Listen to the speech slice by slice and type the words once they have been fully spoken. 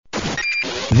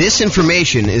This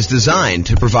information is designed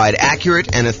to provide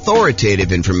accurate and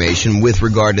authoritative information with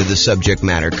regard to the subject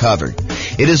matter covered.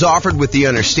 It is offered with the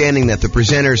understanding that the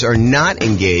presenters are not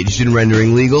engaged in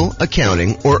rendering legal,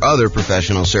 accounting, or other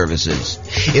professional services.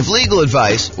 If legal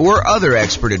advice or other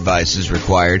expert advice is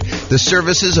required, the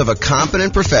services of a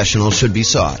competent professional should be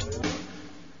sought.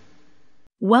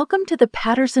 Welcome to the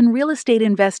Patterson Real Estate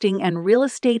Investing and Real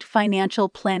Estate Financial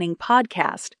Planning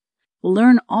Podcast.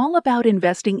 Learn all about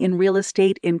investing in real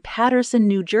estate in Patterson,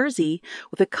 New Jersey,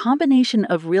 with a combination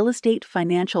of real estate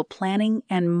financial planning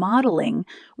and modeling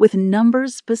with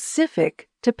numbers specific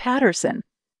to Patterson,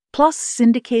 plus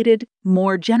syndicated,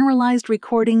 more generalized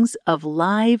recordings of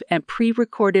live and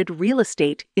pre-recorded real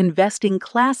estate investing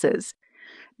classes,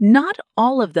 not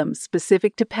all of them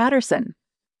specific to Patterson.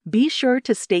 Be sure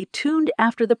to stay tuned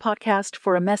after the podcast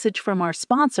for a message from our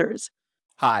sponsors.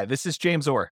 Hi, this is James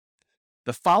Orr.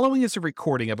 The following is a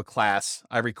recording of a class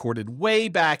I recorded way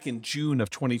back in June of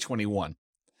 2021.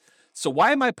 So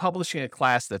why am I publishing a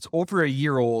class that's over a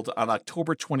year old on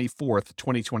October 24th,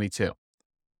 2022?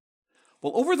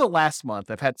 Well, over the last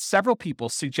month, I've had several people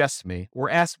suggest to me or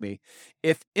ask me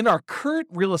if in our current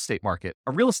real estate market,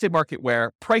 a real estate market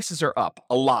where prices are up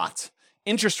a lot,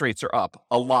 interest rates are up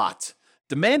a lot,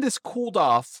 demand has cooled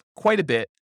off quite a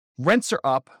bit, rents are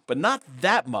up, but not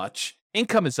that much,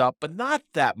 income is up, but not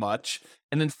that much,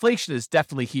 and inflation is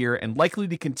definitely here and likely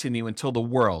to continue until the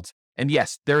world, and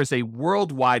yes, there is a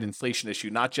worldwide inflation issue,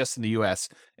 not just in the US,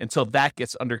 until that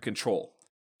gets under control.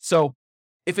 So,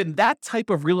 if in that type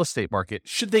of real estate market,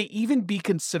 should they even be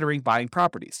considering buying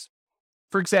properties?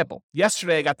 For example,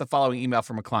 yesterday I got the following email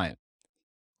from a client.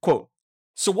 Quote,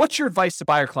 "So what's your advice to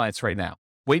buyer clients right now?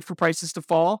 Wait for prices to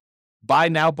fall? Buy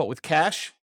now but with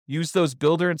cash? Use those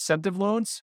builder incentive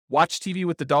loans? Watch TV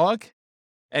with the dog?"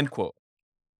 End quote.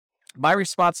 My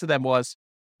response to them was,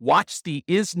 watch the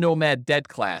Is Nomad Dead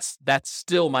class. That's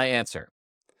still my answer.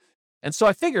 And so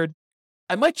I figured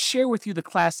I might share with you the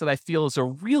class that I feel is a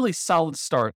really solid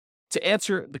start to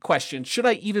answer the question, should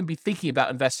I even be thinking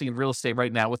about investing in real estate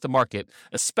right now with the market,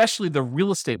 especially the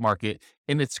real estate market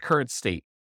in its current state?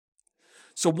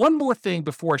 So one more thing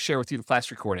before I share with you the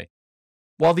class recording.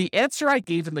 While the answer I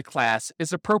gave in the class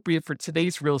is appropriate for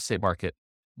today's real estate market,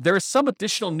 there is some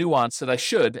additional nuance that I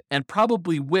should and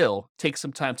probably will take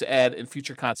some time to add in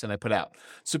future content I put out.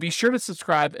 So be sure to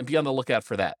subscribe and be on the lookout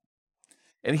for that.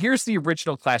 And here's the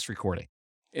original class recording.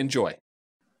 Enjoy.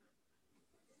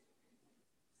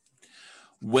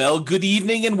 Well, good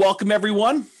evening and welcome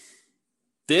everyone.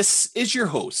 This is your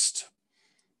host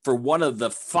for one of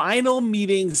the final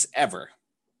meetings ever,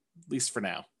 at least for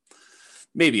now,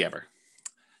 maybe ever.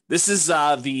 This is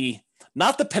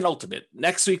not the penultimate.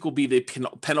 Next week will be the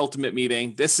penultimate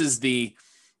meeting. This is the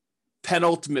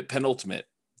penultimate,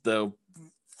 the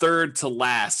third to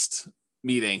last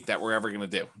meeting that we're ever going to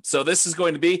do. So this is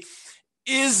going to be,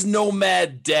 is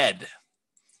Nomad dead?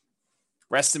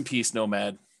 Rest in peace,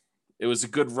 Nomad. It was a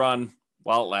good run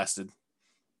while it lasted,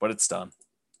 but it's done.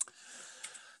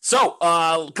 So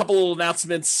a couple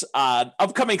announcements.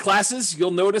 Upcoming classes,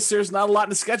 you'll notice there's not a lot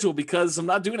in the schedule because I'm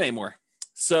not doing it anymore.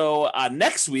 So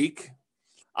next week,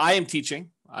 I am teaching.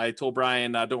 I told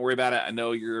Brian, don't worry about it. I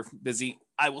know you're busy.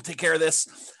 I will take care of this.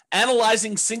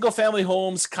 Analyzing single-family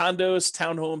homes, condos,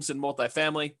 townhomes, and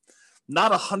multifamily.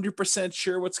 Not 100%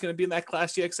 sure what's going to be in that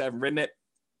class yet because I haven't written it.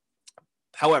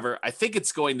 However, I think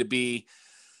it's going to be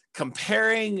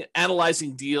comparing,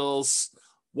 analyzing deals,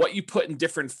 what you put in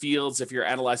different fields if you're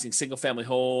analyzing single-family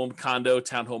home, condo,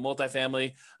 townhome,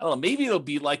 multifamily. I don't know. Maybe it'll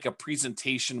be like a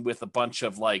presentation with a bunch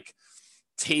of like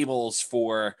tables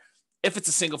for, if it's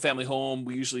a single family home,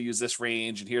 we usually use this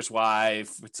range, and here's why.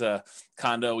 If it's a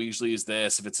condo, we usually use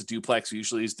this. If it's a duplex, we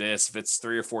usually use this. If it's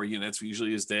 3 or 4 units, we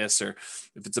usually use this. Or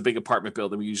if it's a big apartment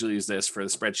building, we usually use this for the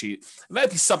spreadsheet. It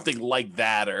might be something like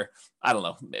that, or I don't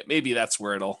know. Maybe that's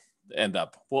where it'll end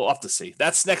up. We'll have to see.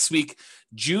 That's next week,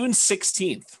 June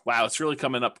 16th. Wow, it's really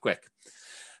coming up quick.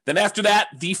 Then after that,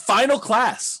 the final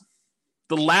class,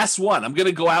 the last one. I'm going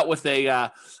to go out with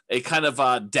a kind of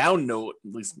a down note,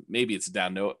 at least maybe it's a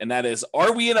down note, and that is,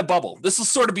 are we in a bubble? This will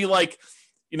sort of be like,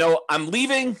 I'm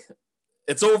leaving.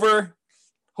 It's over.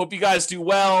 Hope you guys do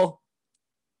well.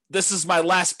 This is my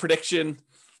last prediction.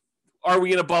 Are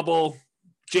we in a bubble?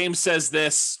 James says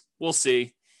this. We'll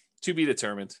see. To be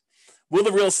determined. Will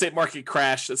the real estate market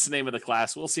crash? That's the name of the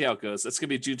class. We'll see how it goes. That's going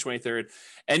to be June 23rd.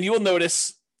 And you will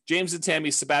notice James and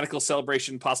Tammy's sabbatical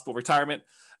celebration, possible retirement.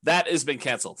 That has been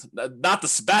canceled. Not the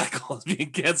sabbatical is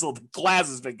being canceled. The class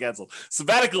has been canceled.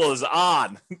 Sabbatical is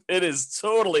on. It is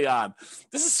totally on.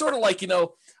 This is sort of like,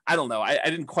 I don't know. I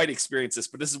didn't quite experience this,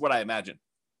 but this is what I imagine.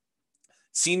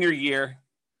 Senior year,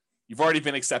 you've already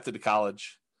been accepted to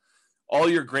college. All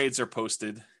your grades are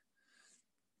posted.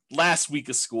 Last week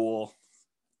of school.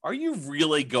 Are you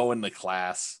really going to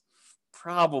class?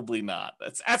 Probably not.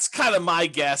 That's kind of my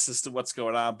guess as to what's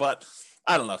going on, but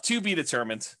I don't know. To be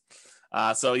determined.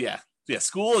 So yeah,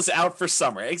 school is out for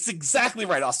summer. It's exactly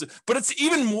right, Austin. But it's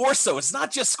even more so. It's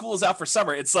not just school is out for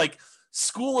summer. It's like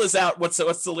school is out. What's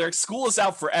the lyric? School is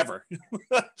out forever.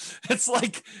 It's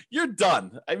like you're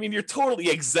done. I mean, you're totally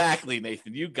exactly,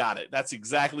 Nathan. You got it. That's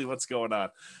exactly what's going on.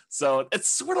 So it's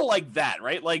sort of like that,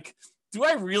 right? Like, do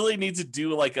I really need to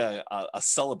do like a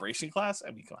celebration class?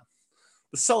 I mean, come on.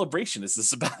 The celebration is the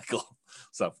sabbatical.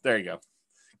 So there you go.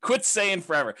 Quit saying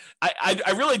forever.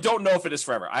 I really don't know if it is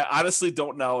forever. I honestly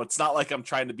don't know. It's not like I'm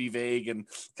trying to be vague and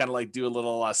kind of like do a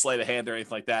little sleight of hand or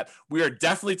anything like that. We are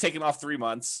definitely taking off 3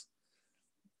 months.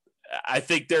 I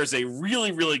think there's a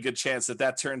really, really good chance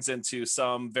that turns into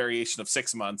some variation of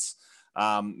 6 months.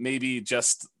 Maybe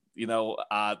just,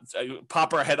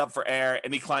 pop our head up for air.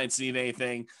 Any clients need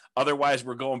anything. Otherwise,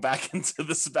 we're going back into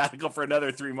the sabbatical for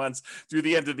another 3 months through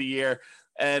the end of the year.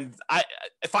 And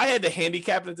if I had to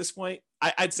handicap it at this point,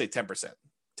 I'd say 10%.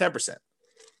 10%.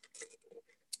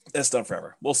 That's done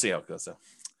forever. We'll see how it goes, though.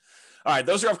 All right,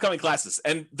 those are upcoming classes.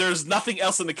 And there's nothing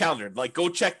else in the calendar. Like, go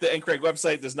check the NCRAG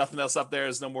website. There's nothing else up there.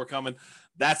 There's no more coming.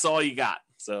 That's all you got.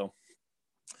 So,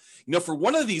 for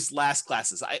one of these last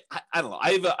classes, I don't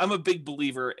know. I'm a big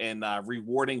believer in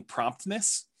rewarding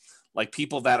promptness, like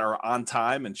people that are on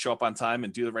time and show up on time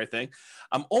and do the right thing.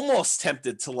 I'm almost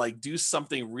tempted to like do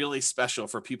something really special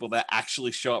for people that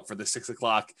actually show up for the 6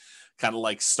 o'clock kind of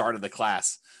like start of the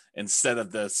class instead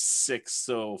of the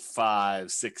 6:05,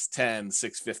 6:10,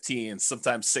 6:15,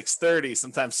 sometimes 6:30,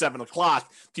 sometimes 7 o'clock,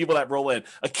 people that roll in.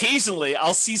 Occasionally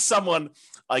I'll see someone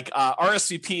like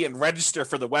RSVP and register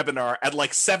for the webinar at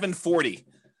like 7:40.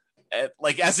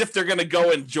 Like as if they're going to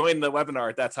go and join the webinar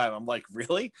at that time. I'm like,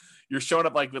 really? You're showing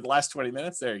up like with the last 20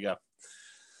 minutes? There you go.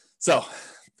 So, all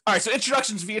right. So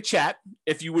introductions via chat,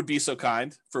 if you would be so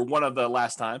kind for one of the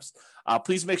last times,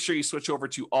 please make sure you switch over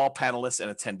to all panelists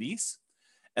and attendees.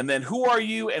 And then who are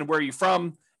you and where are you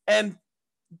from? And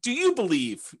do you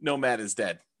believe Nomad is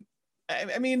dead?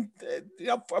 I mean,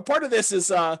 a part of this is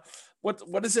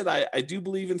what is it? I do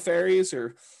believe in fairies,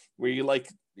 or where you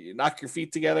knock your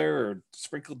feet together or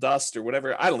sprinkle dust or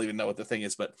whatever. I don't even know what the thing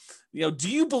is, but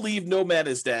do you believe Nomad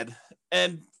is dead?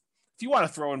 And if you want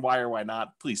to throw in why or why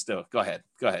not, please do. Go ahead.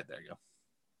 There you go.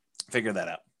 Figure that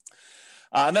out.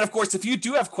 And then, of course, if you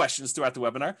do have questions throughout the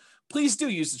webinar, please do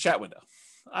use the chat window.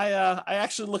 I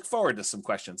actually look forward to some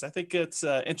questions. I think it's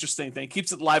an interesting thing.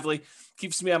 Keeps it lively,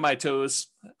 keeps me on my toes.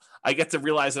 I get to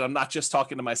realize that I'm not just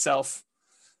talking to myself.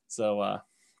 So,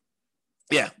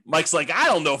 yeah, Mike's like, I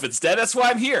don't know if it's dead. That's why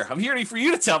I'm here. I'm here for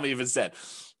you to tell me if it's dead.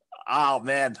 Oh,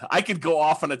 man, I could go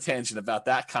off on a tangent about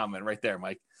that comment right there,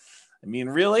 Mike. I mean,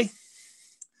 really?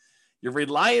 You're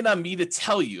relying on me to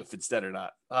tell you if it's dead or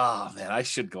not. Oh, man, I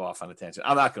should go off on a tangent.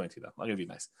 I'm not going to, though. I'm going to be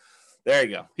nice. There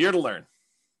you go. Here to learn.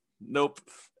 Nope.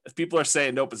 If people are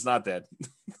saying, nope, it's not dead.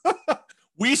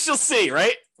 We shall see,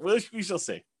 right? We shall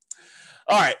see.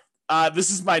 All right.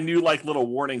 This is my new little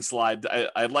warning slide.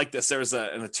 I like this. There was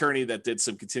an attorney that did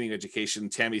some continuing education.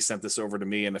 Tammy sent this over to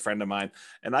me and a friend of mine,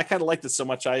 and I kind of liked it so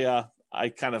much I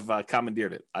kind of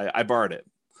commandeered it. I borrowed it,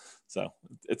 so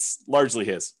it's largely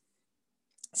his.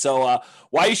 So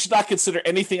why you should not consider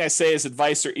anything I say as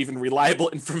advice or even reliable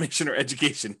information or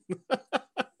education.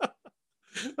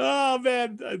 Oh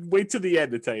man, wait to the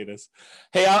end to tell you this.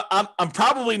 Hey, I'm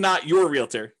probably not your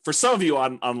realtor. For some of you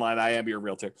online, I am your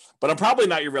realtor, but I'm probably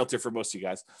not your realtor for most of you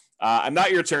guys. I'm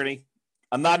not your attorney.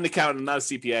 I'm not an accountant. I'm not a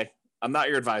CPA. I'm not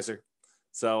your advisor.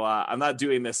 So I'm not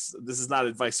doing this. This is not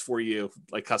advice for you,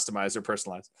 like customized or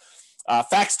personalized.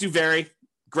 Facts do vary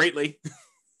greatly.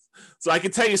 So I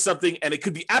can tell you something, and it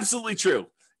could be absolutely true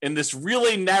in this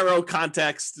really narrow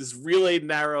context, this really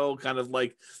narrow kind of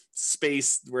like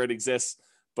space where it exists.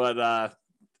 But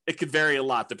it could vary a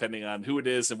lot depending on who it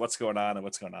is and what's going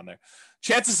on there.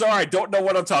 Chances are I don't know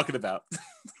what I'm talking about.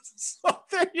 So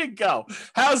there you go.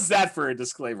 How's that for a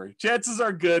disclaimer? Chances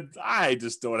are good. I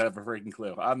just don't have a freaking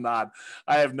clue. I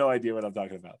have no idea what I'm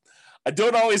talking about. I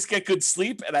don't always get good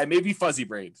sleep, and I may be fuzzy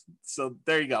brained. So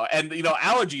there you go. And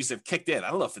allergies have kicked in. I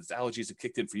don't know if it's allergies have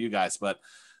kicked in for you guys, but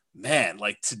man,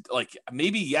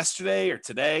 maybe yesterday or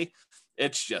today,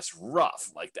 it's just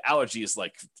rough. Like the allergy is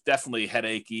like definitely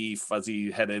headachy, fuzzy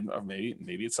headed, or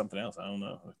maybe it's something else. I don't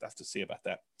know. I have to see about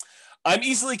that. I'm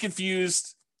easily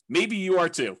confused. Maybe you are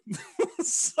too.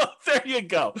 So there you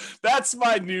go. That's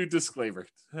my new disclaimer.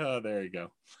 Oh, there you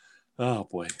go. Oh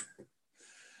boy.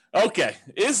 Okay.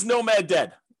 Is Nomad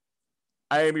dead?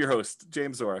 I am your host,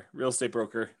 James Orr, real estate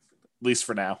broker, at least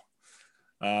for now.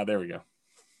 There we go.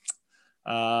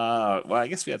 Well, I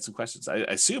guess we had some questions. I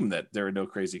assume that there are no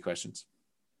crazy questions.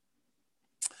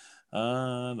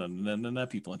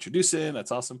 People introducing.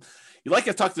 That's awesome. You like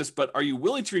I've talked this, but are you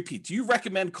willing to repeat? Do you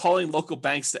recommend calling local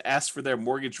banks to ask for their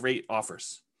mortgage rate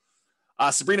offers?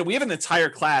 Sabrina, we have an entire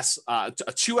class, a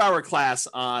 2-hour class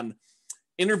on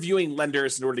interviewing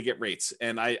lenders in order to get rates.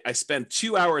 And I spent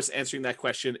 2 hours answering that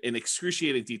question in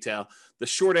excruciating detail. The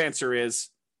short answer is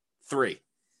 3.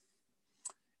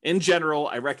 In general,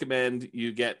 I recommend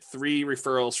you get 3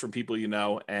 referrals from people you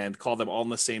know and call them all on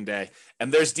the same day.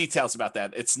 And there's details about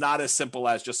that. It's not as simple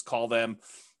as just call them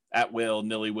at will,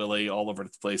 nilly-willy, all over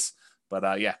the place. But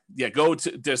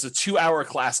there's a 2-hour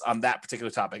class on that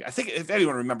particular topic. I think if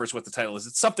anyone remembers what the title is,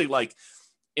 it's something like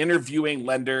interviewing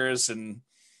lenders and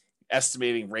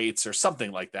estimating rates or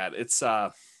something like that. It's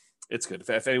good.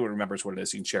 If anyone remembers what it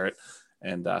is, you can share it,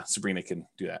 and Sabrina can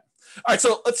do that. All right,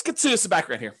 so let's get to some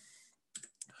background here.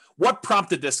 What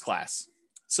prompted this class?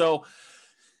 So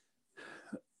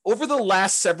over the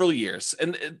last several years,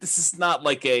 and this is not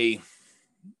like a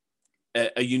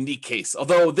unique case,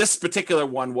 although this particular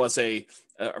one was a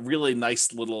really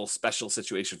nice little special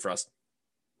situation for us.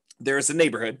 There's a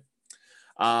neighborhood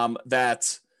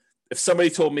that if somebody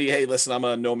told me, hey, listen, I'm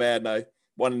a nomad and I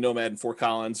want a nomad in Fort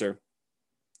Collins or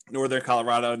Northern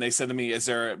Colorado, and they said to me, is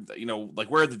there,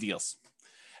 where are the deals?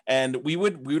 And we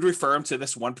would refer them to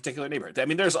this one particular neighborhood. I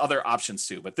mean, there's other options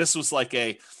too, but this was like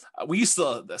we used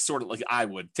to sort of like,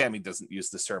 Tammy doesn't use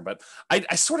this term, but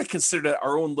I sort of considered it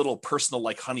our own little personal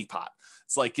like honeypot.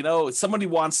 It's like, somebody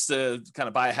wants to kind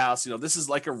of buy a house, this is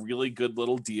like a really good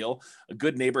little deal, a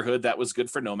good neighborhood that was good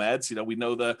for nomads. We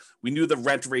knew the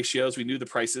rent ratios, we knew the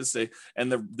prices,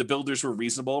 and the builders were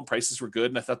reasonable, prices were good.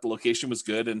 And I thought the location was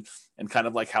good and kind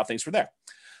of like how things were there.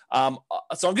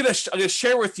 So I'm going to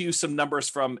share with you some numbers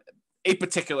from a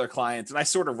particular client, and I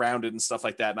sort of rounded and stuff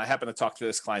like that. And I happened to talk to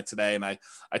this client today, and I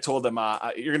told them,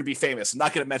 you're going to be famous. I'm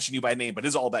not going to mention you by name, but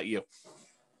it's all about you.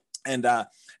 And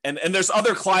there's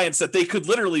other clients that they could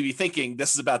literally be thinking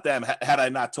this is about them had I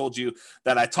not told you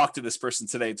that I talked to this person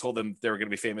today and told them they were going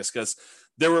to be famous, because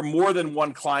there were more than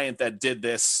one client that did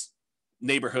this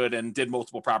neighborhood and did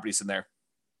multiple properties in there.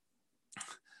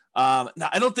 Now,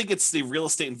 I don't think it's the real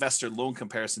estate investor loan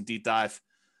comparison deep dive,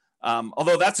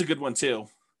 although that's a good one too.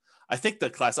 I think the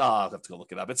class, I'll have to go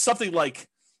look it up. It's something like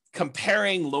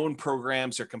comparing loan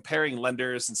programs or comparing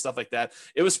lenders and stuff like that.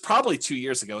 It was probably 2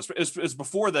 years ago. It was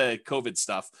before the COVID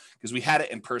stuff, because we had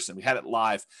it in person. We had it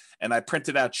live, and I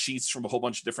printed out sheets from a whole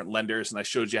bunch of different lenders, and I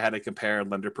showed you how to compare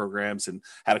lender programs and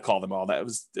how to call them all. That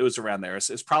it was around there.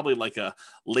 It's probably like a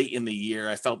late in the year.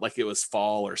 I felt like it was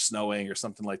fall or snowing or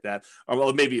something like that. Or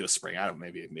well, maybe it was spring. I don't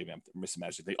know. Maybe I'm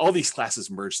misimagining. All these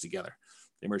classes merged together.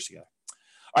 They merged together.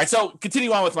 All right. So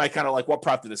continue on with my kind of like what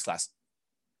prompted this class.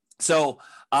 So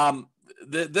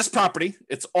this property,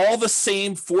 it's all the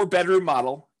same 4-bedroom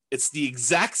model. It's the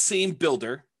exact same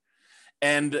builder.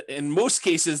 And in most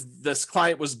cases, this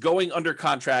client was going under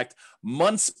contract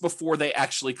months before they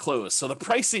actually close. So the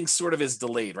pricing sort of is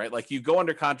delayed, right? Like you go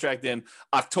under contract in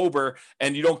October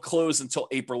and you don't close until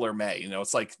April or May.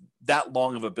 It's like that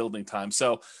long of a building time.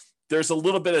 So there's a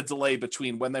little bit of delay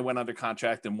between when they went under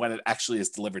contract and when it actually is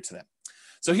delivered to them.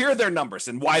 So here are their numbers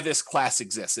and why this class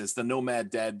exists, is the Nomad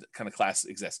Dead kind of class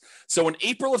exists. So in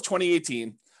April of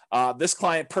 2018, this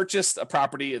client purchased a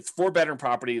property. It's 4-bedroom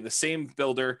property, the same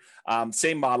builder,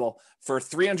 same model, for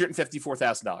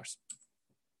 $354,000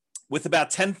 with about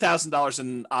 $10,000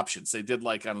 in options. They did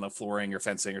flooring or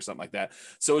fencing or something like that.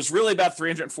 So it was really about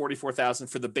 $344,000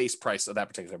 for the base price of that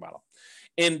particular model.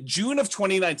 In June of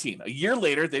 2019, a year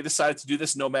later, they decided to do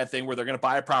this nomad thing where they're going to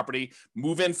buy a property,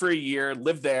 move in for a year,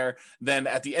 live there. Then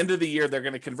at the end of the year, they're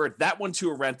going to convert that one to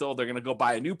a rental. They're going to go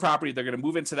buy a new property. They're going to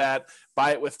move into that,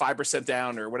 buy it with 5%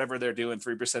 down or whatever they're doing,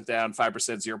 3% down,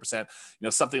 5%,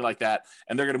 0%, something like that.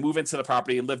 And they're going to move into the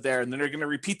property and live there. And then they're going to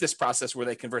repeat this process where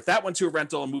they convert that one to a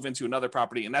rental and move into another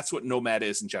property. And that's what Nomad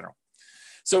is in general.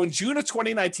 So in June of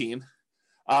 2019,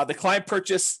 the client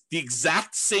purchased the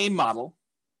exact same model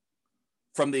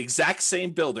from the exact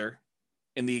same builder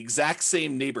in the exact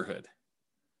same neighborhood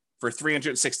for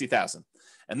 $360,000.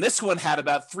 And this one had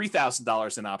about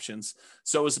 $3,000 in options.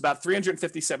 So it was about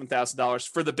 $357,000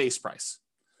 for the base price.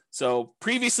 So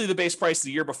previously the base price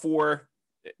the year before,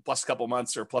 plus a couple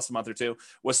months or plus a month or two,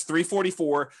 was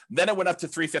 $344. Then it went up to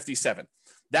 $357.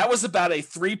 That was about a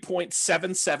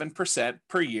 3.77%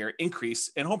 per year increase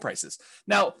in home prices.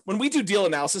 Now, when we do deal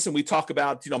analysis and we talk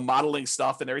about, modeling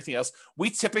stuff and everything else, we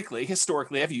typically,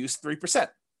 historically, have used 3%.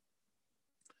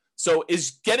 So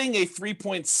is getting a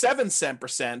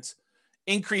 3.77%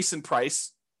 increase in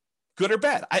price good or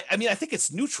bad? I mean, I think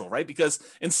it's neutral, right? Because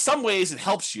in some ways it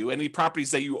helps you. Any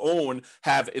properties that you own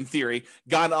have, in theory,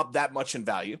 gone up that much in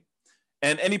value.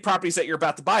 And any properties that you're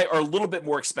about to buy are a little bit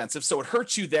more expensive. So it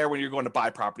hurts you there when you're going to buy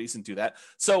properties and do that.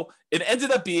 So it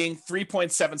ended up being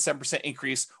 3.77%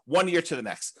 increase 1 year to the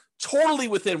next. Totally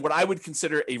within what I would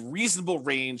consider a reasonable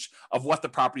range of what the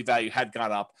property value had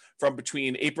gone up from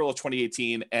between April of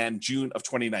 2018 and June of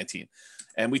 2019.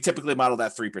 And we typically model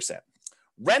that 3%.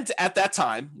 Rent at that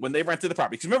time when they rented the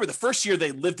property, because remember the first year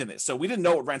they lived in it, so we didn't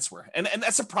know what rents were, and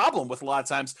that's a problem with a lot of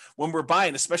times when we're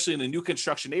buying, especially in a new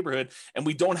construction neighborhood, and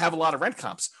we don't have a lot of rent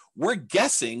comps. We're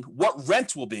guessing what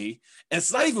rent will be, and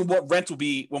it's not even what rent will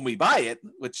be when we buy it,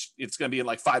 which it's going to be in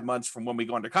like 5 months from when we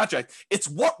go under contract. It's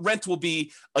what rent will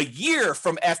be a year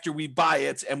from after we buy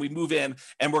it and we move in,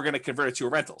 and we're going to convert it to a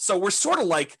rental. So we're sort of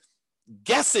like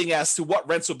guessing as to what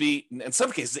rents will be in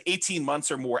some cases 18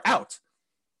 months or more out.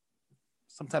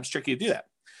 Sometimes tricky to do that.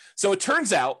 So it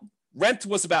turns out rent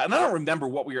was about, and I don't remember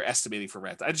what we were estimating for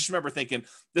rent. I just remember thinking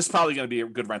this is probably going to be a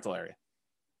good rental area.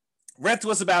 Rent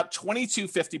was about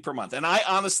 $22.50 per month. And I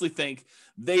honestly think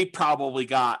they probably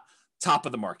got top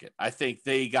of the market. I think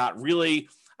they got really,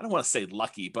 I don't want to say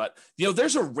lucky, but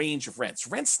there's a range of rents.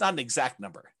 Rent's not an exact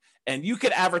number. And you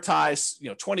could advertise,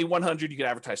 2,100, you could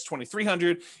advertise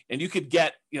 2,300, and you could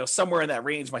get, somewhere in that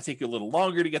range. Might take you a little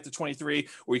longer to get to 23,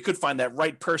 or you could find that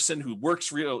right person who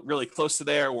works really close to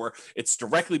there, or it's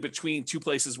directly between two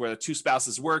places where the two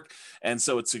spouses work. And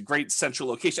so it's a great central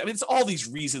location. I mean, it's all these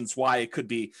reasons why it could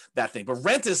be that thing, but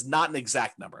rent is not an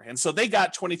exact number. And so they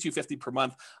got $22.50 per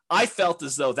month. I felt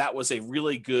as though that was a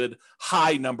really good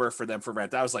high number for them for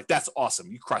rent. I was like, that's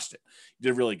awesome. You crushed it.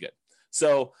 You did really good.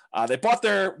 So they bought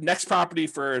their next property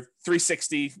for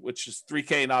 $360, which is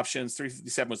 $3K in options.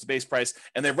 $357 was the base price,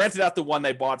 and they rented out the one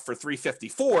they bought for $354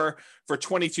 for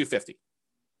 $22.50.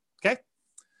 Okay,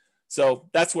 so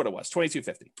that's what it was,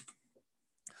 $22.50.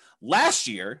 Last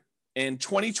year in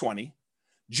 2020,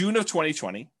 June of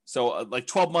 2020, so like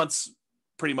 12 months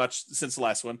pretty much since the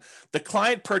last one, the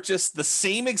client purchased the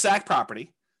same exact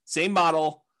property, same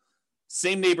model,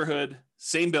 same neighborhood,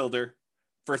 same builder,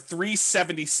 for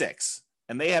 $376,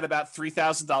 and they had about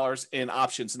 $3,000 in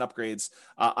options and upgrades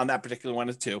on that particular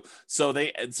one too. So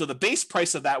the base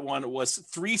price of that one was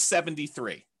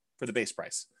 $373 for the base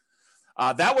price.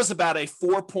 That was about a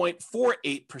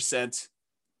 4.48%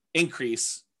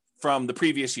 increase from the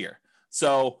previous year.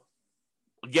 So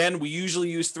again, we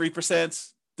usually use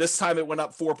 3%. This time it went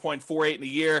up 4.48 in a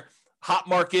year. Hot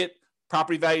market,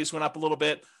 property values went up a little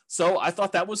bit. So I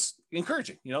thought that was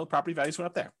encouraging. Property values went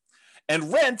up there.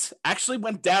 And rent actually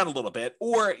went down a little bit,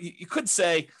 or you could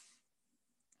say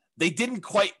they didn't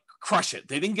quite crush it.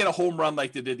 They didn't get a home run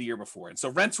like they did the year before. And so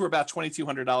rents were about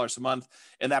 $2,200 a month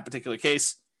in that particular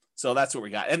case. So that's what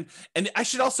we got. And I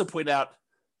should also point out,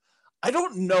 I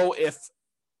don't know if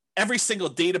every single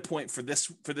data point for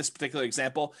this particular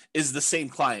example is the same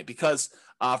client, because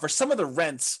for some of the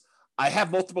rents, I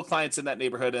have multiple clients in that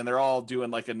neighborhood, and they're all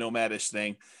doing like a nomadish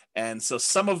thing. And so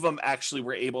some of them actually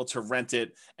were able to rent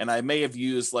it, and I may have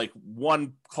used like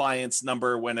one client's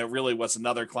number when it really was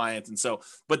another client. And so,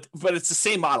 but it's the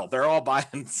same model. They're all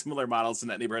buying similar models in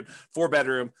that neighborhood,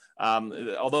 4-bedroom.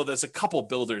 Although there's a couple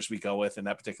builders we go with in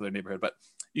that particular neighborhood, but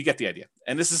you get the idea.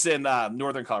 And this is in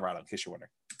northern Colorado, in case you're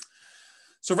wondering.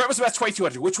 So rent was about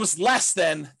 $2,200, which was less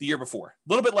than the year before, a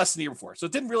little bit less than the year before. So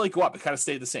it didn't really go up. It kind of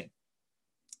stayed the same.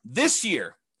 This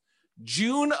year,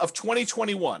 June of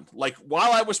 2021, like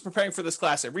while I was preparing for this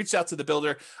class, I reached out to the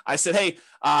builder. I said, hey,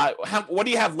 what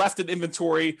do you have left in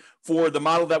inventory for the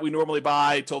model that we normally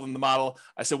buy? I told them the model.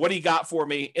 I said, what do you got for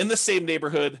me in the same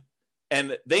neighborhood?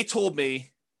 And they told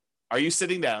me, are you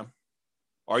sitting down?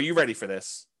 Are you ready for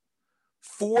this?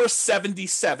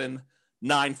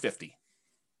 $477,950.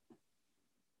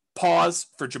 Pause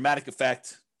for dramatic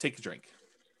effect. Take a drink.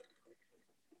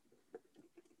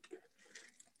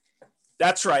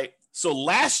 That's right. So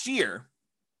last year,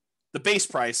 the base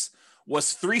price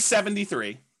was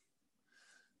 $373.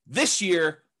 This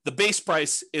year, the base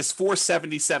price is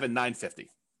 $477,950.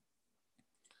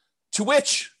 To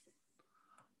which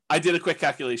I did a quick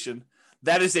calculation.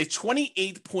 That is a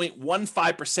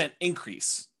 28.15%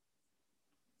 increase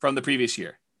from the previous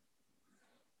year.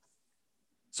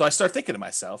 So I start thinking to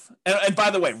myself, and by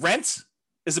the way, rent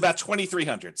is about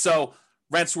 $2,300. So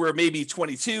rents were maybe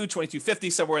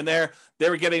 $2,250, somewhere in there. They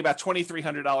were getting about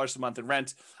 $2,300 a month in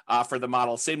rent for the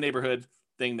model, same neighborhood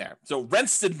thing there. So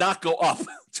rents did not go up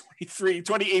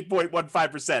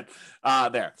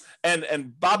 28.15% there.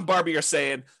 And Bob and Barbie are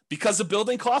saying, because of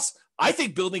building costs, I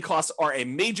think building costs are a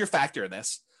major factor in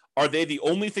this. Are they the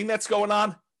only thing that's going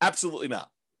on? Absolutely not.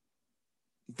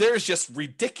 there's just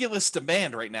ridiculous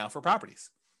demand right now for properties.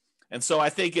 And so I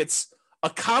think it's a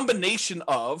combination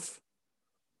of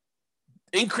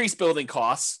increased building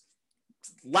costs,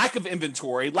 lack of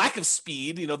inventory, lack of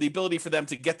speed, the ability for them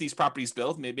to get these properties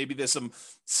built. Maybe there's some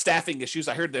staffing issues.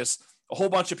 I heard there's a whole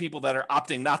bunch of people that are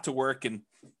opting not to work and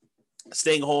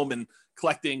staying home and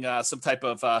collecting some type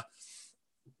of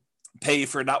pay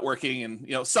for not working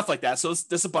and, stuff like that. So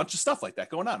there's a bunch of stuff like that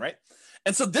going on, right?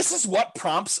 And so this is what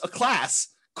prompts a class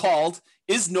called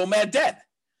Is Nomad Dead?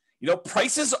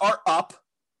 Prices are up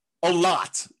a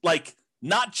lot, like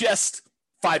not just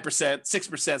 5%, 6%,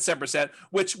 7%,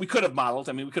 which we could have modeled.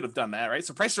 I mean, we could have done that, right?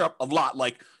 So prices are up a lot,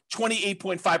 like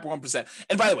 28.51%.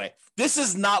 And by the way, this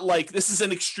is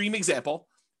an extreme example.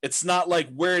 It's not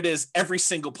like where it is every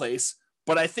single place,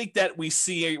 but I think that we're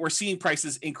seeing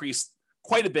prices increase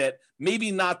quite a bit,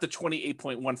 maybe not the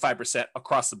 28.15%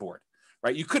 across the board,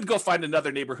 right? You could go find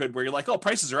another neighborhood where you're like, oh,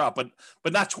 prices are up,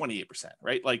 but not 28%,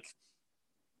 right? Like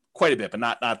quite a bit, but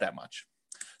not that much.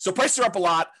 So prices are up a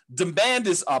lot. Demand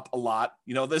is up a lot.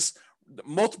 There's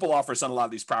multiple offers on a lot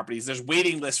of these properties. There's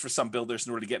waiting lists for some builders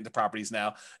in order to get into properties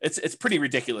now. It's pretty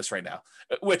ridiculous right now,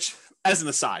 which, as an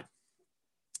aside,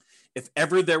 if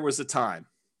ever there was a time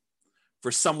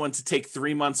for someone to take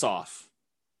 3 months off,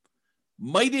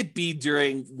 might it be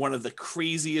during one of the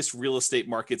craziest real estate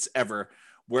markets ever,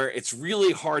 where it's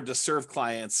really hard to serve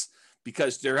clients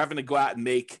because they're having to go out and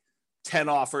make 10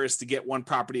 offers to get one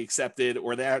property accepted,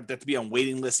 or they have to be on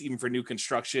waiting lists even for new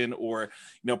construction, or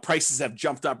prices have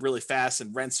jumped up really fast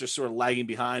and rents are sort of lagging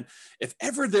behind. If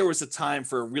ever there was a time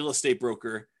for a real estate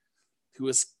broker who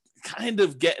was kind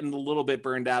of getting a little bit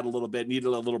burned out, a little bit, needed a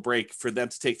little break, for them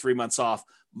to take 3 months off,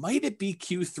 might it be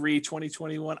Q3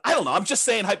 2021? I don't know. I'm just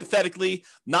saying hypothetically,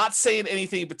 not saying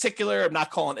anything in particular. I'm not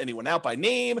calling anyone out by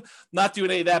name, not doing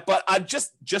any of that, but I'm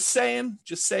just saying,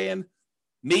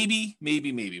 maybe.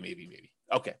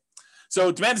 Okay.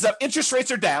 So demand is up. Interest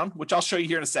rates are down, which I'll show you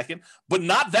here in a second, but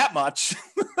not that much.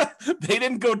 They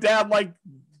didn't go down like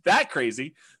that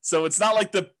crazy. So it's not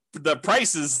like the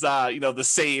price is, the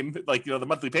same, like, the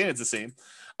monthly payment's the same.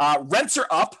 Rents are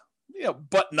up,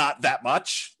 but not that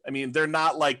much. I mean, they're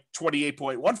not like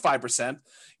 28.15%,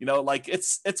 like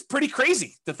it's pretty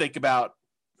crazy to think about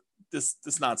this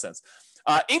nonsense.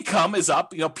 Income is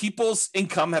up. People's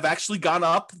income have actually gone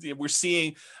up. We're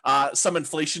seeing some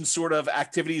inflation sort of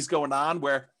activities going on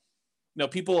where,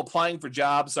 people applying for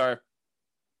jobs are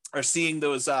seeing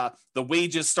those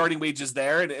the starting wages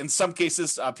there, and in some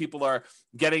cases, people are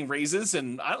getting raises.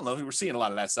 And I don't know, we're seeing a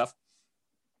lot of that stuff.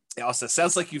 It also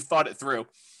sounds like you've thought it through.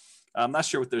 I'm not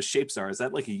sure what those shapes are. Is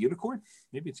that like a unicorn?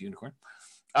 Maybe it's a unicorn.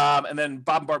 And then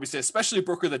Bob and Barbie say, especially a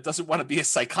broker that doesn't want to be a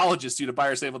psychologist due to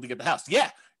buyers able to get the house. Yeah,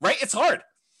 right. It's hard.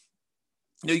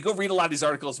 You go read a lot of these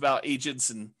articles about agents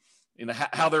and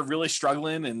how they're really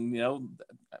struggling, and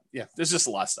there's just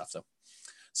a lot of stuff.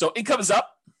 So income is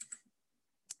up.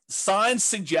 Signs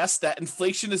suggest that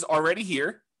inflation is already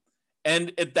here,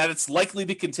 and that it's likely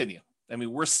to continue. I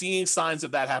mean, we're seeing signs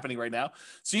of that happening right now.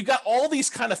 So you've got all these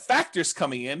kind of factors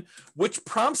coming in, which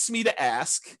prompts me to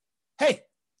ask, hey,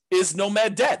 is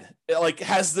Nomad dead? Like,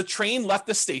 has the train left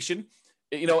the station?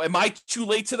 Am I too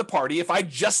late to the party? If I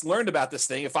just learned about this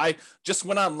thing, if I just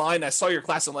went online, I saw your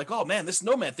class, I'm like, oh man, this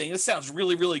Nomad thing, this sounds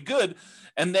really, really good.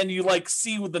 And then you like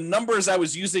see with the numbers I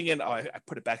was using, and I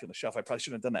put it back on the shelf. I probably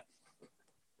shouldn't have done that.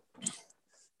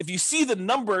 If you see the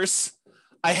numbers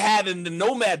I had in the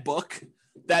Nomad book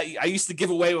that I used to give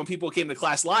away when people came to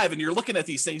class live, and you're looking at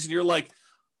these things and you're like,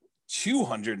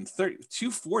 230,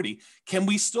 240. Can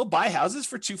we still buy houses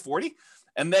for 240?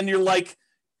 And then you're like,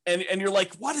 and you're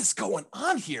like, what is going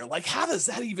on here? Like, how does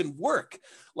that even work?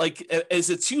 Like,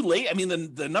 is it too late? I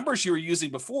mean, the numbers you were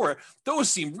using before, those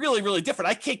seem really, really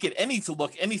different. I can't get any to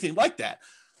look anything like that.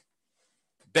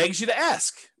 Begs you to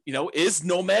ask, is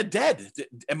Nomad dead?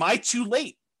 Am I too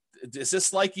late? Is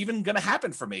this like even going to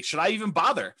happen for me? Should I even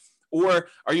bother? Or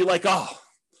are you like, oh,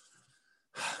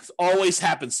 it always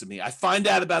happens to me. I find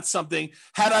out about something.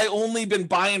 Had I only been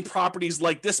buying properties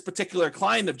like this particular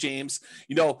client of James,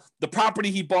 the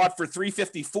property he bought for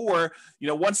 $354,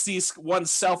 once these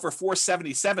ones sell for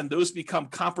 $477, those become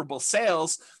comparable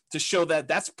sales to show that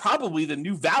that's probably the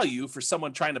new value for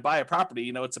someone trying to buy a property.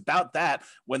 It's about that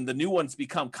when the new ones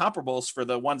become comparables for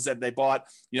the ones that they bought,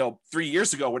 3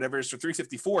 years ago, whatever it is, for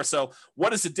 $354. So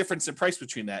what is the difference in price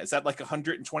between that? Is that like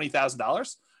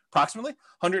 $120,000? Approximately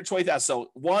 120,000.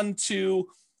 So 1, 2,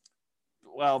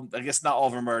 well, I guess not all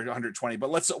of them are 120, but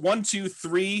let's 1, 2,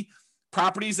 3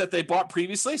 properties that they bought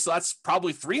previously. So that's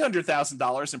probably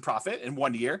 $300,000 in profit in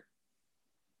 1 year.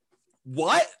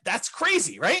 What? That's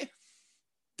crazy, right?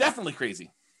 Definitely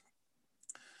crazy.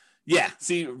 Yeah.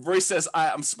 See, Royce says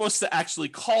I'm supposed to actually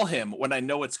call him when I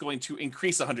know it's going to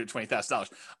increase $120,000.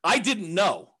 I didn't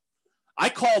know. I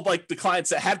called like the clients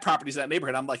that had properties in that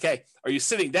neighborhood. I'm like, hey, are you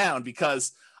sitting down?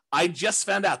 Because I just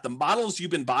found out the models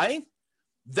you've been buying,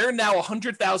 they're now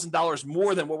 $100,000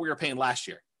 more than what we were paying last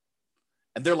year.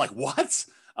 And they're like, what?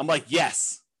 I'm like,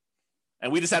 yes.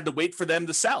 And we just had to wait for them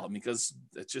to sell them because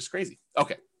it's just crazy.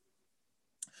 Okay.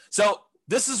 So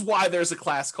this is why there's a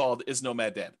class called Is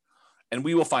Nomad Dead? And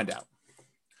we will find out.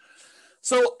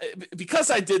 So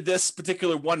because I did this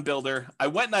particular one builder, I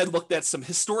went and I looked at some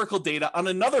historical data on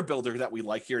another builder that we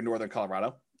like here in Northern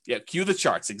Colorado. Yeah, cue the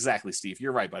charts. Exactly, Steve.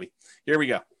 You're right, buddy. Here we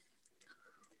go.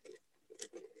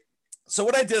 So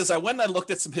what I did is I went and I looked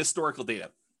at some historical data.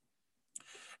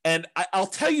 And I'll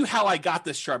tell you how I got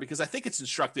this chart because I think it's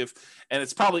instructive and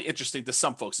it's probably interesting to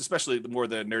some folks, especially the more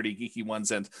the nerdy, geeky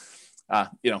ones. And,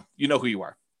 you know who you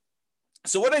are.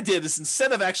 So what I did is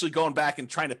instead of actually going back and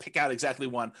trying to pick out exactly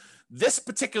one, this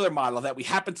particular model that we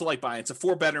happen to like buying, it's a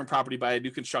 4-bedroom property by a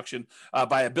new construction,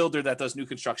 by a builder that does new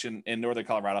construction in Northern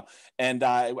Colorado. And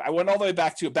I went all the way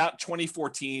back to about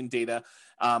 2014 data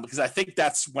because I think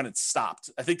that's when it stopped.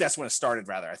 I think that's when it started,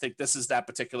 rather. I think this is that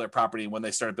particular property when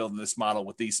they started building this model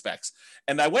with these specs.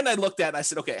 And I went and I looked at it and I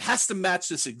said, okay, it has to match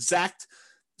this exact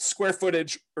square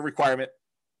footage requirement.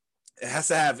 It has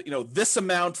to have, this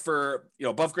amount for,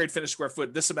 above grade finished square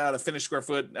foot, this amount of finished square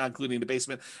foot, including the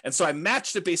basement. And so I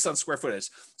matched it based on square footage.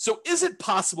 So is it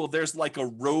possible there's like a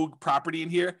rogue property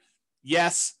in here?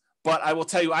 Yes. But I will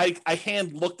tell you, I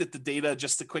hand looked at the data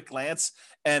just a quick glance,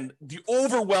 and the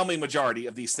overwhelming majority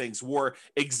of these things were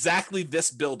exactly this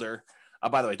builder.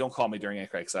 By the way, don't call me during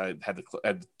Anchor because I had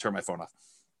to turn my phone off.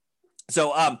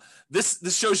 So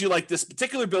this shows you like this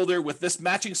particular builder with this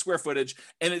matching square footage,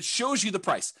 and it shows you the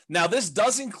price. Now, this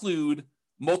does include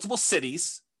multiple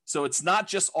cities, so it's not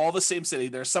just all the same city.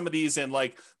 There's some of these in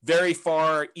like very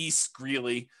far east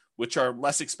Greeley, which are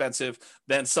less expensive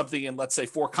than something in, let's say,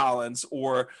 Fort Collins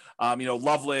or,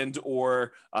 Loveland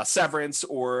or Severance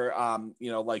or,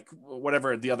 like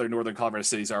whatever the other Northern Colorado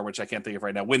cities are, which I can't think of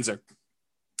right now, Windsor,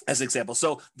 as an example.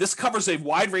 So this covers a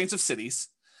wide range of cities.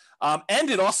 And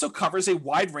it also covers a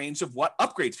wide range of what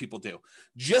upgrades people do.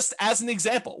 Just as an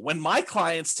example, when my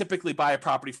clients typically buy a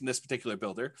property from this particular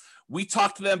builder, we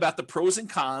talk to them about the pros and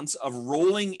cons of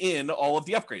rolling in all of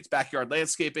the upgrades: backyard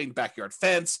landscaping, backyard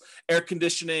fence, air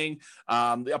conditioning,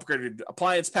 the upgraded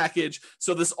appliance package.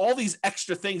 So there's all these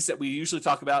extra things that we usually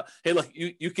talk about. Hey, look,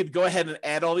 you could go ahead and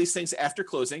add all these things after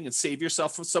closing and save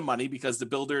yourself some money because the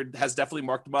builder has definitely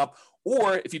marked them up.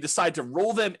 Or if you decide to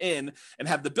roll them in and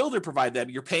have the builder provide them,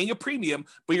 you're paying a premium,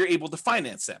 but you're able to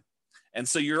finance them. And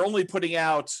so you're only putting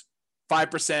out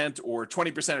 5% or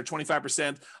 20% or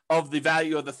 25% of the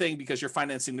value of the thing because you're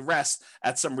financing the rest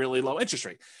at some really low interest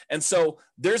rate. And so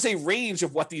there's a range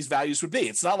of what these values would be.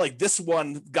 It's not like this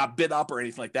one got bid up or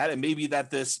anything like that. And maybe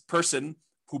that this person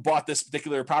who bought this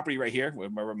particular property right here,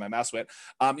 where my mouse went,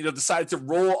 decided to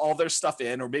roll all their stuff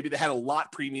in, or maybe they had a lot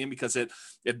premium because it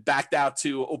backed out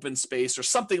to open space or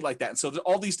something like that. And so there's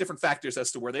all these different factors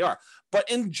as to where they are. But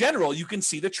in general, you can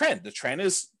see the trend. The trend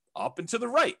is up and to the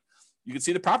right. You can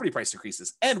see the property price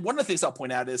increases. And one of the things I'll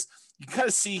point out is you kind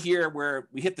of see here where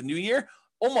we hit the new year,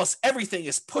 almost everything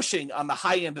is pushing on the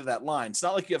high end of that line. It's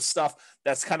not like you have stuff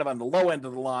that's kind of on the low end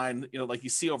of the line, like you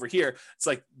see over here. It's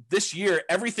like this year,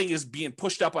 everything is being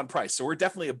pushed up on price. So we're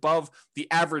definitely above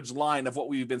the average line of what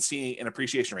we've been seeing in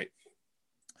appreciation rate.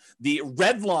 The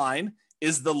red line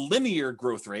is the linear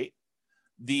growth rate.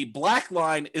 The black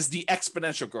line is the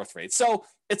exponential growth rate. So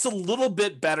it's a little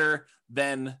bit better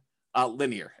than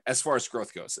linear as far as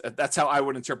growth goes. That's how I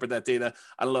would interpret that data.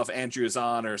 I don't know if Andrew is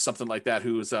on or something like that,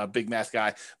 who's a big math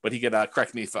guy, but he could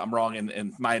correct me if I'm wrong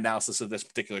in my analysis of this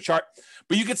particular chart.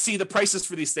 But you could see the prices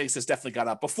for these things has definitely gone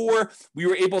up. Before, we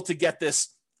were able to get this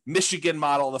Michigan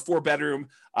model, the 4-bedroom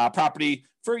property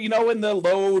for, in the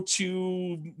low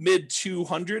to mid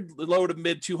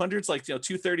 200s, like,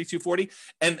 230, 240.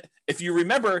 And if you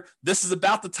remember, this is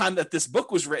about the time that this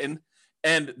book was written.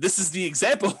 And this is the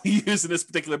example we use in this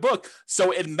particular book.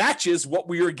 So it matches what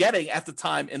we were getting at the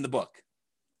time in the book,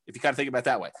 if you kind of think about it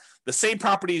that way. The same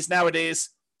properties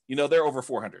nowadays, they're over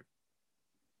 400.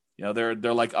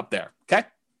 They're like up there, okay?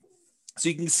 So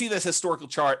you can see this historical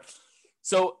chart.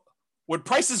 So when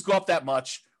prices go up that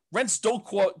much, rents don't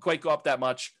quite go up that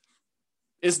much.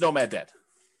 Is Nomad dead?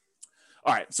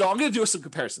 All right, so I'm going to do some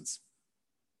comparisons,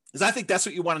 because I think that's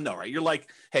what you want to know, right? You're like,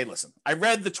 hey, listen, I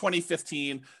read the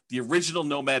 2015, the original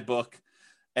Nomad book,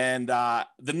 and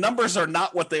the numbers are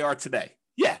not what they are today.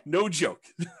 Yeah, no joke,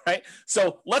 right?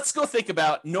 So let's go think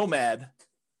about Nomad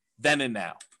then and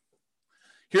now.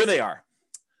 Here they are.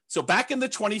 So back in the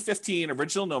 2015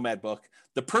 original Nomad book,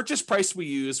 the purchase price we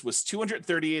used was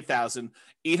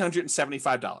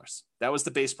 $238,875. That was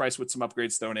the base price with some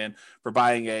upgrades thrown in for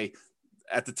buying at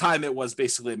the time, it was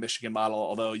basically a Michigan model,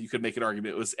 although you could make an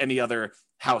argument it was any other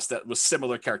house that was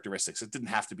similar characteristics. It didn't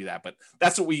have to be that, but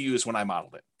that's what we used when I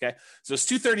modeled it. Okay. So it's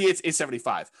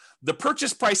 $238,875. The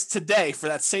purchase price today for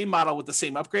that same model with the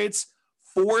same upgrades,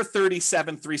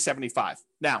 $437,375.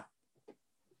 Now,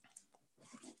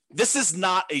 this is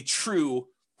not a true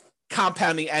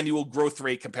compounding annual growth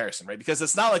rate comparison, right? Because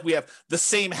it's not like we have the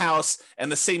same house and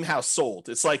the same house sold.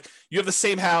 It's like you have the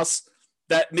same house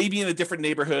that may be in a different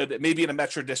neighborhood. It may be in a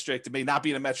metro district. It may not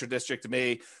be in a metro district. It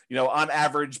may, on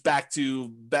average back to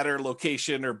better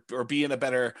location or be in a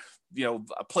better, a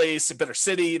place, a better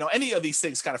city, any of these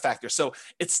things kind of factor. So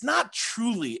it's not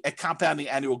truly a compounding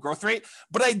annual growth rate,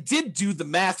 but I did do the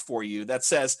math for you that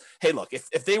says, hey, look,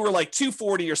 if they were like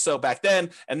 240 or so back then,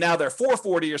 and now they're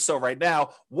 440 or so right now,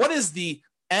 what is the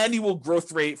annual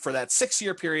growth rate for that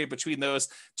 6-year period between those?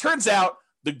 Turns out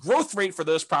the growth rate for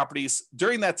those properties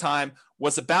during that time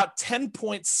was about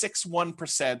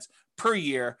 10.61% per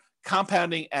year,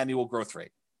 compounding annual growth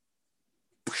rate.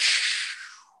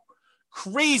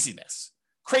 Craziness.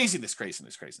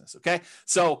 Okay.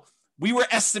 So we were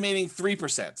estimating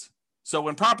 3%. So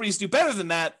when properties do better than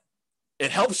that, it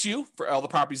helps you for all the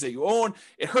properties that you own.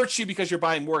 It hurts you because you're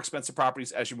buying more expensive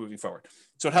properties as you're moving forward.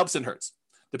 So it helps and hurts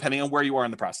depending on where you are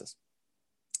in the process.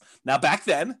 Now, back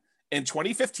then in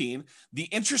 2015, the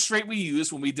interest rate we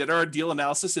used when we did our deal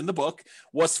analysis in the book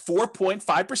was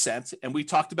 4.5%. And we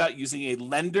talked about using a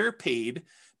lender paid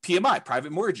PMI,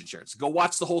 private mortgage insurance. Go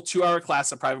watch the whole 2-hour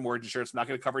class on private mortgage insurance. I'm not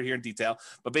going to cover it here in detail,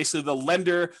 but basically the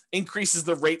lender increases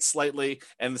the rate slightly,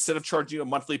 and instead of charging you a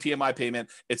monthly PMI payment,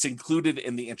 it's included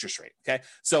in the interest rate. Okay,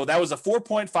 so that was a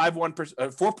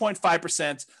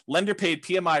 4.5% lender paid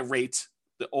PMI rate,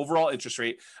 the overall interest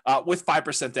rate, with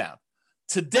 5% down.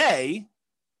 Today,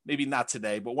 maybe not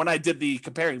today, but when I did the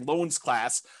comparing loans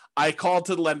class, I called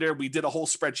to the lender. We did a whole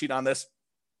spreadsheet on this.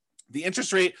 The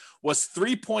interest rate was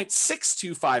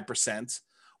 3.625%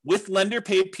 with lender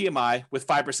paid PMI with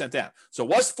 5% down. So it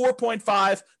was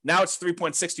 4.5. Now it's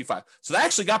 3.625. So that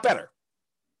actually got better.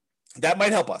 That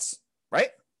might help us, right?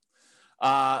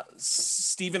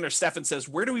 Steven or Stefan says,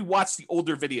 where do we watch the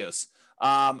older videos?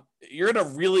 You're in a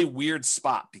really weird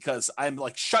spot because I'm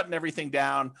like shutting everything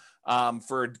down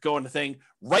for going to thing.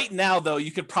 Right now, though,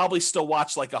 you could probably still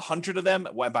watch like 100 of them.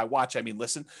 When by watch, I mean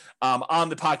listen, on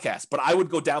the podcast. But I would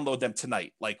go download them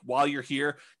tonight. Like while you're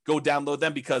here, go download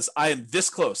them because I am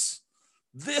this close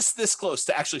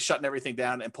to actually shutting everything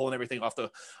down and pulling everything off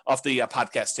the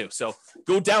podcast too. So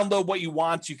go download what you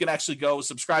want. You can actually go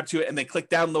subscribe to it and then click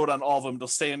download on all of them. They'll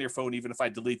stay on your phone even if I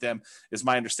delete them, is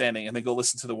my understanding. And then go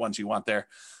listen to the ones you want there.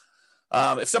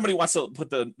 If somebody wants to put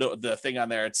the thing on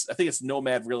there, I think it's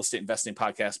Nomad Real Estate Investing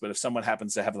Podcast. But if someone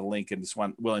happens to have the link and is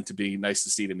willing to be nice to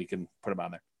see them, you can put them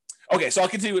on there. Okay, so I'll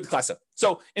continue with the class up.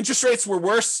 So interest rates were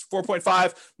worse,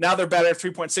 4.5. Now they're better,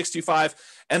 3.625.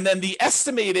 And then the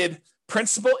estimated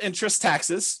principal, interest,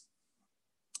 taxes,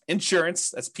 insurance,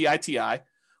 that's PITI,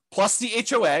 plus the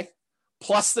HOA,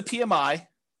 plus the PMI.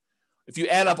 If you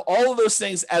add up all of those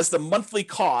things as the monthly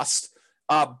cost,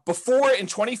 before in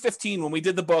 2015, when we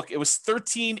did the book, it was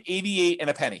 $13.88 and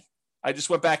a penny. I just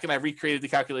went back and I recreated the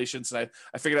calculations and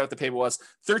I figured out what the payment was.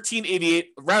 $13.88,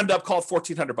 round up, call it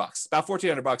 $1,400, about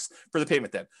 $1,400 for the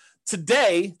payment then.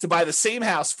 Today, to buy the same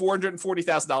house,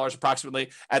 $440,000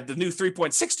 approximately at the new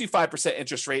 3.625%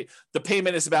 interest rate, the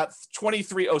payment is about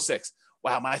 $2,306.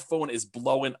 Wow, my phone is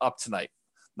blowing up tonight.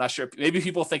 Not sure. Maybe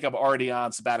people think I'm already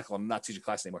on sabbatical. I'm not teaching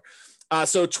class anymore.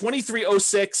 So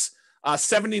 $2,306,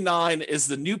 79 is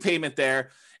the new payment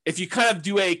there. If you kind of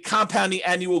do a compounding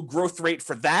annual growth rate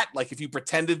for that, like if you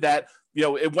pretended that,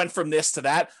 it went from this to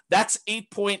that, that's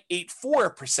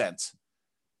 8.84%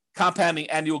 compounding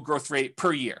annual growth rate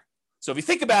per year. So if you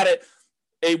think about it,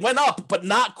 it went up, but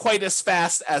not quite as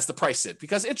fast as the price did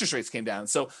because interest rates came down.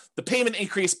 So the payment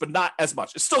increased, but not as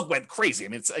much. It still went crazy. I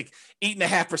mean, it's like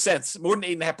 8.5%, more than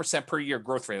 8.5% per year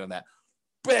growth rate on that.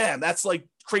 Bam, that's like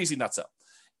crazy nuts up.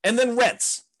 And then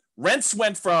rents. Rents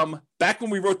went from, back when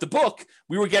we wrote the book,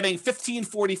 we were getting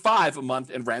 $1,545 a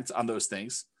month in rent on those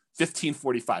things.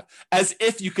 $1,545, as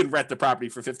if you can rent the property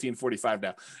for $1,545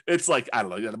 now. It's like, I don't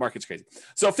know, the market's crazy.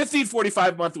 So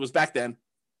 $1,545 a month was back then.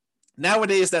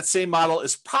 Nowadays, that same model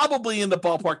is probably in the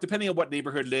ballpark, depending on what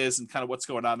neighborhood it is and kind of what's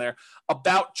going on there,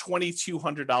 about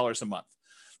 $2,200 a month.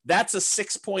 That's a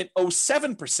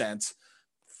 6.07%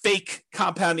 fake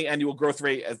compounding annual growth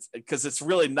rate because it's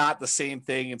really not the same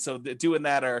thing. And so doing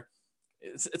that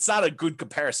It's not a good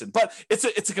comparison, but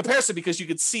it's a comparison because you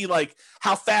can see like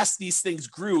how fast these things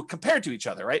grew compared to each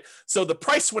other, right? So the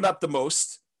price went up the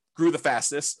most, grew the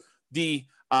fastest. The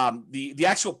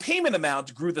actual payment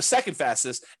amount grew the second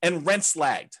fastest, and rents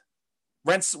lagged.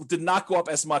 Rents did not go up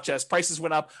as much as prices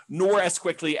went up, nor as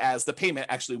quickly as the payment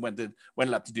actually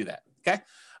went up to do that. Okay,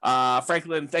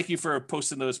 Franklin, thank you for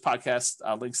posting those podcast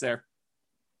links there.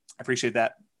 I appreciate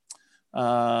that.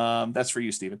 That's for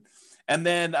you, Stephen. And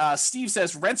then Steve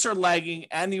says rents are lagging.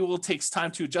 Annual takes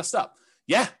time to adjust up.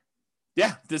 Yeah,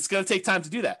 it's going to take time to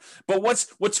do that. But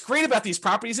what's great about these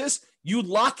properties is you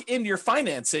lock in your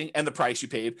financing and the price you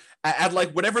paid at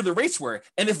like whatever the rates were.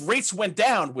 And if rates went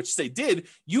down, which they did,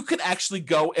 you could actually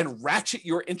go and ratchet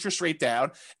your interest rate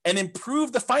down and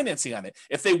improve the financing on it.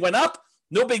 If they went up,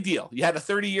 no big deal. You had a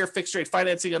 30-year fixed rate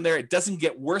financing on there. It doesn't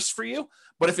get worse for you.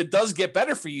 But if it does get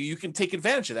better for you, you can take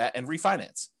advantage of that and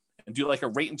refinance and do like a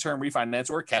rate and term refinance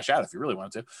or cash out if you really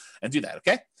wanted to and do that.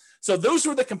 Okay. So those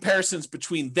were the comparisons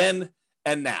between then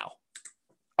and now.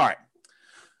 All right.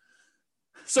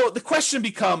 So the question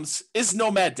becomes, is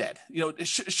Nomad dead?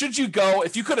 Should you go,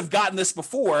 if you could have gotten this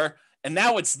before and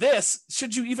now it's this,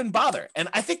 should you even bother? And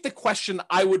I think the question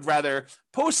I would rather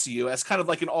pose to you as kind of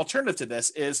like an alternative to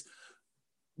this is,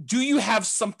 do you have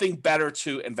something better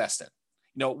to invest in?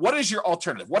 What is your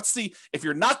alternative? If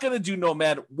you're not going to do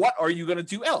Nomad, what are you going to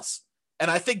do else?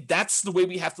 And I think that's the way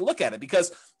we have to look at it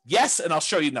because yes, and I'll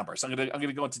show you numbers. I'm going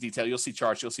to go into detail. You'll see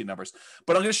charts, you'll see numbers,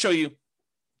 but I'm going to show you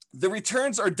the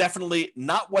returns are definitely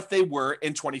not what they were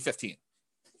in 2015.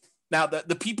 Now,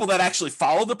 the people that actually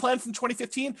followed the plan from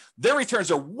 2015, their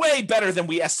returns are way better than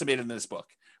we estimated in this book,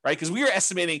 right? Because we were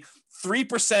estimating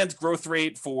 3% growth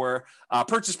rate for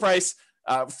purchase price,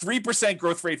 3%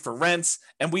 growth rate for rents,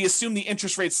 and we assume the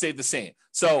interest rate stayed the same.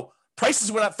 So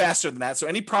prices went up faster than that. So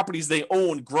any properties they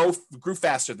own grew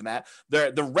faster than that.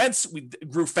 The rents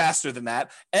grew faster than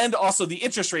that. And also the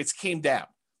interest rates came down.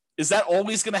 Is that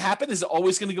always going to happen? Is it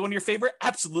always going to go in your favor?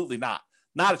 Absolutely not.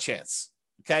 Not a chance.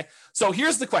 Okay. So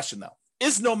here's the question though.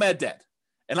 Is Nomad dead?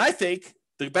 And I think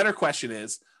the better question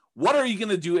is, what are you going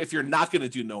to do if you're not going to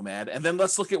do Nomad? And then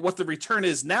let's look at what the return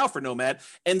is now for Nomad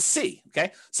and see.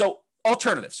 Okay. So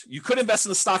alternatives. You could invest in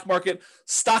the stock market.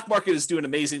 Stock market is doing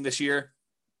amazing this year.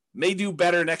 May do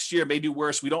better next year, may do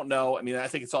worse. We don't know. I mean, I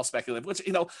think it's all speculative, which,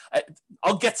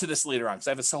 I'll get to this later on because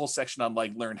I have a whole section on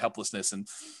like learned helplessness and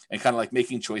kind of like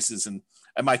making choices and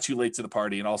am I too late to the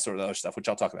party and all sort of other stuff, which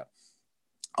I'll talk about.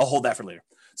 I'll hold that for later.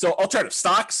 So alternative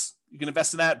stocks, you can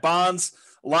invest in that. Bonds.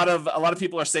 A lot of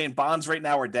people are saying bonds right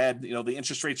now are dead. The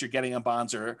interest rates you're getting on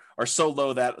bonds are so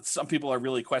low that some people are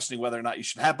really questioning whether or not you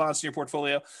should have bonds in your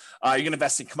portfolio. You're going to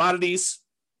invest in commodities.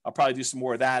 I'll probably do some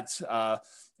more of that.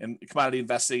 And commodity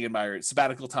investing in my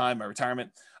sabbatical time, my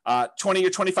retirement. 20 or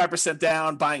 25%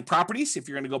 down buying properties. If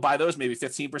you're going to go buy those, maybe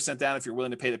 15% down if you're willing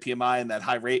to pay the PMI and that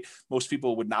high rate. Most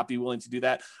people would not be willing to do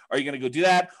that. Are you going to go do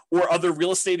that? Or other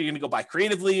real estate? Are you going to go buy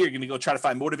creatively? Are you going to go try to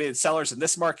find motivated sellers in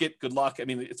this market? Good luck. I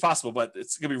mean, it's possible, but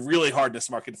it's going to be really hard in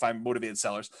this market to find motivated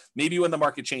sellers. Maybe when the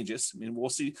market changes. I mean, we'll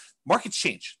see. Markets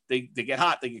change. They get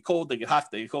hot, they get cold, they get hot,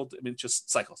 they get cold. I mean, it's just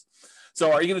cycles.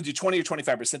 So are you going to do 20 or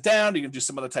 25% down? Are you going to do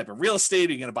some other type of real estate?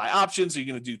 Are you going to buy options? Are you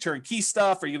going to do turnkey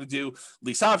stuff? Are you going to do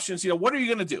lease options? What are you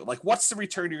going to do? Like, what's the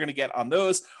return you're going to get on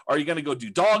those? Are you going to go do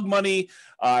dog money?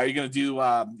 Are you going to do,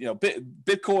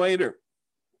 Bitcoin or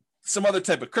some other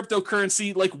type of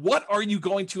cryptocurrency? Like, what are you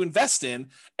going to invest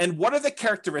in? And what are the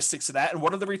characteristics of that? And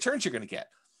what are the returns you're going to get?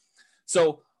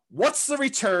 So what's the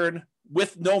return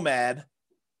with Nomad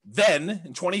then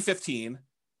in 2015?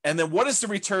 And then what is the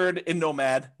return in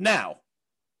Nomad now?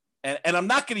 And I'm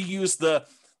not going to use the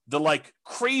like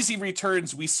crazy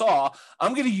returns we saw.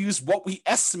 I'm going to use what we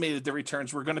estimated the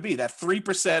returns were going to be, that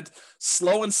 3%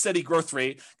 slow and steady growth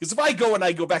rate. Because if I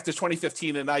go back to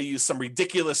 2015 and I use some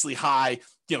ridiculously high,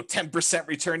 10%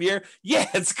 return year,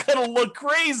 it's going to look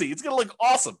crazy. It's going to look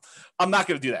awesome. I'm not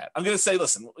going to do that. I'm going to say,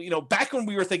 listen, back when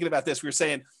we were thinking about this, we were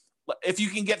saying, if you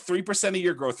can get 3% of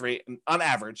your growth rate on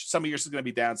average, some years is going to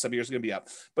be down, some years is going to be up,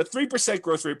 but 3%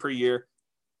 growth rate per year,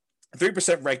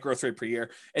 3% rent growth rate per year.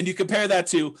 And you compare that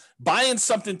to buying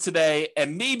something today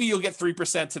and maybe you'll get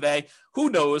 3% today. Who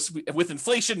knows? With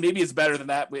inflation, maybe it's better than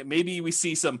that. Maybe we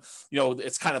see some,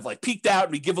 it's kind of like peaked out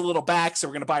and we give a little back. So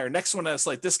we're going to buy our next one at a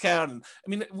slight discount. And I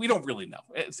mean, we don't really know.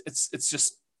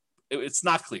 It's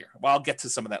not clear. Well, I'll get to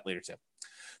some of that later too.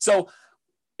 So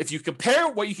if you compare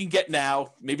what you can get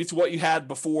now, maybe to what you had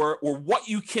before, or what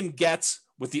you can get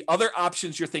with the other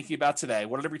options you're thinking about today,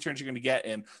 what are the returns you're going to get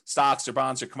in stocks or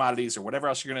bonds or commodities or whatever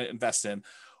else you're going to invest in?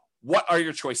 What are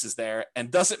your choices there?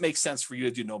 And does it make sense for you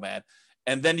to do Nomad?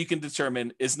 And then you can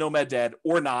determine, is Nomad dead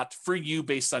or not for you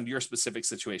based on your specific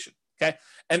situation. Okay.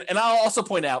 And I'll also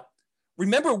point out,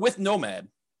 remember with Nomad,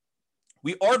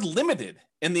 we are limited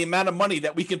in the amount of money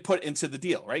that we can put into the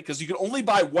deal, right? Because you can only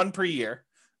buy one per year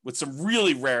with some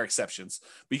really rare exceptions.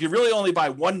 But you can really only buy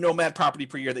one Nomad property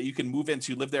per year that you can move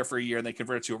into, live there for a year, and then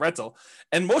convert it to a rental.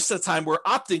 And most of the time, we're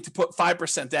opting to put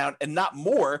 5% down and not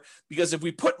more, because if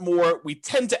we put more, we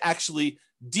tend to actually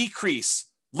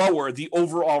lower the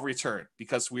overall return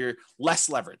because we're less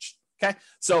leveraged. Okay.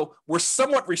 So we're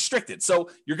somewhat restricted. So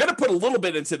you're going to put a little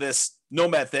bit into this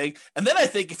Nomad thing. And then I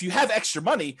think if you have extra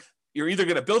money, you're either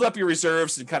going to build up your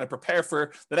reserves and kind of prepare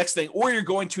for the next thing, or you're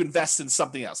going to invest in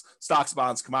something else, stocks,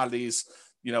 bonds, commodities,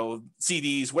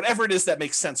 CDs, whatever it is that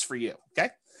makes sense for you.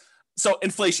 Okay. So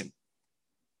inflation,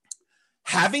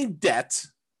 having debt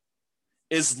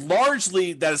is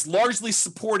largely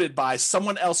supported by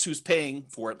someone else who's paying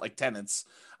for it, like tenants,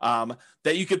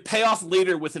 that you could pay off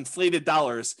later with inflated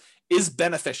dollars is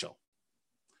beneficial.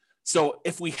 So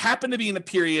if we happen to be in a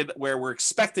period where we're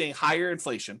expecting higher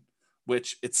inflation,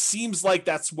 which it seems like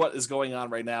that's what is going on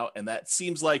right now, and that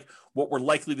seems like what we're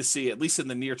likely to see, at least in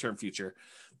the near-term future,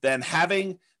 then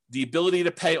having the ability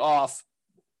to pay off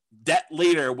debt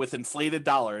later with inflated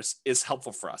dollars is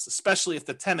helpful for us, especially if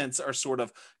the tenants are sort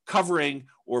of covering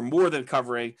or more than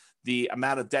covering the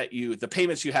amount of debt the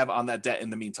payments you have on that debt in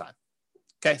the meantime.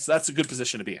 Okay, so that's a good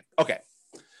position to be in. Okay,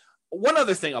 one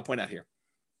other thing I'll point out here.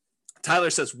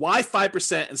 Tyler says, why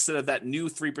 5% instead of that new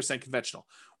 3% conventional?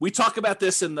 We talk about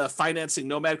this in the financing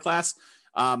Nomad class.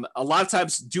 A lot of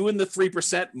times doing the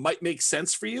 3% might make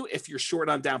sense for you if you're short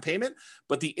on down payment,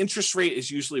 but the interest rate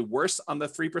is usually worse on the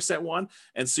 3% one.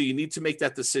 And so you need to make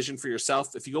that decision for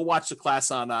yourself. If you go watch the class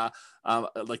on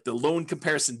like the loan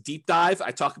comparison deep dive,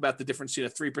 I talk about the difference between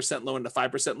a 3% loan and a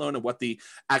 5% loan and what the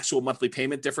actual monthly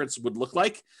payment difference would look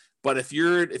like. But if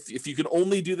you can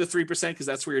only do the 3% because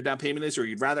that's where your down payment is, or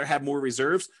you'd rather have more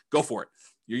reserves, go for it.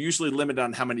 You're usually limited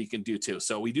on how many you can do too.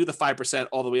 So we do the 5%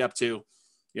 all the way up to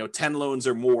 10 loans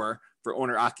or more for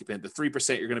owner occupant. The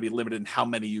 3%, you're going to be limited in how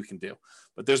many you can do.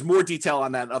 But there's more detail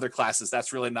on that in other classes.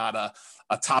 That's really not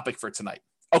a topic for tonight.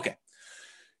 Okay.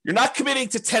 You're not committing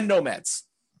to 10 nomads.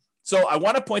 So I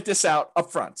want to point this out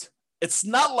up front. It's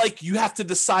not like you have to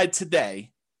decide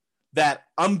today that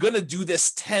I'm going to do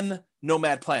this 10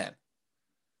 nomad plan.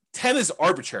 10 is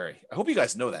arbitrary. I hope you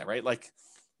guys know that, right? Like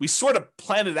we sort of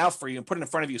plan it out for you and put it in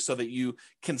front of you so that you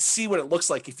can see what it looks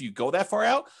like if you go that far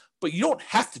out, but you don't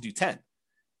have to do 10.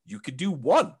 You could do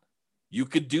 1. You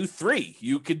could do 3.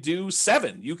 You could do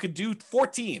 7. You could do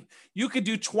 14. You could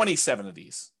do 27 of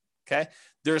these. Okay.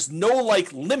 There's no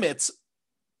limits,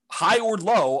 high or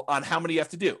low, on how many you have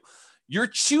to do. You're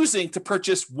choosing to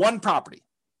purchase one property.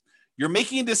 You're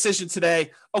making a decision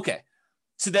today. Okay.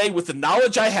 Today, with the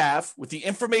knowledge I have, with the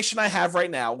information I have right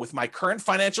now, with my current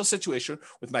financial situation,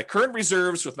 with my current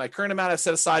reserves, with my current amount I've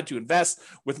set aside to invest,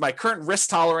 with my current risk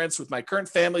tolerance, with my current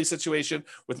family situation,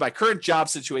 with my current job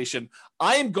situation,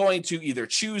 I am going to either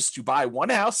choose to buy one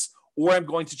house or I'm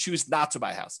going to choose not to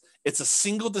buy a house. It's a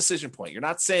single decision point. You're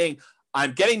not saying,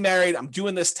 I'm getting married, I'm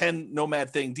doing this 10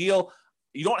 nomad thing deal.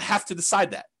 You don't have to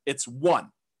decide that. It's 1.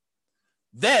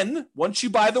 Then, once you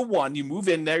buy the 1, you move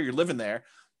in there, you're living there.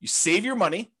 You save your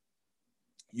money.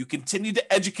 You continue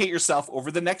to educate yourself over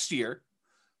the next year.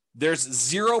 There's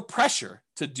zero pressure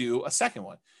to do a second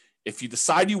one. If you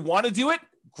decide you want to do it,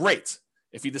 great.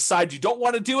 If you decide you don't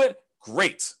want to do it,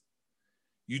 great.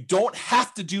 You don't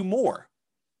have to do more.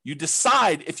 You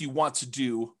decide if you want to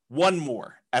do one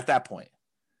more at that point.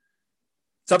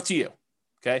 It's up to you.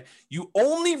 Okay. You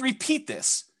only repeat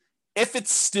this if it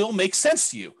still makes sense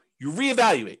to you. You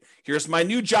reevaluate. Here's my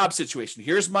new job situation.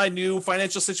 Here's my new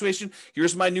financial situation.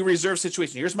 Here's my new reserve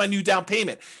situation. Here's my new down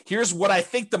payment. Here's what I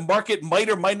think the market might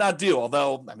or might not do.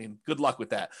 Although, good luck with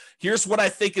that. Here's what I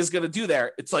think is going to do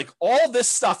there. It's like all this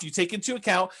stuff you take into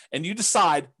account and you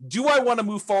decide, do I want to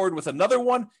move forward with another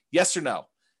one? Yes or no?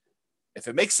 If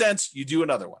it makes sense, you do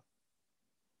another one.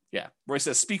 Yeah. Roy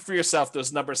says, speak for yourself.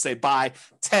 Those numbers say buy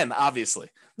 10, obviously.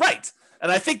 Right.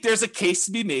 And I think there's a case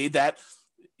to be made that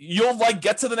you'll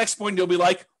get to the next point and you'll be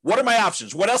like, what are my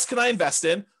options? What else can I invest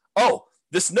in? Oh,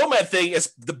 this Nomad thing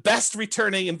is the best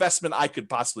returning investment I could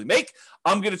possibly make.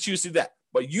 I'm going to choose to do that.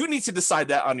 But you need to decide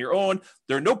that on your own.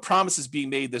 There are no promises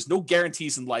being made. There's no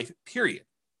guarantees in life, period.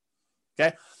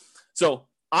 Okay. So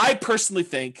I personally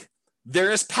think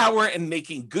there is power in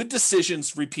making good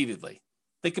decisions repeatedly.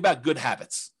 Think about good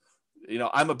habits.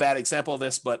 I'm a bad example of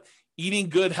this, but eating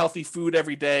good, healthy food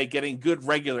every day, getting good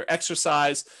regular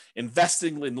exercise,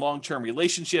 investing in long-term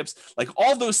relationships,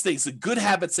 all those things, the good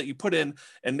habits that you put in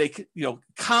and make,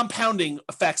 compounding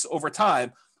effects over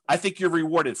time, I think you're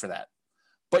rewarded for that.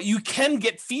 but you can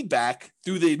get feedback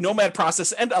through the Nomad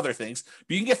process and other things.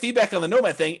 But you can get feedback on the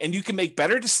Nomad thing, and you can make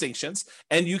better distinctions,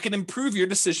 and you can improve your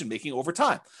decision making over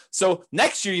time. So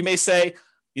next year, you may say,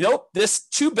 this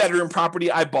 2-bedroom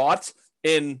property I bought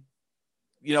in,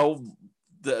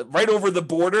 the right over the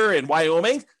border in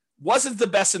Wyoming wasn't the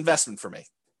best investment for me.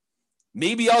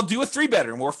 Maybe I'll do a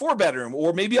 3-bedroom or a 4-bedroom,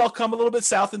 or maybe I'll come a little bit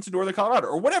south into northern Colorado,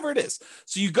 or whatever it is.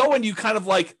 So you go and you kind of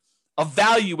like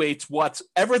evaluate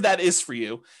whatever that is for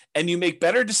you, and you make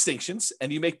better distinctions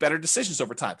and you make better decisions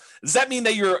over time. Does that mean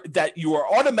that you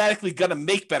are automatically going to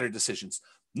make better decisions?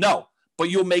 No, but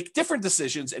you'll make different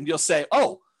decisions, and you'll say,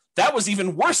 oh, that was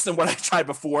even worse than what I tried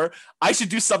before. I should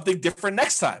do something different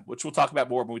next time, which we'll talk about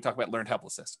more when we talk about learned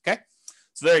helplessness. Okay.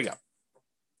 So there you go.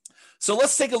 So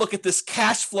let's take a look at this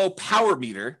cash flow power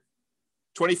meter,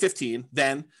 2015,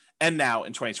 then and now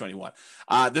in 2021.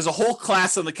 There's a whole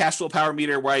class on the cash flow power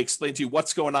meter where I explain to you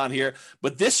what's going on here,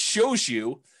 but this shows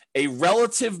you a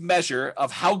relative measure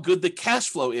of how good the cash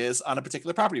flow is on a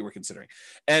particular property we're considering.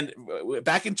 And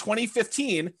back in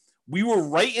 2015, we were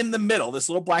right in the middle. This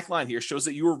little black line here shows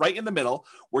that you were right in the middle,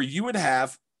 where you would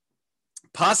have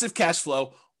positive cash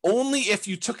flow only if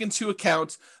you took into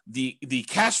account the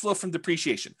cash flow from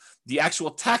depreciation, the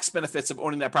actual tax benefits of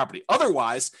owning that property.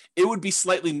 Otherwise, it would be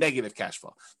slightly negative cash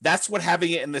flow. That's what having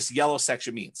it in this yellow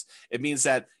section means. It means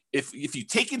that if you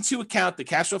take into account the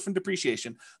cash flow from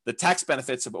depreciation, the tax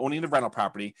benefits of owning the rental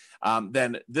property,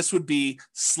 then this would be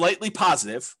slightly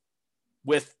positive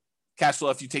with cash flow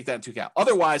if you take that into account.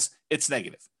 Otherwise, it's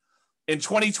negative. In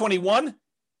 2021,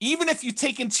 even if you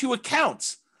take into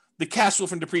account the cash flow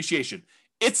from depreciation,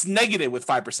 it's negative with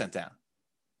 5% down.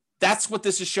 That's what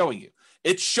this is showing you.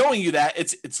 It's showing you that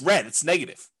it's red, it's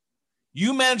negative.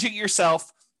 You manage it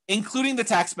yourself, including the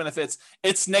tax benefits,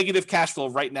 it's negative cash flow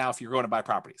right now if you're going to buy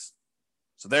properties.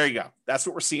 So there you go. That's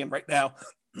what we're seeing right now.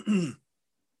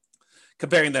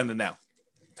 Comparing them to now.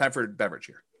 Time for a beverage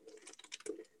here.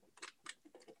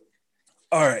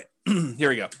 All right, here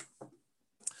we go.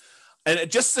 And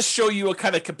just to show you a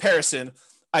kind of comparison,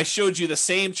 I showed you the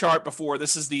same chart before.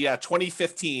 This is the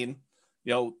 2015,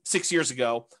 6 years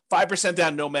ago, 5%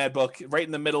 down Nomad book, right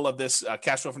in the middle of this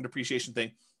cash flow from depreciation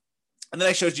thing. And then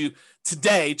I showed you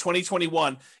today,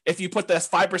 2021, if you put this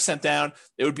 5% down,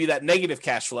 it would be that negative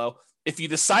cash flow. If you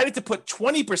decided to put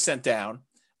 20% down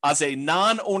as a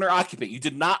non-owner occupant, you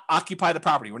did not occupy the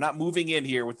property, we're not moving in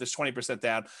here with this 20%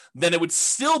 down, then it would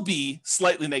still be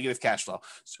slightly negative cash flow.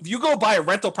 So if you go buy a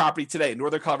rental property today in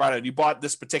northern Colorado and you bought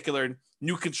this particular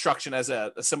new construction as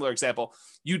a similar example,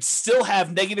 you'd still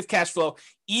have negative cash flow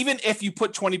even if you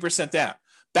put 20% down.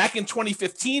 Back in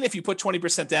 2015, if you put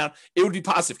 20% down, it would be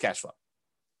positive cash flow.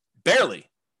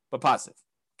 Barely, but positive.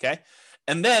 Okay.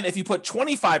 And then if you put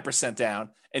 25% down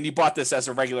and you bought this as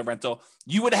a regular rental,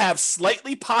 you would have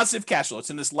slightly positive cash flow. It's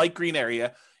in this light green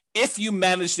area if you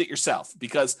managed it yourself,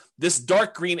 because this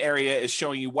dark green area is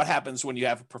showing you what happens when you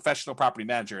have a professional property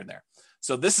manager in there.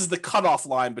 So this is the cutoff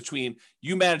line between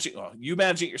you managing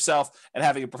it yourself and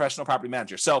having a professional property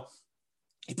manager. So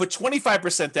you put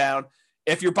 25% down.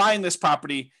 If you're buying this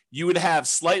property, you would have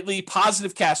slightly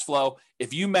positive cash flow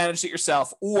if you managed it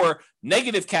yourself, or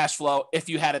negative cash flow if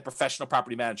you had a professional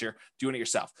property manager doing it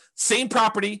yourself. Same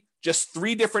property, just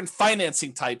 3 different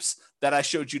financing types that I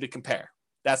showed you to compare.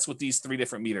 That's what these 3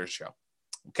 different meters show.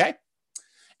 Okay.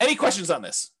 Any questions on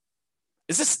this?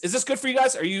 Is this good for you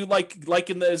guys? Are you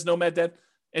liking this Nomad Dead?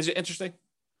 Is it interesting?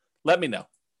 Let me know.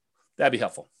 That'd be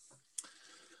helpful.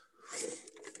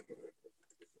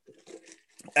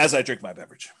 As I drink my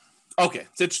beverage. Okay,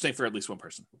 it's interesting for at least one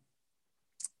person.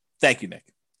 Thank you, Nick.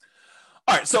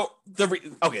 All right, so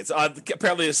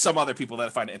apparently there's some other people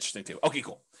that find it interesting too. Okay,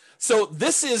 cool. So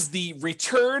this is the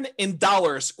return in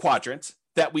dollars quadrant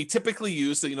that we typically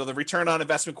use. The return on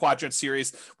investment quadrant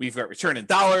series. We've got return in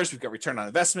dollars. We've got return on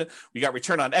investment. We got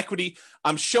return on equity.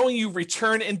 I'm showing you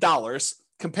return in dollars,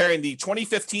 comparing the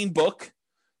 2015 book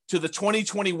to the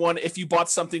 2021 if you bought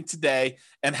something today,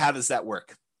 and how does that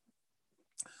work?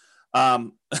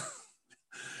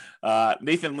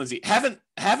 Nathan and Lindsay haven't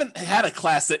had a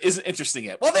class that isn't interesting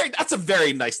yet. Well, that's a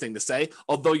very nice thing to say,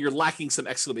 although you're lacking some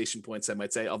exclamation points, I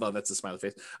might say, although that's a smiley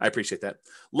face. I appreciate that.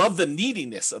 Love the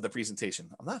neediness of the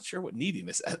presentation. I'm not sure what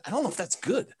neediness. I don't know if that's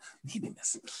good.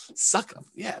 Neediness. Suck up.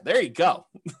 Yeah, there you go.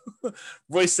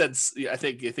 Roy said, I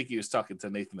think he was talking to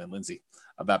Nathan and Lindsay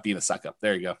about being a suck up.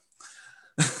 There you go.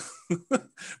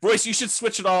 Royce, you should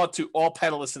switch it all to all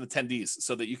panelists and attendees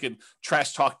so that you can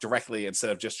trash talk directly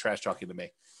instead of just trash talking to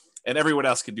me. And everyone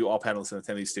else can do all panelists and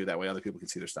attendees too. That way other people can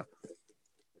see their stuff.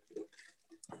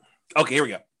 Okay, here we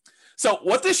go. So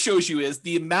what this shows you is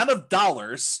the amount of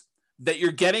dollars that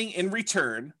you're getting in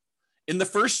return in the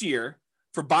first year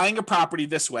for buying a property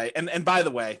this way, and by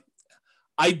the way,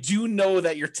 I do know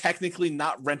that you're technically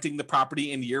not renting the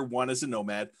property in year one as a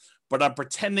nomad, but I'm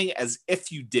pretending as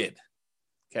if you did.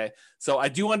 Okay. So I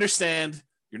do understand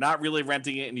you're not really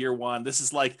renting it in year one. This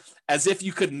is like as if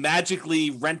you could magically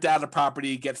rent out a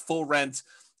property, get full rent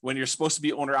when you're supposed to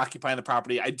be owner occupying the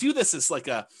property. I do this as like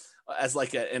an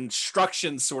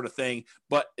instruction sort of thing,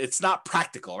 but it's not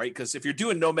practical, right? Because if you're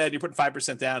doing nomad, you're putting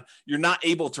 5% down, you're not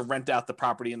able to rent out the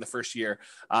property in the first year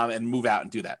and move out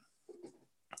and do that.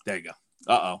 There you go.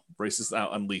 Brace is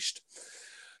now unleashed.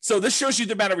 So this shows you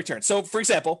the amount of return. So for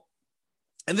example,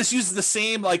 and this uses the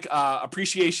same like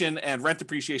appreciation and rent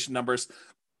appreciation numbers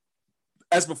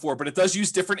as before, but it does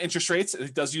use different interest rates.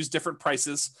 It does use different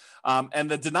prices. And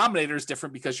the denominator is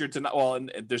different because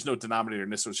and there's no denominator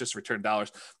in this, so it's just return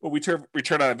dollars. But we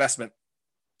return on investment,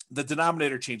 the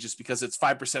denominator changes because it's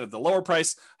 5% of the lower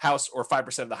price house or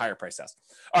 5% of the higher price house.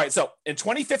 All right, so in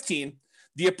 2015,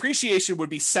 the appreciation would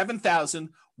be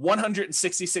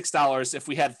 $7,166 if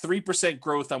we had 3%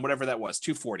 growth on whatever that was,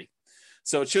 240.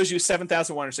 So it shows you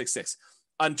 7,166.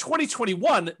 On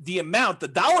 2021, the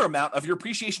dollar amount of your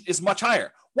appreciation is much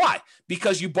higher. Why?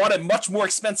 Because you bought a much more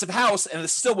expensive house and it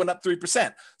still went up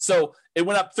 3%. So it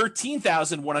went up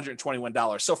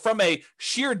 $13,121. So from a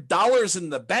sheer dollars in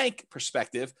the bank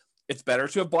perspective, it's better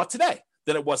to have bought today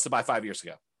than it was to buy 5 years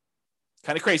ago.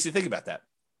 Kind of crazy to think about that.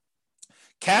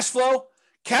 Cash flow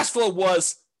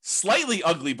was slightly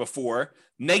ugly before,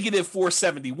 negative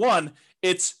 471.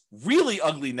 It's really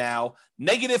ugly now,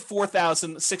 negative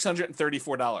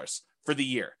 $4,634 for the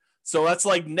year. So that's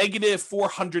like negative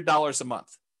 $400 a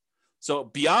month. So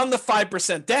beyond the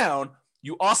 5% down,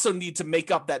 you also need to make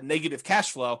up that negative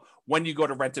cash flow when you go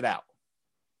to rent it out.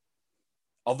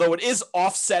 Although it is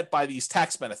offset by these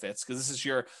tax benefits, because this is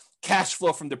your cash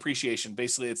flow from depreciation.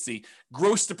 Basically, it's the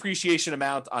gross depreciation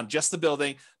amount on just the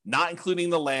building, not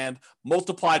including the land,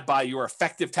 multiplied by your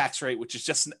effective tax rate, which is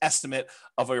just an estimate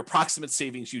of your approximate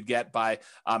savings you'd get by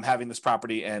having this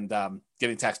property and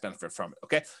getting tax benefit from it.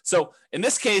 Okay. So in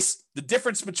this case, the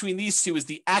difference between these two is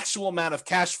the actual amount of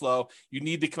cash flow you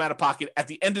need to come out of pocket at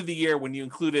the end of the year when you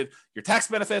included your tax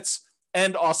benefits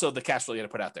and also the cash flow you had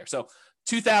to put out there. So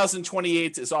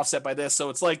 2028 is offset by this. So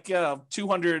it's like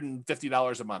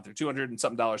 $250 a month or $200 and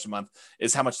something dollars a month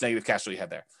is how much negative cash flow you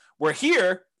had there. Where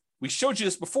here, we showed you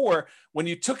this before, when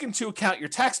you took into account your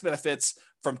tax benefits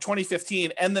from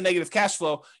 2015 and the negative cash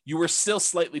flow, you were still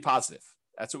slightly positive.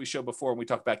 That's what we showed before when we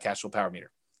talked about cash flow power meter.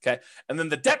 Okay. And then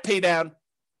the debt pay down,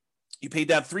 you paid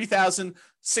down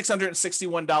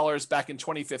 $3,661 back in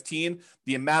 2015.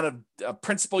 The amount of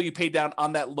principal you paid down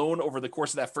on that loan over the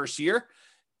course of that first year.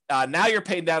 Now you're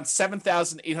paying down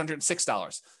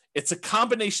 $7,806. It's a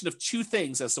combination of two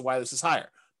things as to why this is higher.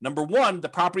 Number one, the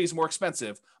property is more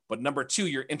expensive, but number two,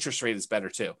 your interest rate is better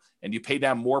too. And you pay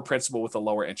down more principal with a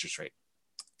lower interest rate.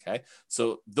 Okay.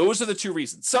 So those are the two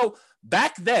reasons. So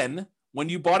back then, when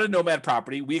you bought a nomad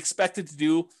property, we expected to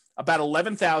do about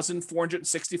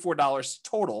 $11,464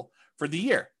 total for the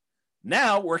year.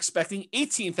 Now we're expecting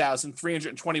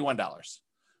 $18,321.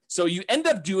 So you end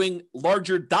up doing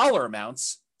larger dollar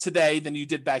amounts today than you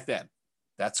did back then.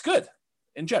 That's good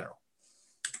in general.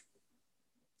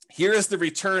 Here is the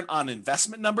return on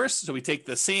investment numbers. So we take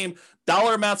the same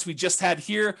dollar amounts we just had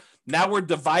here. Now we're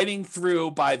dividing through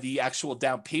by the actual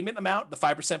down payment amount, the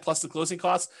 5% plus the closing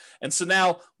costs. And so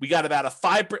now we got about a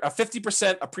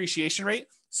 50% appreciation rate.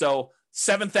 So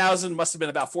 $7,000 must have been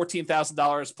about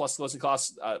 $14,000 plus closing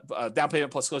costs, down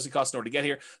payment plus closing costs in order to get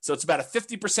here. So it's about a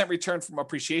 50% return from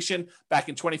appreciation back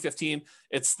in 2015.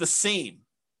 It's the same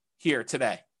here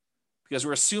today because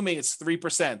we're assuming it's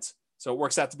 3%. So it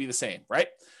works out to be the same, right?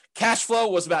 Cash flow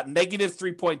was about negative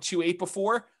 3.28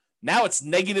 before. Now it's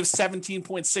negative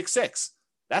 17.66.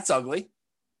 That's ugly.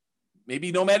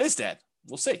 Maybe Nomad is dead.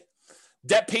 We'll see.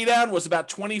 Debt paydown was about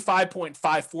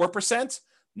 25.54%.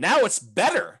 Now it's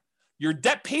better. Your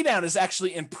debt paydown is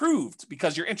actually improved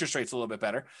because your interest rate's a little bit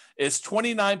better. Is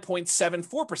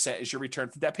 29.74% is your return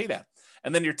from debt paydown.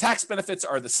 And then your tax benefits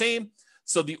are the same.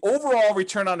 So the overall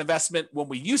return on investment when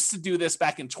we used to do this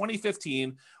back in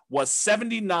 2015 was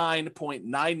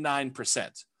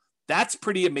 79.99%. That's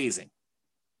pretty amazing.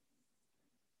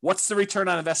 What's the return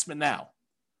on investment now?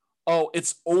 Oh,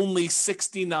 it's only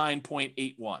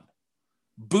 69.81.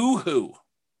 Boo-hoo,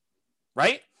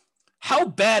 right? How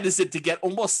bad is it to get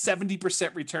almost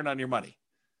 70% return on your money?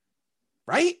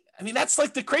 Right? I mean, that's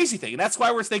like the crazy thing. And that's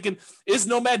why we're thinking, is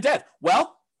Nomad dead?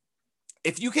 Well,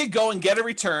 if you could go and get a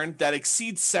return that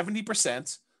exceeds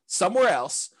 70% somewhere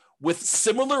else with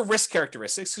similar risk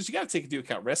characteristics, because you got to take into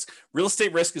account risk. Real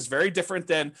estate risk is very different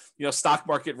than, stock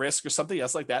market risk or something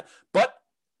else like that. But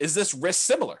is this risk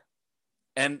similar?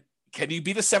 And can you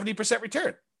beat a 70%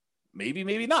 return? Maybe,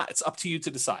 maybe not. It's up to you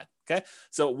to decide. Okay.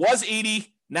 So it was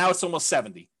 80. Now it's almost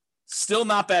 70. Still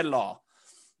not bad at all.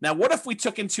 Now, what if we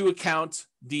took into account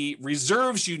the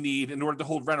reserves you need in order to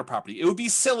hold rental property? It would be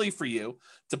silly for you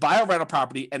to buy a rental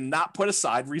property and not put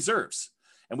aside reserves.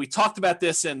 And we talked about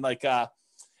this in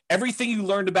everything you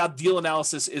learned about deal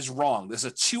analysis is wrong. There's a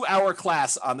 2-hour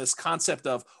class on this concept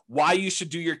of why you should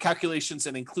do your calculations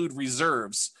and include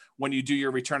reserves when you do your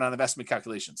return on investment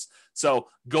calculations. So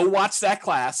go watch that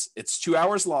class. It's 2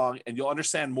 hours long, and you'll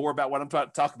understand more about what I'm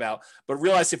about to talk about. But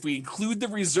realize if we include the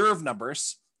reserve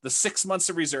numbers, the 6 months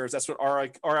of reserves, that's what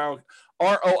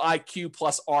ROIQ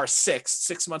plus R6,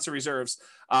 6 months of reserves,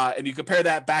 and you compare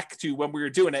that back to when we were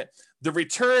doing it, the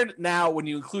return now when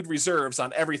you include reserves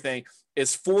on everything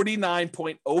is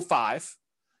 49.05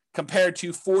 compared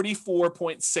to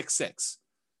 44.66.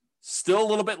 Still a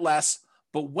little bit less,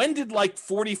 but when did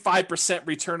 45%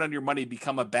 return on your money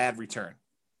become a bad return?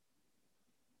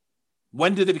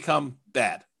 When did it become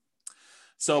bad?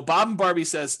 So Bob and Barbie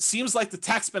says, seems like the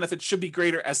tax benefit should be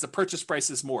greater as the purchase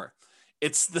price is more.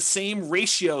 It's the same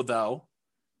ratio, though,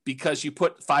 because you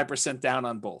put 5% down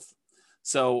on both.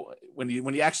 So when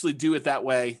you actually do it that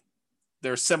way,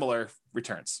 they're similar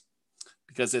returns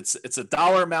because it's a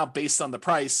dollar amount based on the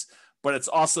price, but it's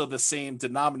also the same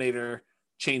denominator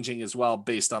changing as well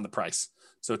based on the price.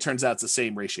 So it turns out it's the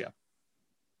same ratio.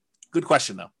 Good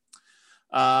question, though.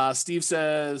 Steve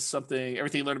says something,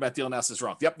 everything you learned about deal analysis is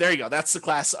wrong. Yep, there you go. That's the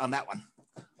class on that one.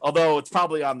 Although it's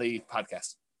probably on the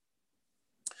podcast.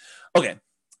 Okay,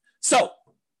 so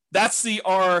that's the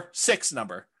R6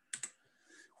 number.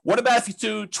 What about if you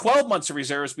do 12 months of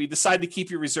reserves, but you decide to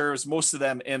keep your reserves, most of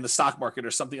them in the stock market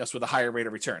or something else with a higher rate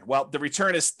of return? Well, the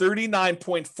return is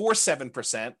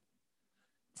 39.47%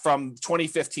 from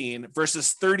 2015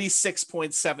 versus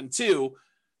 36.72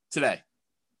 today.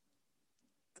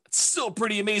 Still a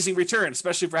pretty amazing return,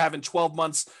 especially for having 12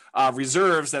 months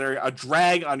reserves that are a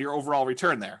drag on your overall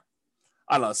return there.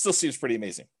 I don't know. It still seems pretty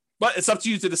amazing. But it's up to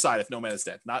you to decide if Nomad is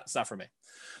dead. It's not for me.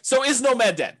 So is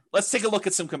Nomad dead? Let's take a look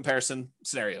at some comparison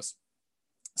scenarios.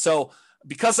 So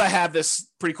because I have this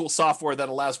pretty cool software that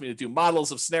allows me to do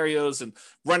models of scenarios and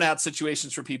run out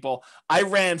situations for people, I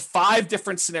ran 5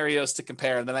 different scenarios to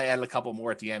compare, and then I added a couple more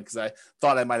at the end because I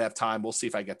thought I might have time. We'll see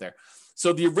if I get there.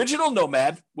 So the original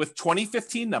Nomad with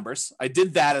 2015 numbers, I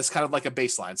did that as kind of like a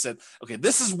baseline. Said, okay,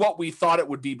 this is what we thought it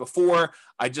would be before.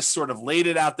 I just sort of laid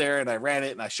it out there and I ran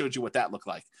it and I showed you what that looked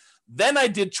like. Then I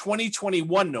did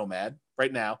 2021 Nomad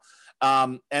right now.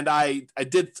 And I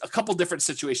did a couple different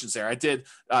situations there. I did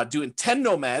doing 10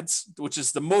 Nomads, which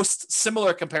is the most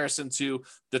similar comparison to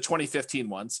the 2015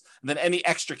 ones. And then any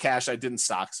extra cash I did in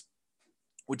stocks,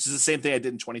 which is the same thing I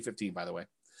did in 2015, by the way.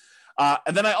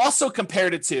 And then I also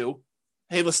compared it to,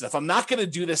 hey, listen, if I'm not going to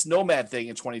do this Nomad thing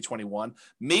in 2021,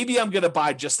 maybe I'm going to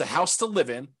buy just a house to live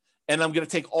in, and I'm going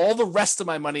to take all the rest of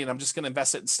my money and I'm just going to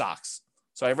invest it in stocks.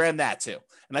 So I ran that too.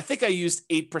 And I think I used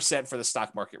 8% for the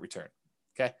stock market return.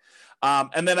 Okay.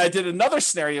 And then I did another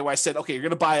scenario where I said, okay, you're going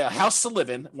to buy a house to live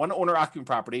in, one owner occupant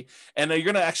property, and you're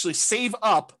going to actually save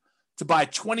up to buy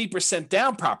 20%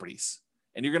 down properties.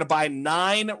 And you're going to buy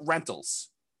 9 rentals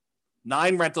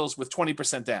with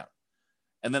 20% down.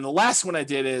 And then the last one I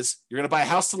did is you're going to buy a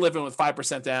house to live in with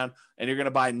 5% down, and you're going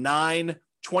to buy 9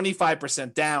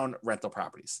 25% down rental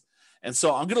properties. And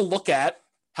so I'm going to look at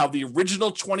how the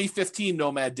original 2015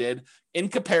 Nomad did in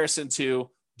comparison to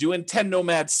doing 10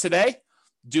 Nomads today,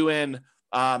 doing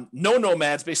no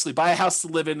Nomads, basically buy a house to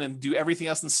live in and do everything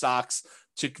else in stocks,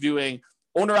 to doing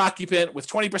owner occupant with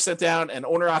 20% down and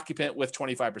owner occupant with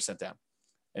 25% down.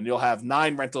 And you'll have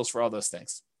 9 rentals for all those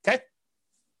things. Okay.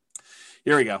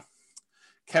 Here we go.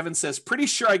 Kevin says, pretty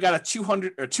sure I got a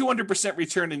 200%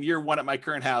 return in year 1 at my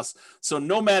current house. So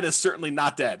Nomad is certainly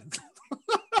not dead.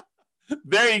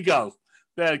 There you go.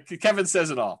 Kevin says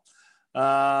it all.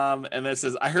 And then it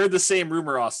says, I heard the same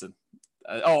rumor, Austin.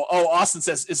 Austin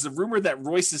says, is the rumor that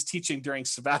Royce is teaching during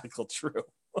sabbatical true?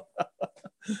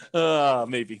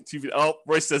 Maybe.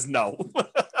 Royce says no.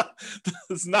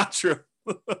 It's not true.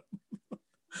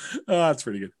 That's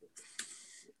pretty good.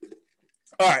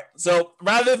 All right. So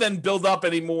rather than build up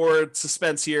any more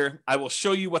suspense here, I will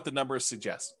show you what the numbers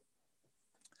suggest.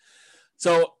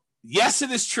 So yes,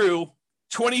 it is true.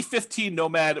 2015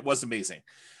 Nomad was amazing.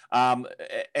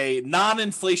 A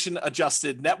non-inflation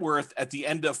adjusted net worth at the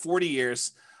end of 40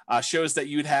 years shows that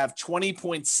you'd have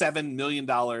 $20.7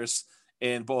 million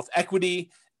in both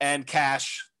equity and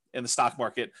cash in the stock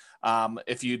market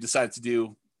if you decided to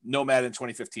do Nomad in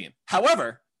 2015.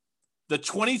 However, the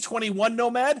 2021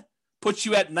 Nomad puts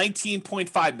you at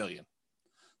 19.5 million.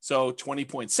 So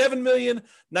 20.7 million,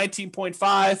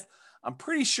 19.5. I'm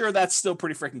pretty sure that's still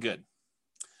pretty freaking good.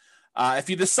 If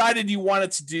you decided you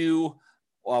wanted to do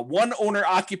one owner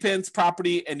occupant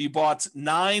property and you bought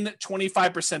 9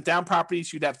 25% down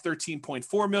properties, you'd have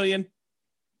 13.4 million.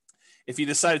 If you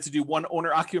decided to do one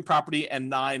owner occupant property and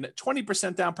 9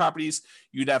 20% down properties,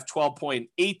 you'd have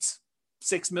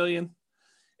 12.86 million.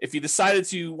 If you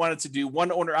decided you wanted to do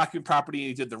one owner occupant property and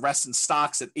you did the rest in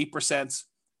stocks at 8%,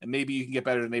 and maybe you can get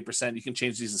better than 8%, you can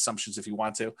change these assumptions if you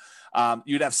want to,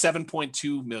 you'd have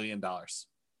 $7.2 million.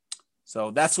 So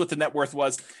that's what the net worth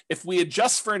was. If we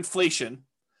adjust for inflation,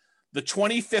 the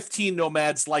 2015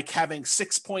 nomads like having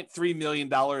 $6.3 million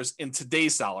in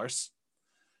today's dollars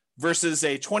versus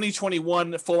a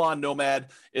 2021 full-on nomad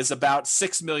is about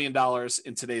 $6 million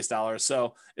in today's dollars.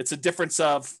 So it's a difference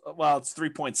of, well, it's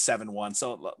 3.71.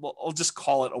 So I'll just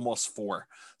call it almost 4.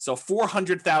 So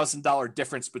 $400,000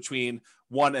 difference between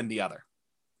one and the other,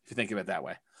 if you think of it that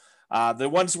way. The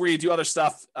ones where you do other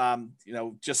stuff,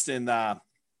 just in,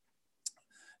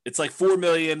 it's like 4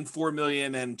 million, and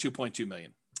 2.2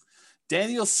 million.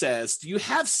 Daniel says, do you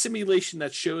have simulation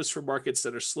that shows for markets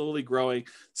that are slowly growing,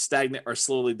 stagnant, or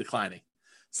slowly declining?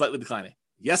 Slightly declining.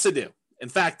 Yes, I do. In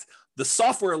fact, the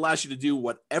software allows you to do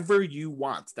whatever you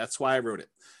want. That's why I wrote it.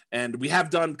 And we have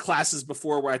done classes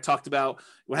before where I talked about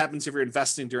what happens if you're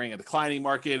investing during a declining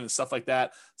market and stuff like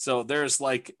that. So there's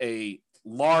like a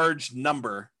large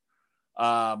number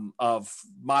of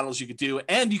models you could do,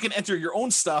 and you can enter your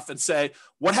own stuff and say,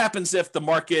 what happens if the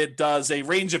market does a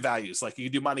range of values? Like you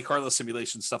can do Monte Carlo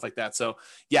simulations, stuff like that. So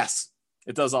yes,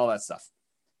 it does all that stuff.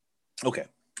 Okay.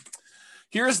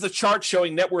 Here's the chart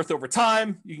showing net worth over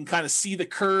time. You can kind of see the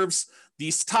curves.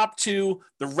 These top two,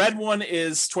 the red one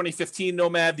is 2015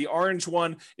 Nomad. The orange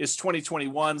one is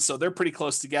 2021. So they're pretty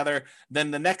close together.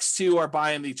 Then the next two are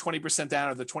buying the 20% down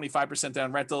or the 25%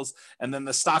 down rentals. And then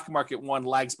the stock market one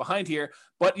lags behind here.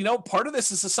 But, part of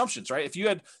this is assumptions, right? If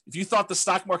you thought the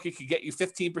stock market could get you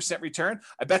 15% return,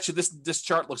 I bet you this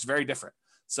chart looks very different.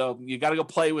 So you got to go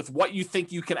play with what you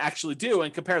think you can actually do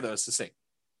and compare those to see.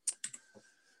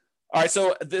 All right,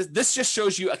 so this just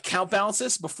shows you account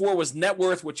balances. Before was net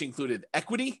worth, which included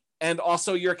equity, and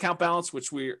also your account balance,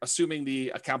 which we're assuming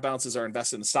the account balances are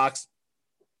invested in stocks.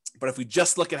 But if we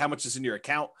just look at how much is in your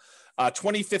account,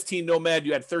 2015 Nomad,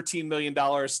 you had $13 million,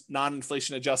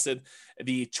 non-inflation adjusted.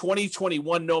 The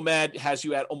 2021 Nomad has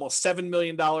you at almost $7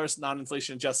 million,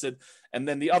 non-inflation adjusted. And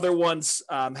then the other ones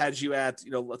had you at,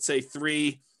 let's say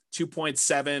 3,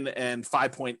 2.7, and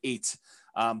 5.8.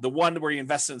 The one where you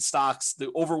invest in stocks,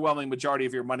 the overwhelming majority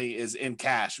of your money is in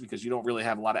cash because you don't really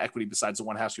have a lot of equity besides the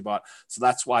one house you bought. So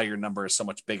that's why your number is so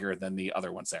much bigger than the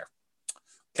other ones there.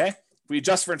 Okay. If we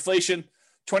adjust for inflation,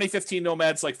 2015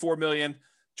 Nomads like 4 million,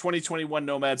 2021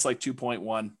 Nomads like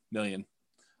 2.1 million.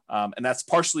 And that's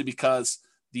partially because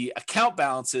the account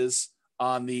balances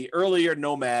on the earlier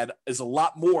Nomad is a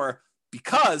lot more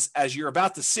because, as you're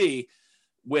about to see,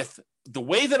 with the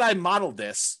way that I modeled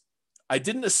this, I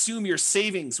didn't assume your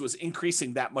savings was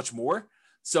increasing that much more.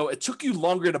 So it took you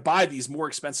longer to buy these more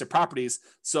expensive properties.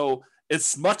 So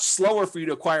it's much slower for you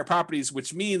to acquire properties,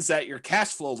 which means that your cash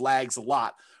flow lags a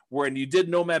lot. When you did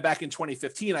Nomad back in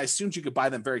 2015, I assumed you could buy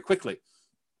them very quickly.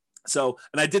 So,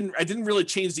 and I didn't really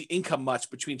change the income much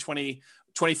between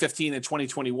 2015 and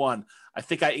 2021. I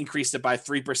think I increased it by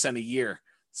 3% a year.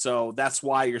 So that's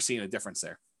why you're seeing a difference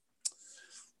there.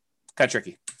 Kind of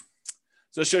tricky.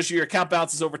 So it shows you your account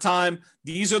balances over time.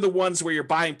 These are the ones where you're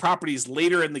buying properties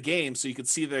later in the game. So you can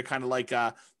see they're kind of like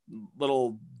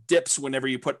little dips whenever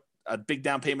you put a big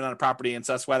down payment on a property. And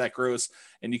so that's why that grows.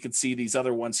 And you can see these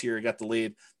other ones here, you got the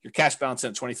lead. Your cash balance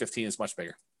in 2015 is much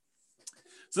bigger.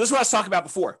 So this is what I was talking about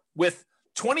before. With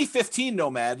 2015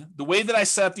 Nomad, the way that I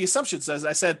set up the assumptions is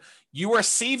I said, you are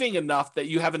saving enough that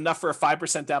you have enough for a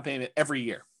 5% down payment every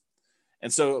year.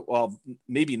 And so, well,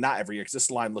 maybe not every year because this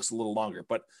line looks a little longer,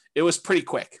 but it was pretty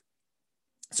quick.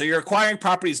 So you're acquiring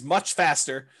properties much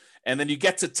faster, and then you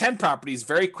get to 10 properties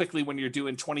very quickly when you're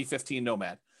doing 2015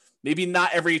 Nomad. Maybe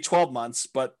not every 12 months,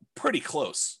 but pretty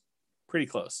close. Pretty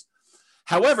close.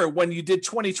 However, when you did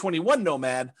 2021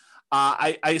 Nomad,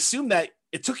 I assume that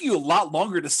it took you a lot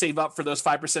longer to save up for those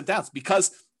 5% downs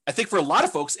because I think for a lot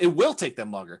of folks, it will take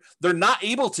them longer. They're not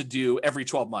able to do every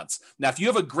 12 months. Now, if you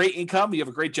have a great income, you have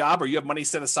a great job, or you have money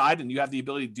set aside and you have the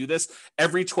ability to do this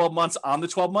every 12 months on the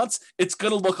 12 months, it's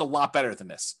going to look a lot better than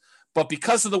this. But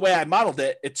because of the way I modeled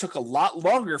it, it took a lot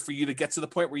longer for you to get to the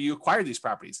point where you acquire these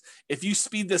properties. If you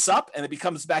speed this up and it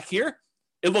becomes back here,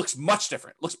 it looks much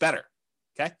different. It looks better.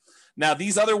 Okay. Now,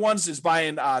 these other ones is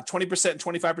buying 20% and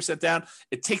 25% down.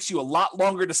 It takes you a lot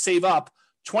longer to save up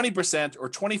 20% or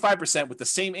 25% with the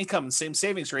same income and same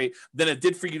savings rate than it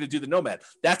did for you to do the Nomad.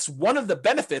 That's one of the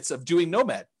benefits of doing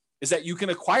Nomad. is that you can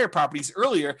acquire properties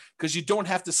earlier because you don't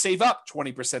have to save up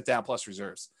 20% down plus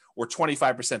reserves or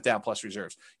 25% down plus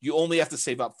reserves. You only have to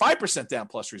save up 5% down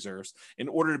plus reserves in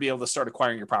order to be able to start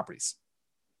acquiring your properties.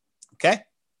 Okay?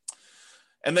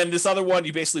 And then this other one,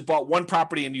 you basically bought one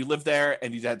property and you lived there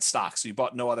and you had stocks. So you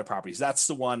bought no other properties. That's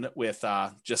the one with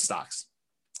just stocks.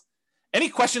 Any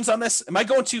questions on this? Am I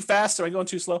going too fast? Am I going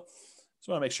too slow? Just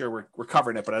want to make sure we're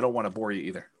covering it, but I don't want to bore you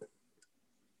either.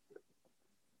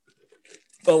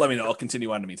 Well, let me know. I'll continue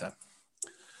on in the meantime.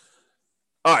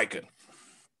 All right, good.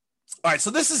 All right, so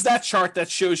this is that chart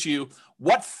that shows you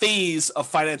what phase of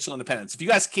financial independence. If you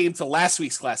guys came to last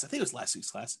week's class, I think it was last week's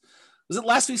class. Was it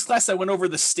last week's class I went over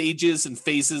the stages and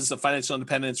phases of financial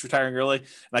independence, retiring early, and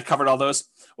I covered all those?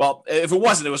 Well, if it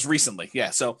wasn't, it was recently. Yeah,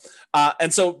 so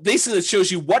and so basically it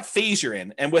shows you what phase you're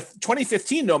in. And with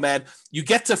 2015 Nomad, you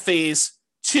get to phase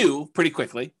 2 pretty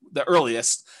quickly, the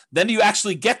earliest. Then you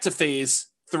actually get to phase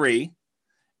 3.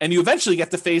 And you eventually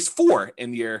get to phase 4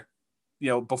 in your,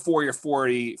 before your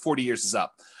 40 years is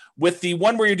up. With the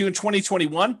one where you're doing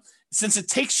 2021, since it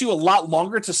takes you a lot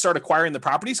longer to start acquiring the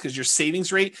properties because your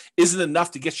savings rate isn't enough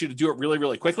to get you to do it really,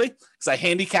 really quickly, because I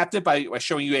handicapped it by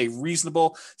showing you a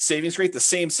reasonable savings rate, the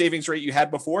same savings rate you had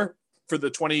before for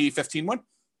the 2015 one.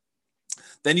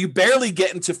 Then you barely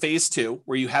get into phase 2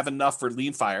 where you have enough for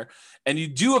lean fire. And you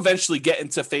do eventually get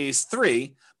into phase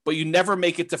 3, but you never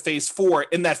make it to phase 4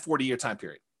 in that 40-year time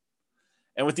period.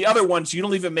 And with the other ones, you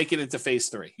don't even make it into phase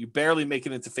 3. You barely make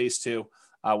it into phase 2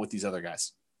 with these other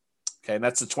guys. Okay, and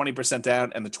that's the 20%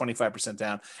 down and the 25%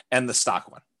 down and the stock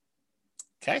one.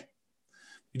 Okay,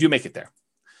 you do make it there.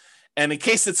 And in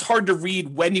case it's hard to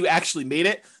read when you actually made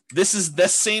it, this is the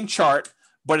same chart,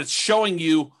 but it's showing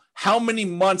you how many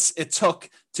months it took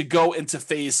to go into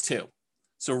phase 2.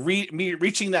 So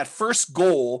reaching that first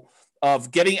goal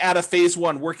of getting out of phase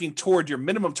 1, working toward your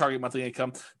minimum target monthly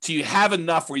income till you have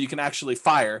enough where you can actually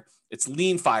fire. It's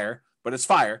lean fire, but it's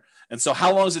fire. And so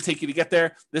how long does it take you to get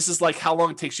there? This is like how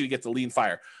long it takes you to get to lean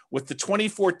fire. With the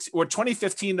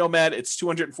 2015 Nomad, it's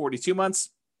 242 months.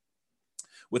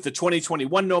 With the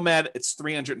 2021 Nomad, it's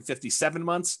 357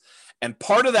 months. And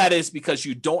part of that is because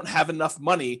you don't have enough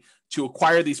money to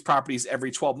acquire these properties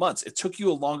every 12 months. It took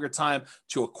you a longer time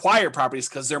to acquire properties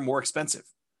because they're more expensive.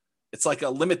 It's like a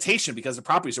limitation because the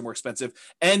properties are more expensive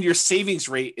and your savings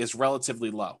rate is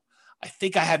relatively low. I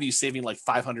think I have you saving like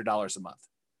 $500 a month.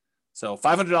 So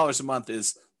 $500 a month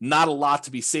is not a lot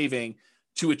to be saving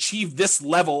to achieve this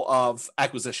level of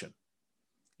acquisition.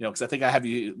 Because I think I have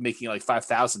you making like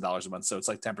 $5,000 a month. So it's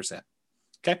like 10%.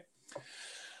 Okay.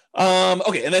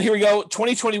 Okay. And then here we go.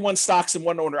 2021 stocks and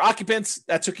one owner occupants.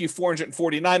 That took you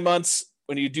 449 months.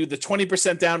 When you do the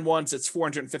 20% down ones, it's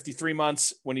 453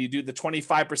 months. When you do the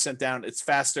 25% down, it's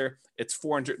faster. It's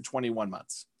 421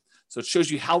 months. So it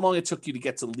shows you how long it took you to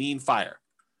get to lean fire.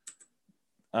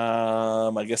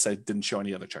 I guess I didn't show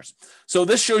any other charts. So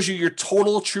this shows you your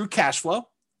total true cash flow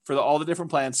for all the different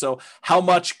plans. So how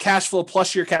much cash flow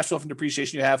plus your cash flow from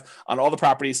depreciation you have on all the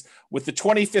properties. With the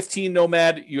 2015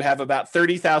 Nomad, you have about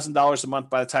 $30,000 a month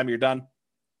by the time you're done.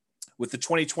 With the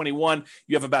 2021,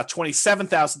 you have about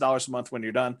 $27,000 a month when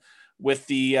you're done. With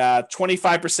the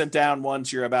 25% down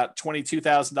ones, you're about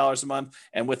 $22,000 a month.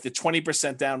 And with the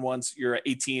 20% down ones, you're at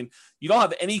 18. You don't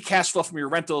have any cash flow from your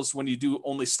rentals when you do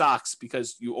only stocks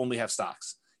because you only have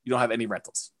stocks. You don't have any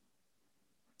rentals.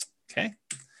 Okay.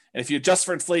 And if you adjust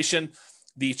for inflation,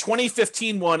 the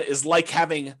 2015 one is like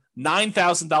having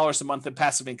 $9,000 a month in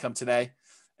passive income today.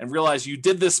 And realize you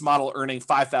did this model earning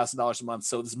 $5,000 a month.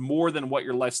 So it's more than what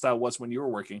your lifestyle was when you were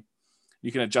working.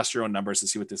 You can adjust your own numbers to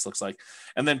see what this looks like.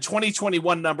 And then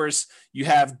 2021 numbers, you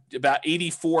have about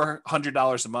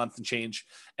 $8,400 a month and change.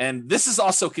 And this is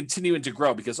also continuing to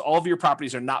grow because all of your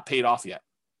properties are not paid off yet.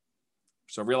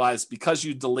 So realize because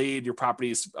you delayed your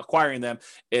properties acquiring them,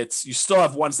 you still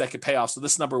have ones that could pay off. So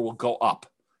this number will go up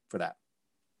for that.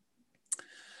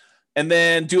 And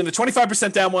then doing the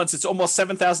 25% down ones, it's almost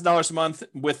 $7,000 a month.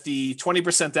 With the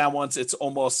 20% down ones, it's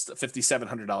almost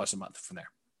 $5,700 a month from there.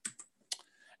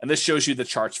 And this shows you the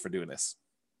charts for doing this.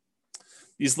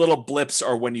 These little blips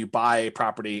are when you buy a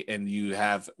property and you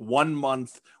have 1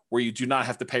 month where you do not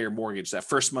have to pay your mortgage. That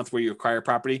first month where you acquire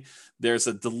property, there's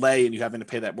a delay and you having to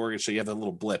pay that mortgage. So you have a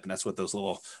little blip, and that's what those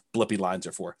little blippy lines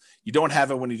are for. You don't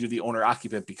have it when you do the owner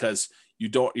occupant because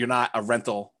you're not a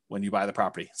rental when you buy the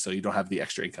property. So you don't have the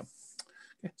extra income.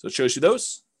 Okay, so it shows you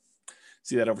those.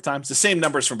 See that over time. It's the same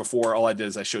numbers from before. All I did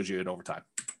is I showed you it over time.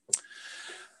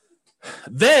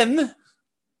 Then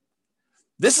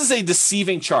this is a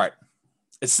deceiving chart.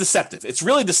 It's deceptive. It's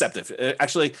really deceptive.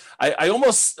 Actually, I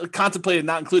almost contemplated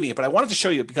not including it, but I wanted to show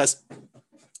you because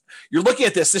you're looking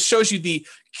at this. This shows you the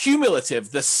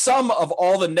cumulative, the sum of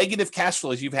all the negative cash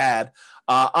flows you've had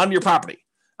on your property.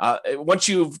 Once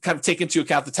you've kind of taken into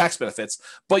account the tax benefits,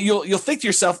 but you'll think to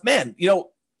yourself, man,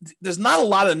 there's not a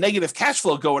lot of negative cash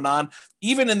flow going on,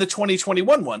 even in the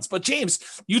 2021 ones. But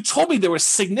James, you told me there was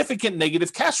significant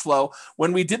negative cash flow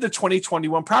when we did the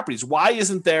 2021 properties. Why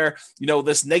isn't there,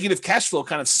 this negative cash flow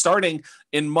kind of starting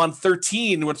in month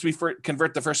 13 once we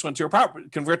convert the first one to a property,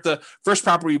 convert the first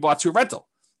property we bought to a rental?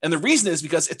 And the reason is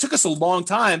because it took us a long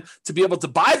time to be able to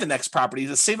buy the next property,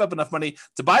 to save up enough money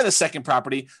to buy the second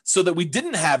property so that we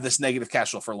didn't have this negative cash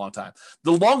flow for a long time.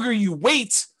 The longer you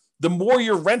wait, the more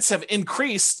your rents have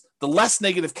increased, the less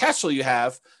negative cash flow you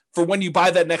have for when you buy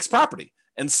that next property.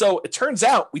 And so it turns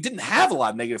out we didn't have a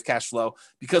lot of negative cash flow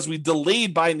because we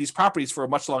delayed buying these properties for a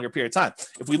much longer period of time.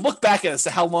 If we look back at as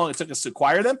to how long it took us to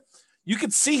acquire them, you can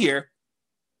see here,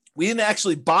 we didn't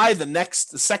actually buy the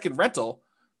second rental,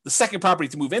 the second property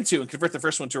to move into and convert the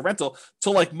first one to a rental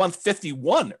till like month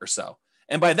 51 or so.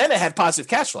 And by then it had positive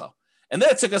cash flow. And then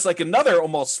it took us like another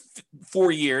almost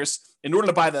 4 years in order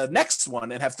to buy the next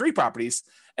one and have 3 properties.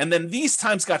 And then these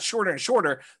times got shorter and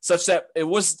shorter, such that it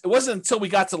wasn't until we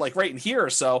got to like right in here or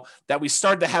so that we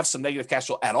started to have some negative cash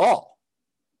flow at all.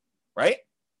 Right?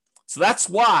 So that's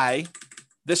why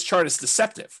this chart is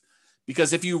deceptive.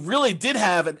 Because if you really did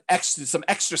have some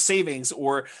extra savings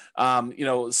or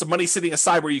some money sitting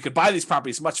aside where you could buy these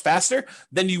properties much faster,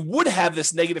 then you would have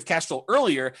this negative cash flow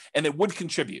earlier and it would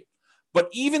contribute. But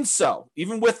even so,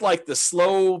 even with like the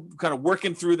slow kind of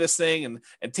working through this thing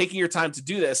and taking your time to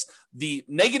do this, the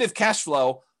negative cash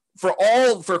flow for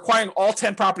acquiring all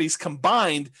 10 properties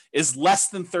combined is less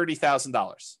than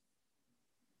 $30,000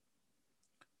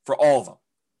 for all of them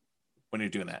when you're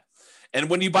doing that. And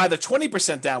when you buy the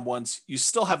 20% down ones, you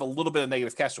still have a little bit of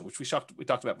negative cash flow, which we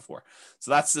talked about before.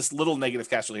 So that's this little negative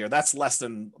cash flow here. That's less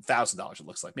than $1,000. It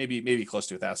looks like maybe close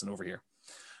to 1,000 over here.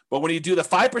 But when you do the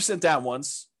 5% down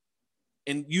ones,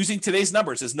 and using today's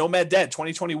numbers as Nomad Dead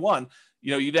 2021,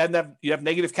 you have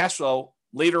negative cash flow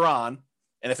later on,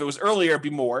 and if it was earlier, it'd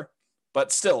be more.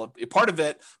 But still, part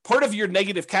of your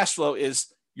negative cash flow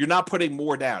is you're not putting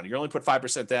more down. You're only put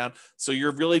 5% down, so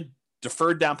you're really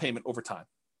deferred down payment over time.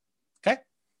 Okay.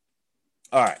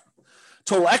 All right.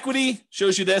 Total equity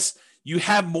shows you this. You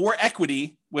have more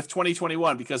equity with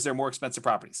 2021 because they're more expensive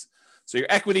properties. So your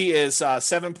equity is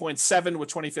 7.7 with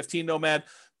 2015 Nomad,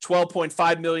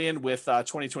 12.5 million with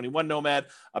 2021 Nomad,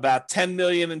 about 10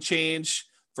 million and change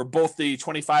for both the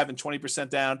 25 and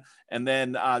 20% down. And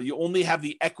then you only have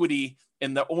the equity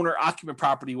in the owner occupant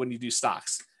property when you do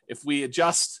stocks. If we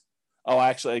adjust,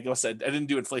 I guess I didn't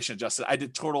do inflation adjusted. I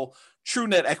did total true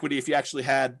net equity if you actually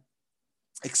had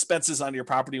expenses on your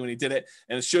property when you did it.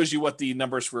 And it shows you what the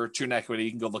numbers for true net equity.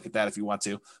 You can go look at that if you want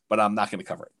to, but I'm not going to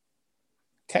cover it.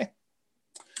 Okay.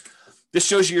 This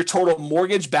shows you your total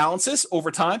mortgage balances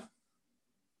over time.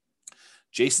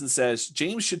 Jason says,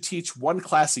 James should teach one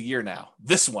class a year now.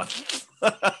 This one.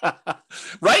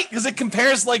 Right? Because it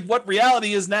compares like what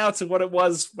reality is now to what it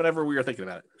was whenever we were thinking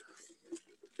about it.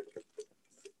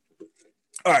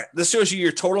 All right. This shows you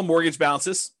your total mortgage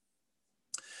balances.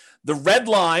 The red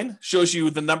line shows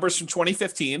you the numbers from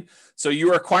 2015. So you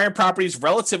were acquiring properties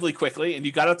relatively quickly, and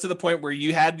you got up to the point where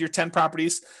you had your 10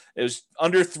 properties. It was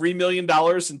under $3 million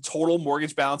in total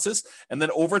mortgage balances. And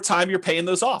then over time, you're paying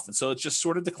those off. And so it's just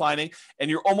sort of declining, and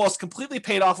you're almost completely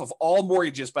paid off of all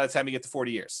mortgages by the time you get to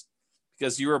 40 years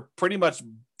because you were pretty much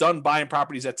done buying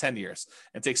properties at 10 years.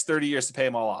 It takes 30 years to pay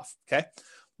them all off. Okay.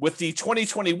 With the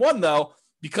 2021, though,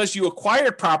 because you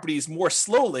acquired properties more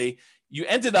slowly, you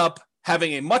ended up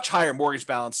having a much higher mortgage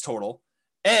balance total,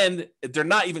 and they're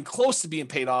not even close to being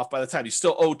paid off by the time you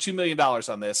still owe $2 million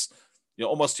on this,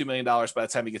 almost $2 million by the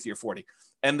time you get to your 40.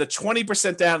 And the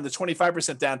 20% down, the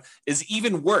 25% down is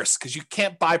even worse because you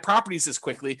can't buy properties as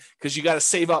quickly because you got to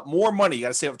save up more money. You got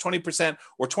to save up 20%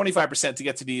 or 25% to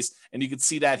get to these. And you can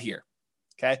see that here.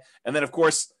 Okay. And then of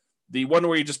course, the one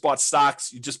where you just bought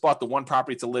stocks, you just bought the one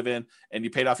property to live in and you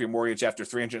paid off your mortgage after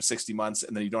 360 months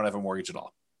and then you don't have a mortgage at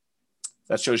all.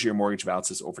 That shows you your mortgage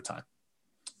balances over time.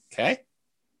 Okay.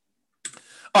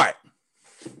 All right.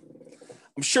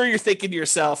 I'm sure you're thinking to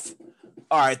yourself,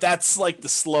 all right, that's like the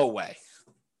slow way.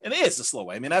 And it is the slow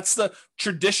way. I mean, that's the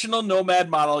traditional Nomad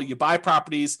model. You buy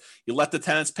properties, you let the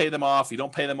tenants pay them off. You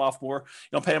don't pay them off more. You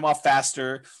don't pay them off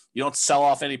faster. You don't sell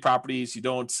off any properties. You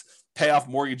don't pay off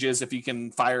mortgages if you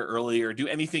can fire early or do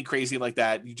anything crazy like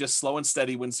that. You just slow and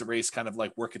steady wins the race, kind of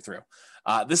like work it through.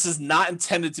 This is not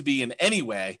intended to be in any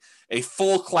way a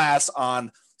full class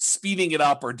on speeding it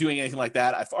up or doing anything like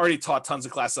that. I've already taught tons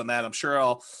of classes on that. I'm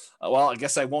sure I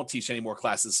guess I won't teach any more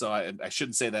classes, so I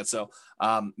shouldn't say that. So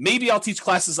maybe I'll teach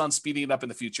classes on speeding it up in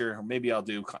the future, or maybe I'll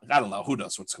do, I don't know, who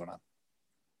knows what's going on.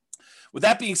 With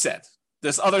that being said,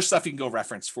 there's other stuff you can go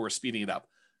reference for speeding it up.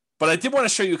 But I did want to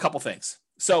show you a couple things.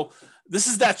 So this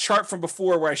is that chart from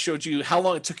before where I showed you how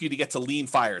long it took you to get to lean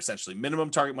fire, essentially, minimum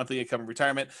target monthly income in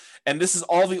retirement. And this is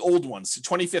all the old ones. So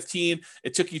 2015,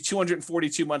 it took you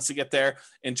 242 months to get there.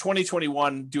 In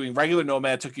 2021, doing regular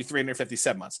Nomad took you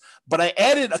 357 months. But I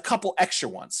added a couple extra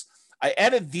ones. I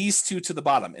added these two to the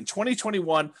bottom. In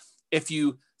 2021, if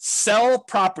you sell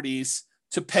properties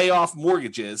to pay off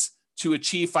mortgages to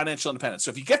achieve financial independence. So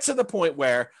if you get to the point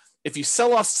where if you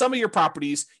sell off some of your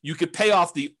properties, you could pay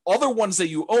off the other ones that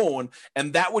you own,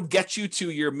 and that would get you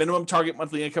to your minimum target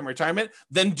monthly income retirement,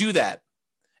 then do that.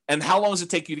 And how long does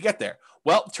it take you to get there?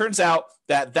 Well, it turns out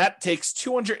that takes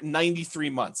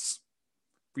 293 months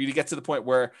for you to get to the point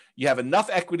where you have enough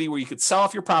equity where you could sell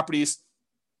off your properties,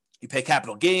 you pay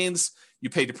capital gains, you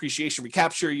pay depreciation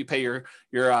recapture, you pay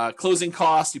your closing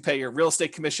costs, you pay your real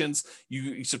estate commissions,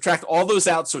 you subtract all those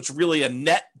out, so it's really a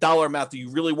net dollar amount that you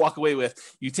really walk away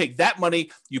with. You take that money,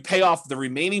 you pay off the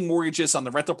remaining mortgages on the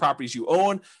rental properties you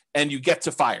own, and you get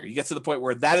to fire. You get to the point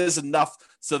where that is enough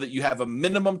so that you have a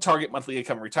minimum target monthly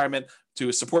income in retirement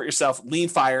to support yourself, lean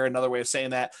fire, another way of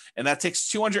saying that, and that takes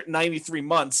 293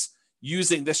 months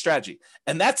using this strategy.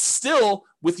 And that's still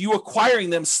with you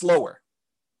acquiring them slower.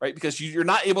 Right? Because you're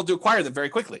not able to acquire them very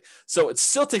quickly. So it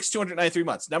still takes 293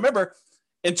 months. Now, remember,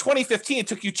 in 2015, it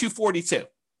took you 242.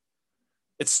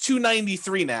 It's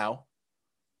 293 now,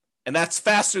 and that's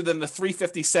faster than the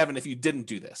 357 if you didn't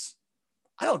do this.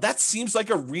 I don't know. That seems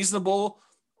like a reasonable,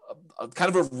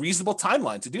 kind of a reasonable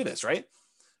timeline to do this, right?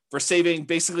 For saving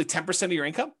basically 10% of your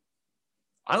income.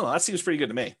 I don't know. That seems pretty good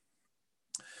to me.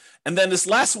 And then this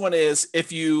last one is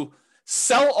if you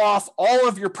sell off all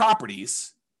of your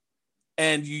properties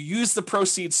and you use the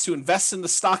proceeds to invest in the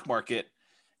stock market,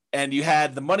 and you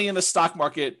had the money in the stock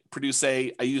market produce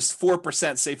I used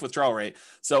 4% safe withdrawal rate.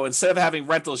 So instead of having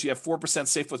rentals, you have 4%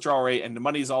 safe withdrawal rate, and the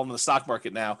money is all in the stock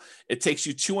market now. It takes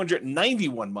you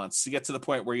 291 months to get to the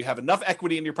point where you have enough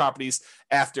equity in your properties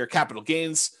after capital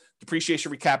gains,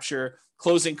 depreciation recapture,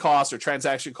 closing costs or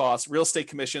transaction costs, real estate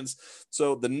commissions.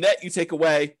 So the net you take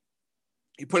away,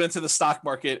 you put into the stock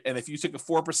market, and if you took a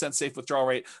 4% safe withdrawal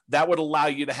rate, that would allow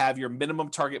you to have your minimum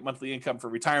target monthly income for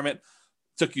retirement.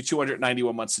 It took you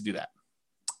 291 months to do that.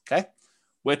 Okay.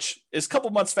 Which is a couple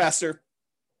months faster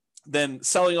than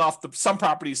selling off some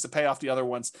properties to pay off the other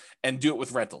ones and do it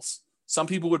with rentals. Some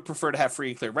people would prefer to have free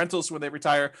and clear rentals when they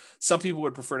retire. Some people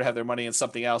would prefer to have their money in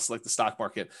something else like the stock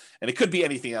market. And it could be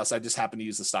anything else. I just happen to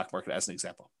use the stock market as an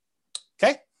example.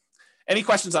 Okay. Any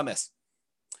questions on this?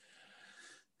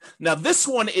 Now, this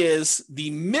one is the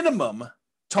minimum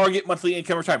target monthly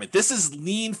income retirement. This is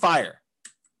lean fire.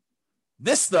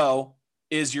 This, though,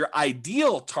 is your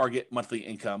ideal target monthly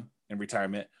income in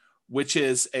retirement, which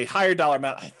is a higher dollar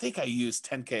amount. I think I use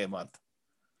 $10K a month.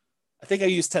 I think I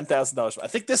use $10,000. I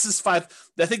think this is I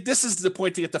think this is the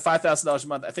point to get to $5,000 a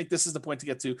month. I think this is the point to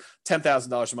get to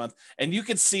 $10,000 a month. And you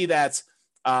can see that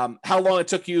how long it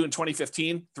took you in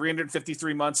 2015,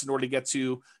 353 months in order to get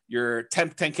to your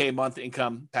 10K a month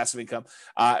income, passive income,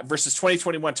 versus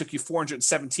 2021 took you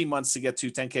 417 months to get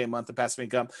to 10K a month of passive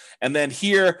income. And then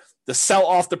here, the sell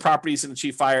off the properties and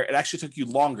achieve fire, it actually took you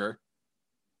longer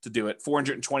to do it,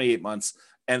 428 months,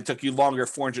 and it took you longer,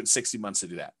 460 months to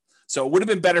do that. So it would have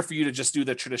been better for you to just do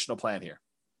the traditional plan here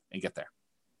and get there.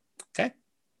 Okay.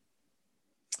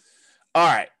 All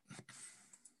right.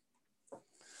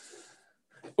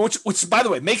 Which, by the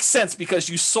way, makes sense because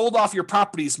you sold off your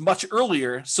properties much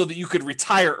earlier so that you could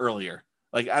retire earlier.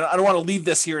 Like, I don't want to leave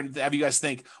this here and have you guys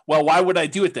think, well, why would I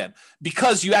do it then?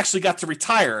 Because you actually got to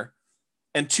retire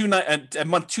at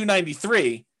month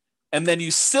 293, and then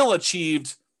you still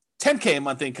achieved 10K a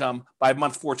month income by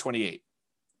month 428.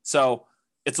 So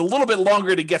it's a little bit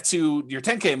longer to get to your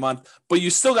 10K a month, but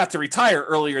you still got to retire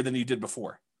earlier than you did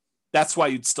before. That's why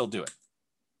you'd still do it.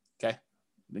 Okay.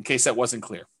 In case that wasn't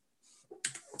clear.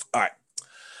 All right.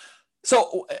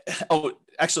 So,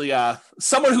 actually,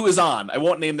 someone who is on, I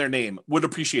won't name their name, would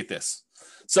appreciate this.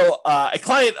 So a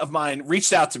client of mine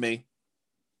reached out to me.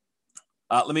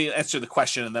 Let me answer the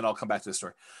question and then I'll come back to the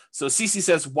story. So Cece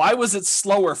says, why was it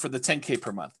slower for the 10K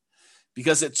per month?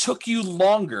 Because it took you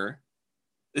longer.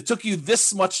 It took you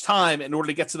this much time in order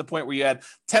to get to the point where you had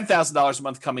 $10,000 a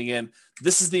month coming in.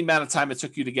 This is the amount of time it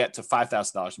took you to get to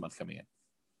 $5,000 a month coming in.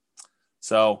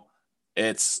 So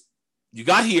you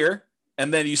got here,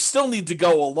 and then you still need to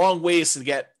go a long ways to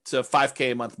get to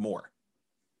 5K a month more.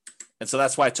 And so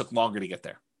that's why it took longer to get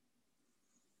there.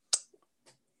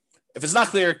 If it's not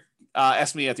clear,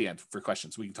 ask me at the end for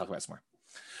questions. We can talk about it some more.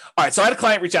 All right. So I had a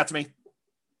client reach out to me,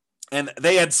 and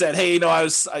they had said, hey,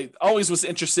 I always was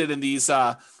interested in these,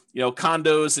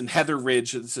 condos in Heather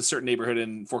Ridge. It's a certain neighborhood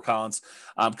in Fort Collins,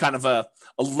 kind of a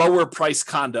lower price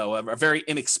condo, a very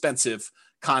inexpensive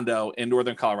condo in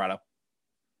Northern Colorado.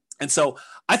 And so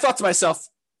I thought to myself,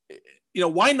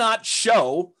 why not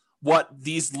show what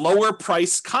these lower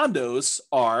price condos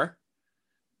are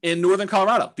in Northern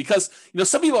Colorado? Because,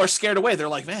 some people are scared away. They're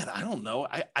like, man, I don't know.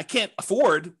 I can't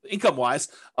afford, income wise,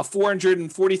 a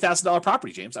 $440,000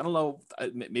 property, James. I don't know.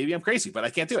 Maybe I'm crazy, but I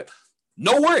can't do it.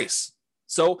 No worries.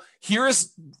 So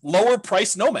here's lower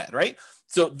price Nomad, right?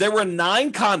 So there were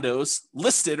 9 condos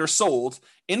listed or sold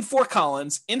in Fort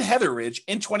Collins, in Heather Ridge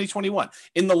in 2021,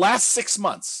 in the last 6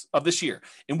 months of this year,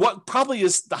 in what probably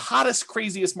is the hottest,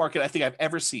 craziest market I think I've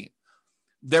ever seen.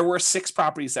 There were 6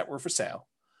 properties that were for sale.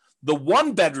 The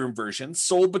 1-bedroom version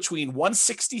sold between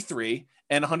 $163,000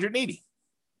 and $180,000.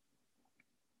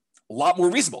 A lot more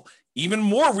reasonable, even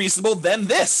more reasonable than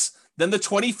the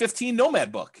 2015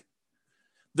 Nomad book.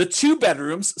 The 2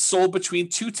 bedrooms sold between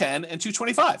 $210,000 and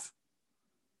 $225,000.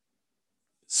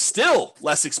 Still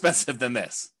less expensive than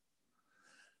this.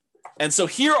 And so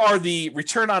here are the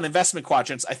return on investment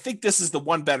quadrants. I think this is the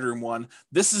 1-bedroom one.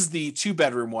 This is the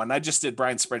 2-bedroom one. I just did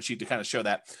Brian's spreadsheet to kind of show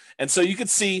that. And so you could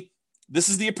see this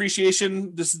is the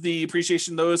appreciation. This is the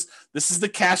appreciation. This is the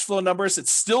cash flow numbers.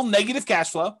 It's still negative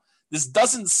cash flow. This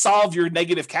doesn't solve your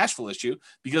negative cash flow issue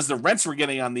because the rents we're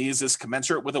getting on these is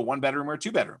commensurate with a 1-bedroom or a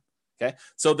 2-bedroom. Okay.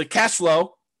 So the cash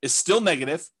flow is still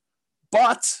negative,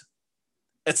 but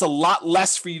it's a lot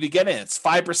less for you to get in. It's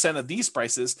 5% of these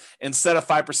prices instead of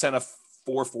 5% of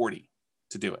 440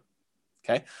 to do it.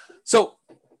 Okay. So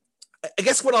I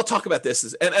guess what I'll talk about this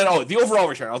is, the overall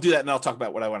return, I'll do that and I'll talk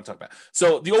about what I want to talk about.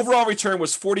 So the overall return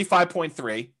was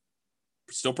 45.3,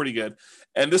 still pretty good.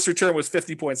 And this return was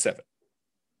 50.7.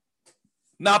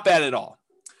 Not bad at all.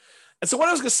 And so what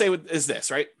I was going to say is this,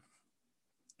 right?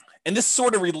 And this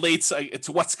sort of relates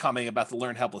to what's coming about the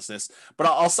learned helplessness, but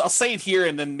I'll say it here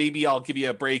and then maybe I'll give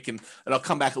you a break and I'll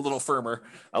come back a little firmer,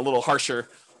 a little harsher,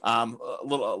 a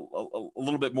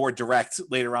little bit more direct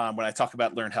later on when I talk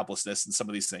about learned helplessness and some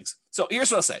of these things. So here's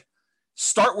what I'll say.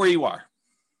 Start where you are.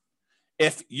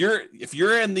 If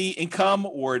you're in the income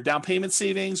or down payment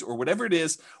savings or whatever it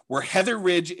is, where Heather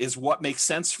Ridge is what makes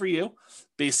sense for you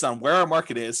based on where our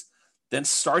market is, then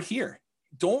start here.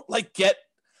 Don't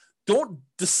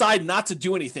decide not to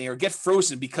do anything or get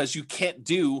frozen because you can't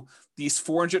do these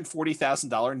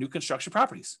 $440,000 new construction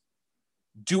properties.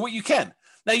 Do what you can.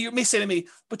 Now you may say to me,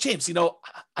 but James,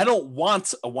 I don't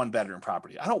want a 1-bedroom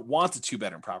property. I don't want a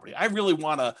 2-bedroom property. I really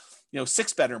want a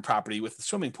 6-bedroom property with a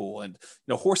swimming pool and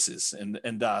horses and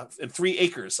 3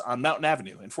 acres on Mountain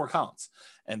Avenue in Fort Collins.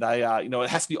 And it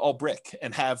has to be all brick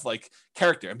and have like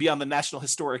character and be on the National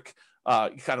Historic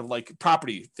kind of like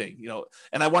property thing,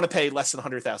 and I want to pay less than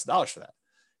 $100,000 for that.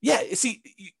 Yeah. See,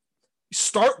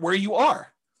 start where you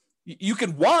are. You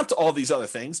can want all these other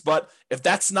things, but if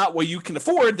that's not what you can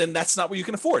afford, then that's not what you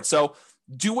can afford. So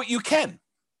do what you can.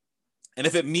 And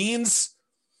if it means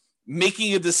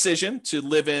making a decision to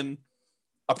live in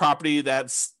a property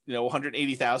that's,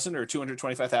 $180,000 or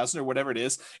 $225,000 or whatever it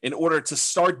is, in order to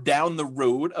start down the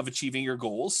road of achieving your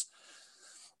goals,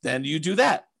 then you do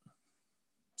that.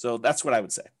 So that's what I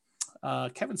would say.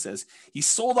 Kevin says he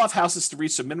sold off houses to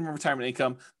reach the minimum retirement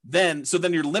income. Then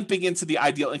you're limping into the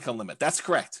ideal income limit. That's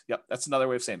correct. Yep. That's another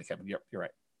way of saying it, Kevin. You're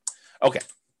right. Okay.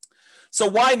 So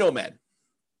why Nomad?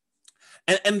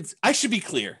 And I should be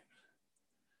clear.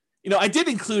 I did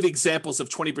include examples of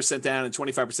 20% down and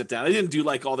 25% down. I didn't do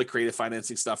like all the creative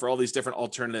financing stuff or all these different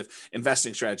alternative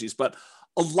investing strategies, but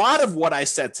a lot of what I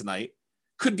said tonight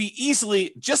could be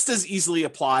just as easily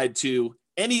applied to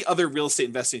any other real estate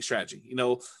investing strategy.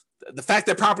 The fact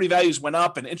that property values went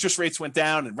up and interest rates went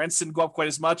down and rents didn't go up quite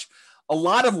as much. A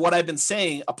lot of what I've been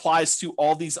saying applies to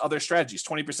all these other strategies,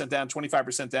 20% down,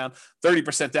 25% down,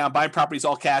 30% down, buying properties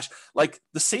all cash. Like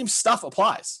the same stuff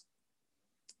applies.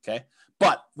 Okay.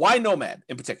 But why Nomad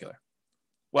in particular?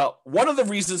 Well, one of the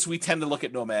reasons we tend to look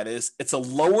at Nomad is it's a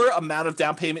lower amount of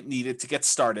down payment needed to get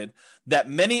started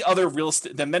than many other real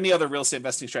estate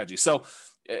investing strategies. So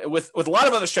with a lot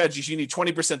of other strategies, you need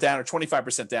 20% down or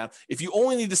 25% down. If you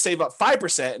only need to save up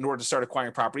 5% in order to start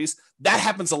acquiring properties, that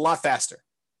happens a lot faster.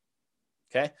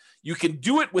 Okay. You can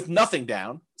do it with nothing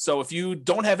down. So if you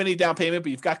don't have any down payment, but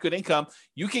you've got good income,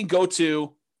 you can go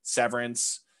to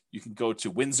Severance, you can go to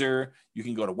Windsor, you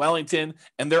can go to Wellington,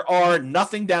 and there are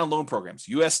nothing down loan programs,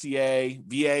 USDA,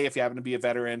 VA, if you happen to be a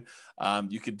veteran.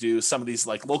 You could do some of these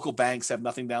like local banks have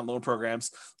nothing down loan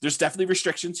programs. There's definitely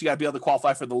restrictions. You got to be able to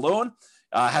qualify for the loan.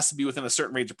 has to be within a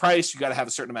certain range of price. You got to have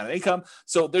a certain amount of income.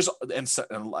 So and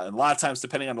a lot of times,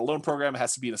 depending on the loan program, it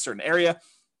has to be in a certain area.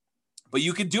 But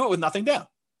you can do it with nothing down.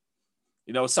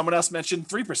 Someone else mentioned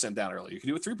 3% down earlier. You can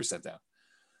do it 3% down.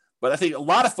 But I think a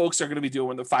lot of folks are going to be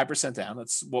doing the 5% down.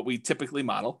 That's what we typically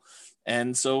model.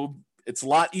 And so it's a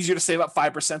lot easier to save up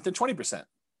 5% than 20%.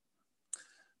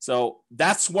 So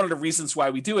that's one of the reasons why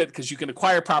we do it, because you can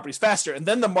acquire properties faster, and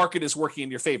then the market is working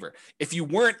in your favor. If you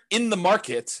weren't in the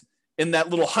market in that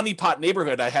little honeypot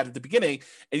neighborhood I had at the beginning,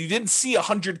 and you didn't see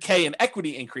 $100K in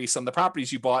equity increase on the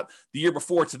properties you bought the year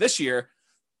before to this year,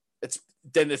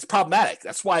 then it's problematic.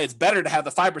 That's why it's better to have the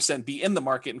 5% be in the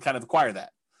market and kind of acquire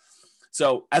that.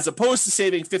 So as opposed to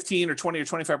saving 15 or 20 or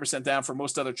 25% down for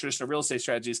most other traditional real estate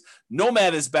strategies,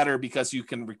 Nomad is better because you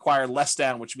can require less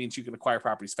down, which means you can acquire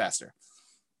properties faster.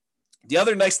 The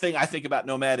other nice thing I think about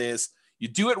Nomad is you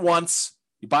do it once,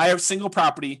 you buy a single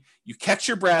property, you catch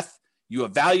your breath, you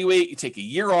evaluate, you take a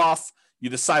year off, you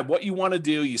decide what you want to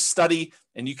do, you study,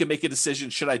 and you can make a decision.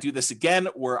 Should I do this again?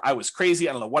 Or I was crazy.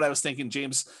 I don't know what I was thinking.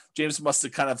 James must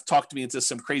have kind of talked me into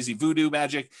some crazy voodoo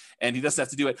magic, and he doesn't have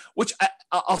to do it, which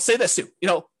I'll say this too.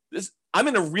 I'm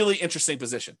in a really interesting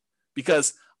position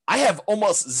because I have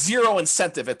almost zero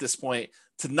incentive at this point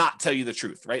to not tell you the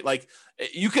truth, right? Like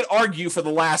you could argue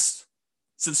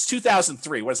since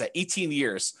 2003, what is that, 18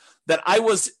 years, that I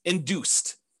was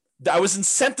induced, that I was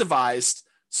incentivized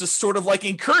to sort of like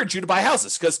encourage you to buy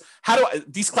houses. Because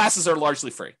these classes are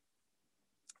largely free.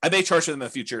 I may charge for them in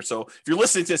the future. So if you're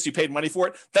listening to this, you paid money for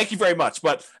it. Thank you very much.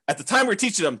 But at the time we're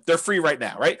teaching them, they're free right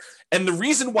now, right? And the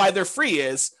reason why they're free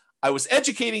is I was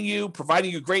educating you,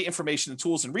 providing you great information and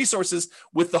tools and resources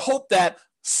with the hope that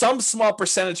some small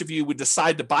percentage of you would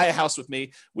decide to buy a house with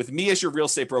me as your real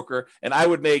estate broker, and I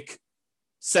would make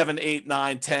 $7, $8,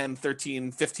 $9, $10,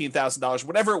 $13, $15,000,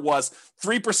 whatever it was.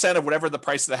 3% of whatever the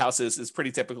price of the house is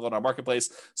pretty typical in our marketplace.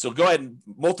 So go ahead and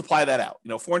multiply that out.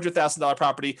 $400,000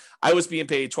 property. I was being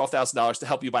paid $12,000 to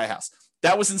help you buy a house.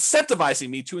 That was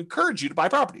incentivizing me to encourage you to buy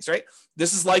properties, right?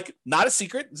 This is like not a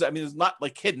secret. I mean, it's not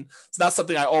like hidden. It's not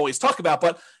something I always talk about,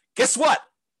 but guess what?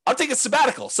 I'm taking a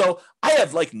sabbatical. So I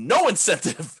have like no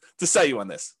incentive to sell you on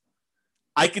this.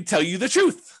 I can tell you the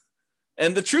truth.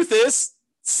 And the truth is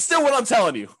still what I'm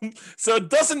telling you. So it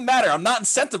doesn't matter. I'm not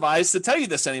incentivized to tell you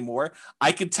this anymore.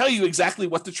 I can tell you exactly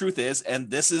what the truth is. And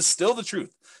this is still the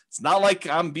truth. It's not like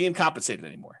I'm being compensated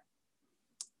anymore.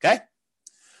 Okay.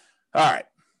 All right.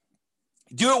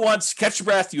 Do it once, catch your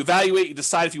breath, you evaluate, you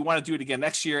decide if you want to do it again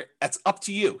next year. That's up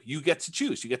to you. You get to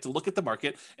choose. You get to look at the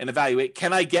market and evaluate,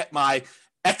 can I get my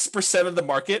X percent of the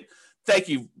market? Thank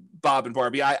you, Bob and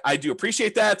Barbie. I do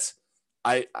appreciate that.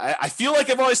 I feel like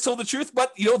I've always told the truth,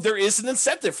 but there is an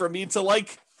incentive for me to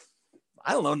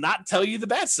not tell you the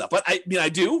bad stuff. But I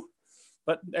do.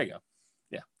 But there you go.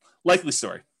 Yeah. Likely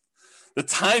story. The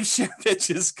timeshare pitch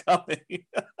is coming.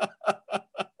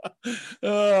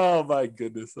 Oh my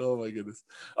goodness.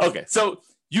 Okay. So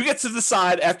you get to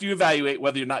decide after you evaluate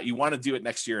whether or not you want to do it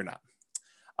next year or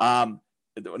not.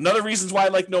 Another reasons why I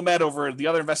like Nomad over the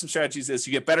other investment strategies is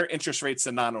you get better interest rates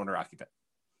than non-owner occupant.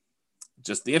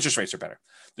 Just the interest rates are better.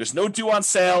 There's no due on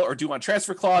sale or due on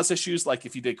transfer clause issues like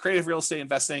if you did creative real estate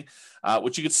investing,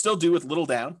 which you could still do with little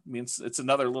down. I mean, it's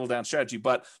another little down strategy,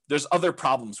 but there's other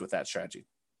problems with that strategy.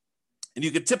 And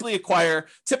you could typically acquire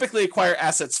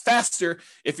assets faster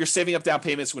if you're saving up down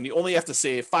payments when you only have to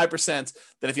save 5%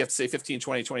 than if you have to save 15,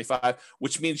 20, 25,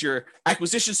 which means your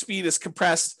acquisition speed is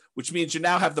compressed, which means you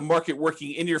now have the market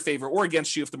working in your favor or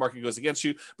against you if the market goes against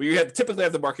you. But you typically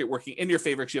have the market working in your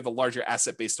favor because you have a larger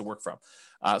asset base to work from.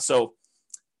 So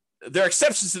there are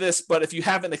exceptions to this, but if you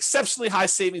have an exceptionally high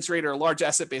savings rate or a large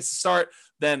asset base to start,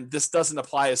 then this doesn't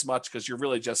apply as much because you're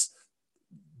really just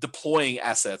deploying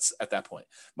assets at that point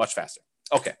much faster.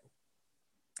 Okay.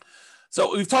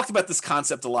 So we've talked about this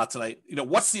concept a lot tonight.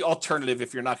 What's the alternative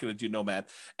if you're not going to do Nomad?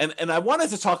 And I wanted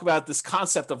to talk about this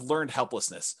concept of learned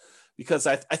helplessness because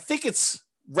I think it's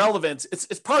relevant.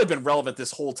 It's probably been relevant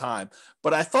this whole time,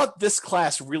 but I thought this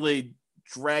class really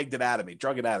drug it out of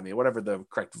me, whatever the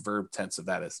correct verb tense of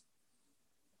that is.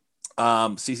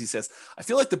 Cece says, I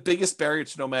feel like the biggest barrier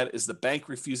to Nomad is the bank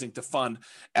refusing to fund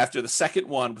after the second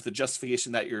one with the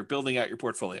justification that you're building out your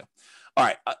portfolio. All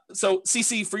right. So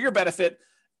Cece, for your benefit,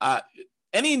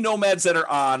 any Nomads that are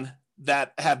on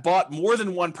that have bought more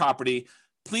than one property,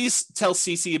 please tell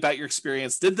Cece about your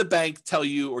experience. Did the bank tell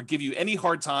you or give you any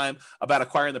hard time about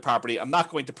acquiring the property? I'm not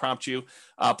going to prompt you.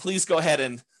 Please go ahead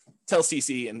and tell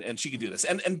Cece and she can do this.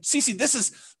 And Cece,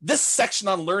 this section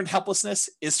on learned helplessness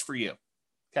is for you.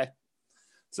 Okay.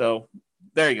 So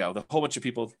there you go. The whole bunch of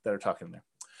people that are talking in there.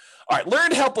 All right.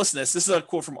 Learned helplessness. This is a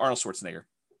quote from Arnold Schwarzenegger.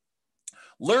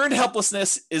 Learned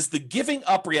helplessness is the giving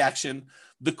up reaction,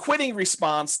 the quitting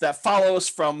response that follows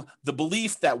from the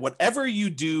belief that whatever you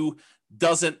do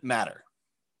doesn't matter.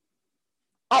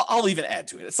 I'll even add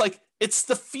to it. It's like, it's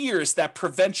the fears that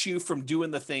prevent you from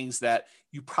doing the things that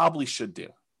you probably should do.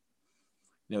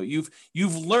 You know,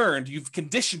 you've learned, you've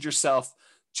conditioned yourself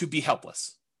to be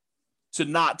helpless, to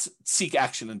not seek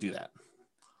action and do that.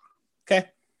 Okay.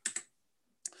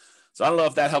 So I don't know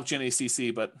if that helped you in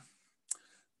ACC, but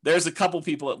there's a couple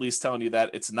people at least telling you that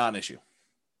it's not an issue.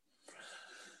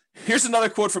 Here's another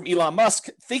quote from Elon Musk.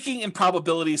 Thinking in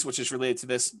probabilities, which is related to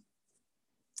this.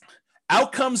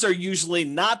 Outcomes are usually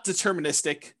not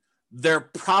deterministic. They're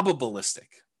probabilistic.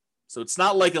 So it's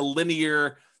not like a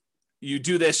linear, you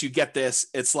do this, you get this.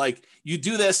 It's like you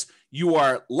do this, you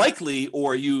are likely,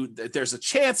 or there's a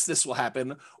chance this will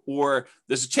happen, or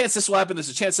there's a chance this will happen, there's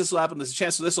a chance this will happen, there's a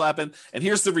chance this will happen. And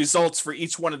here's the results for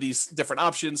each one of these different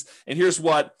options. And here's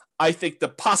what I think the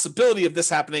possibility of this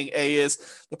happening A is,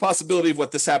 the possibility of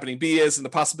what this happening B is, and the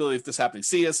possibility of this happening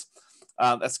C is.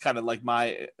 That's kind of like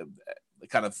my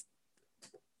kind of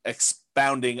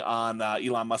expounding on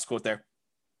Elon Musk quote there.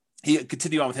 He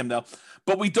continue on with him though,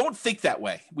 but we don't think that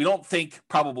way. We don't think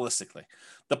probabilistically.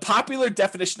 The popular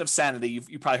definition of sanity,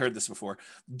 you probably heard this before,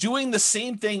 doing the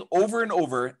same thing over and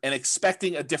over and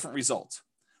expecting a different result.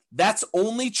 That's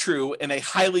only true in a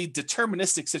highly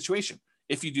deterministic situation.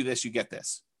 If you do this, you get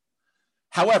this.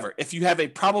 However, if you have a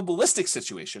probabilistic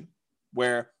situation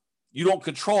where you don't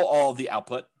control all of the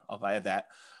output, I'll add that,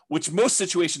 which most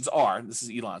situations are, and this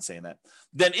is Elon saying that,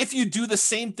 then if you do the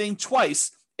same thing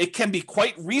twice, it can be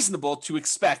quite reasonable to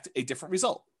expect a different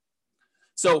result.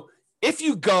 So if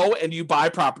you go and you buy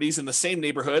properties in the same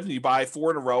neighborhood and you buy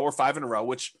 4 in a row or 5 in a row,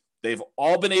 which they've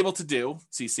all been able to do,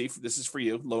 CC, this is for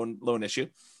you, loan issue.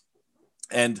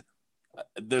 And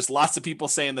there's lots of people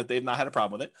saying that they've not had a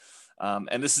problem with it.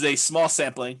 And this is a small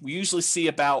sampling. We usually see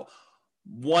about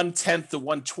 1/10 to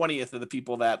 1/20 of the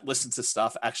people that listen to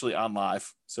stuff actually on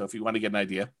live. So if you want to get an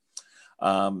idea,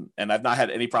 and I've not had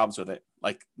any problems with it,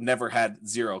 like never had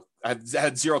zero. I've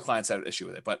had 0 clients that had an issue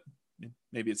with it, but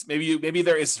maybe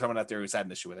there is someone out there who's had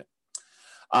an issue with it.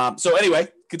 So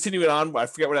anyway, continuing on, I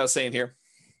forget what I was saying here.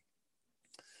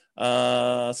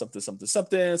 Something,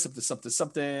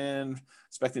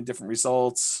 expecting different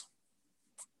results.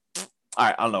 All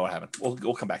right, I don't know what happened.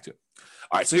 We'll come back to it.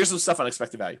 All right, so here's some stuff on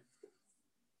expected value.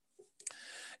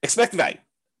 Expected value.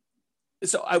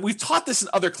 So we've taught this in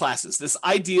other classes, this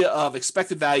idea of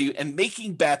expected value and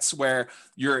making bets where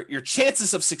your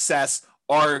chances of success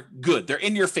are good. They're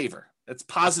in your favor. That's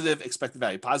positive expected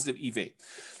value, positive EV.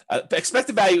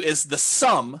 Expected value is the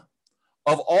sum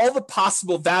of all the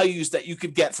possible values that you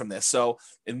could get from this. So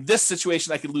in this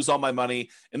situation, I could lose all my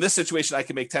money. In this situation, I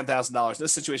can make $10,000. In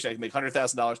this situation, I can make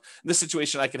 $100,000. In this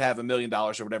situation, I could have $1 million or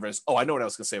whatever it is. Oh, I know what I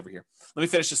was going to say over here. Let me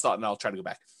finish this thought and I'll try to go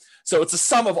back. So it's a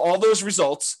sum of all those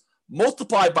results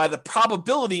multiplied by the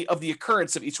probability of the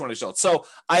occurrence of each one of the results. So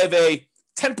I have a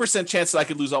 10% chance that I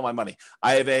could lose all my money.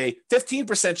 I have a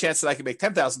 15% chance that I can make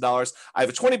 $10,000. I have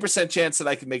a 20% chance that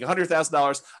I can make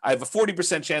 $100,000. I have a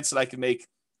 40% chance that I can make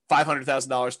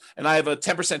 $500,000, and I have a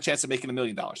 10% chance of making $1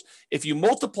 million. If you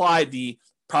multiply the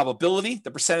probability,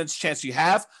 the percentage chance you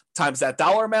have, times that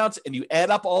dollar amount, and you add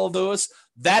up all of those,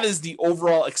 that is the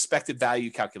overall expected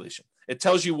value calculation. It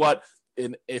tells you what,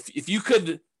 if you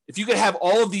could have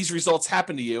all of these results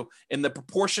happen to you in the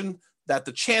proportion that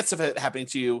the chance of it happening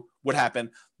to you would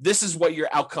happen, this is what your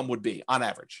outcome would be on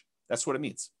average. That's what it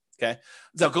means. Okay.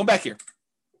 So going back here.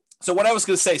 So what I was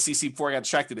going to say, CC, before I got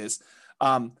distracted is,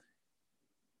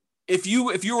 if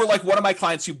you were like one of my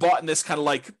clients who bought in this kind of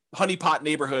like honeypot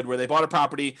neighborhood where they bought a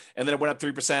property and then it went up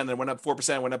 3%, and then it went up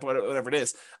 4%, went up whatever it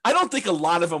is, I don't think a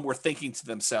lot of them were thinking to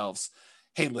themselves,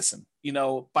 hey, listen,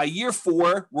 by year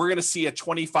 4, we're going to see a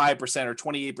 25% or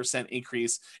 28%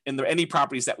 increase in any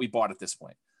properties that we bought at this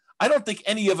point. I don't think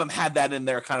any of them had that in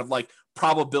their kind of like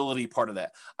probability part of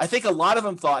that. I think a lot of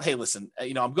them thought, hey, listen,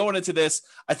 I'm going into this.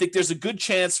 I think there's a good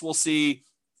chance we'll see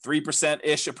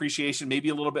 3%-ish appreciation, maybe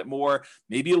a little bit more,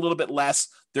 maybe a little bit less.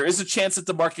 There is a chance that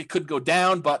the market could go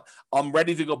down, but I'm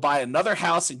ready to go buy another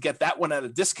house and get that one at a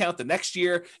discount the next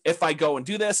year if I go and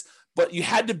do this. But you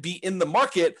had to be in the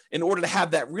market in order to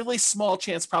have that really small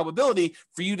chance probability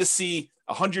for you to see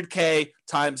 100K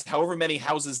times however many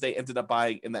houses they ended up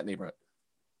buying in that neighborhood.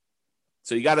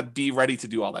 So you got to be ready to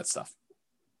do all that stuff.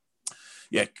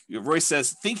 Yeah, Royce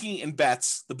says, Thinking in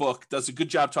Bets, the book, does a good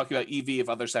job talking about EV if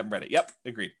others haven't read it. Yep,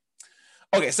 agreed.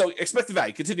 Okay, so expected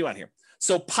value, continue on here.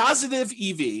 So positive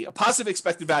EV, a positive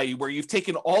expected value, where you've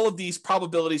taken all of these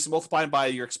probabilities and multiplied by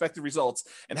your expected results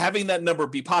and having that number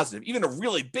be positive, even a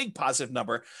really big positive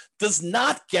number, does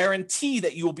not guarantee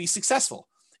that you will be successful.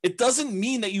 It doesn't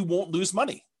mean that you won't lose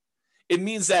money. It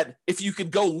means that if you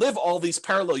could go live all these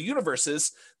parallel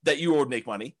universes, that you would make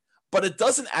money, but it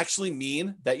doesn't actually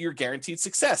mean that you're guaranteed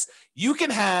success. You can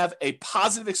have a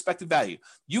positive expected value.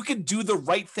 You can do the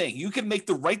right thing. You can make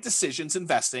the right decisions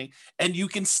investing, and you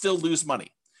can still lose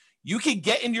money. You can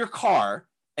get in your car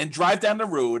and drive down the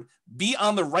road, be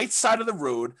on the right side of the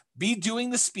road, be doing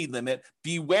the speed limit,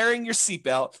 be wearing your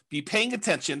seatbelt, be paying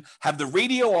attention, have the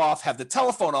radio off, have the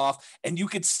telephone off, and you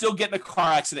could still get in a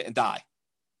car accident and die.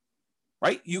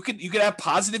 Right? You could have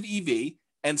positive EV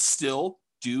and still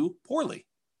do poorly.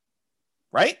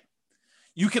 Right?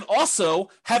 You can also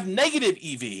have negative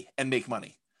EV and make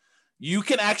money. You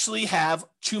can actually have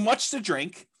too much to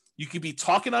drink. You could be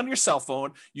talking on your cell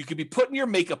phone. You could be putting your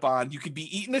makeup on. You could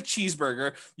be eating a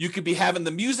cheeseburger. You could be having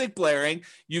the music blaring.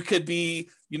 You could be,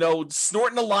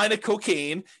 snorting a line of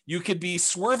cocaine. You could be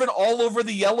swerving all over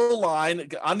the yellow line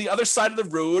on the other side of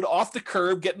the road, off the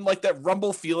curb, getting like that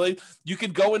rumble feeling. You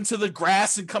could go into the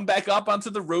grass and come back up onto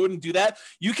the road and do that.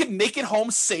 You can make it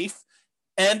home safe.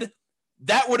 And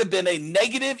that would have been a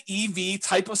negative EV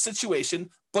type of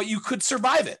situation, but you could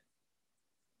survive it.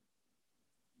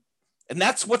 And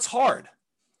that's what's hard.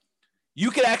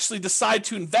 You could actually decide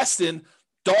to invest in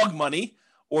dog money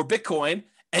or Bitcoin,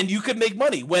 and you could make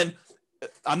money when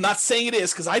I'm not saying it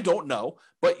is because I don't know,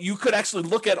 but you could actually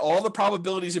look at all the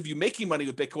probabilities of you making money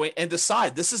with Bitcoin and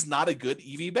decide this is not a good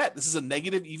EV bet. This is a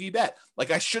negative EV bet.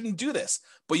 Like I shouldn't do this,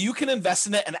 but you can invest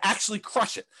in it and actually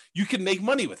crush it. You can make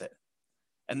money with it.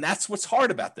 And that's what's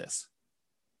hard about this.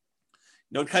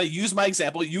 To kind of use my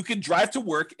example, you could drive to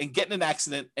work and get in an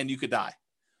accident and you could die.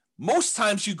 Most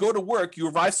times you go to work, you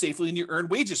arrive safely, and you earn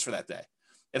wages for that day.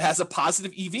 It has a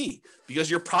positive EV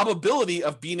because your probability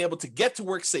of being able to get to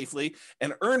work safely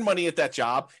and earn money at that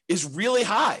job is really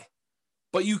high.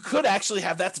 But you could actually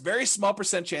have that very small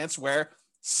percent chance where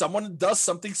someone does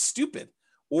something stupid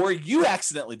or you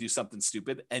accidentally do something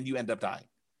stupid and you end up dying.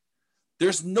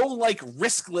 There's no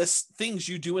riskless things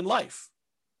you do in life.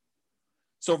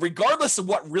 So regardless of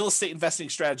what real estate investing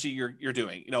strategy you're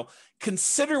doing,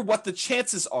 consider what the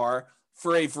chances are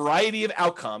for a variety of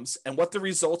outcomes and what the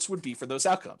results would be for those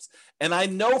outcomes. And I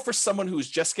know for someone who's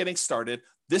just getting started,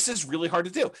 this is really hard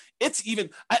to do. It's even,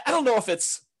 I don't know if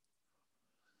it's,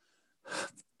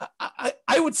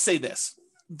 I would say this,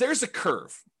 there's a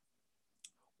curve.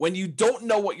 When you don't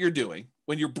know what you're doing,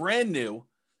 when you're brand new,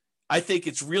 I think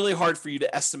it's really hard for you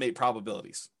to estimate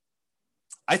probabilities.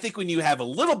 I think when you have a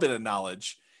little bit of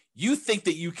knowledge, you think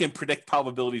that you can predict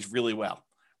probabilities really well,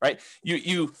 right?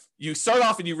 You start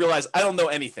off and you realize, I don't know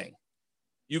anything.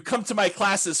 You come to my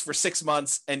classes for 6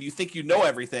 months and you think you know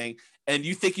everything and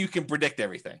you think you can predict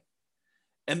everything.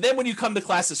 And then when you come to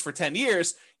classes for 10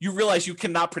 years, you realize you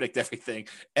cannot predict everything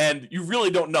and you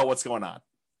really don't know what's going on.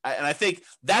 And I think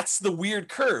that's the weird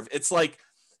curve. It's like,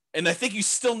 and I think you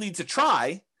still need to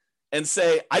try and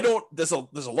say, there's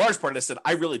a large part of this that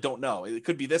I really don't know. It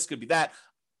could be this, could be that.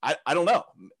 I don't know,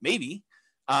 maybe.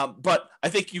 But I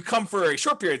think you come for a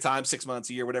short period of time, 6 months,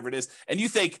 a year, whatever it is, and you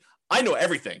think, I know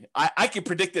everything. I can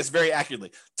predict this very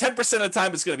accurately. 10% of the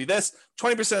time it's going to be this,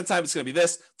 20% of the time it's going to be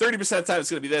this, 30% of the time it's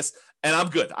going to be this, and I'm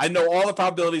good. I know all the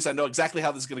probabilities. I know exactly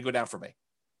how this is going to go down for me.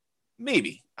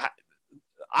 Maybe.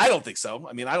 I don't think so.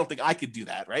 I mean, I don't think I could do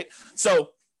that, right? So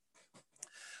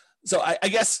I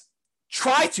guess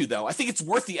try to, though. I think it's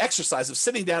worth the exercise of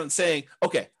sitting down and saying,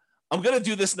 okay, I'm going to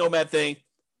do this Nomad thing.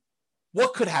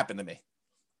 What could happen to me?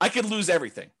 I could lose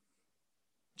everything.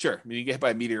 Sure. I mean, you get hit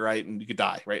by a meteorite and you could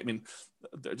die, right? I mean,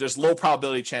 there's low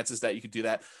probability chances that you could do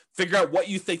that. Figure out what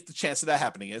you think the chance of that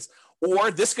happening is.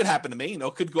 Or this could happen to me,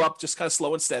 could go up just kind of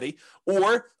slow and steady.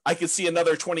 Or I could see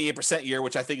another 28% year,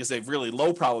 which I think is a really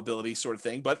low probability sort of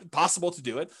thing, but possible to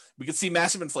do it. We could see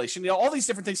massive inflation. All these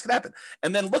different things could happen.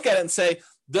 And then look at it and say,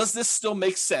 does this still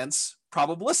make sense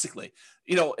probabilistically?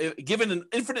 Given an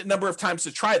infinite number of times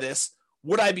to try this,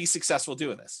 would I be successful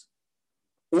doing this?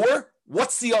 Or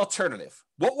what's the alternative?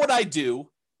 What would I do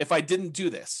if I didn't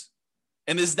do this?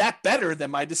 And is that better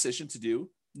than my decision to do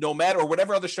Nomad or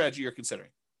whatever other strategy you're considering?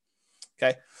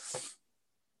 Okay.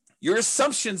 Your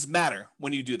assumptions matter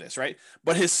when you do this, right?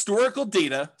 But historical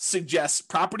data suggests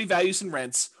property values and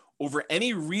rents over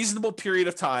any reasonable period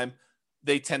of time,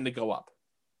 they tend to go up.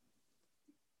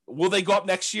 Will they go up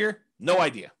next year? No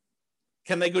idea.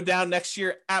 Can they go down next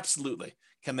year? Absolutely.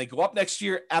 Can they go up next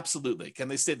year? Absolutely. Can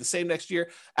they stay the same next year?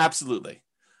 Absolutely.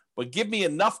 But give me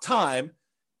enough time,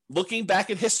 looking back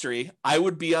at history, I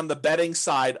would be on the betting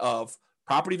side of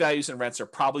property values and rents are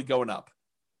probably going up.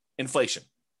 Inflation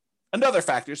and other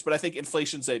factors, but I think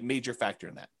inflation's a major factor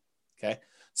in that. Okay.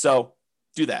 So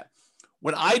do that.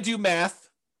 When I do math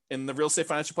in the real estate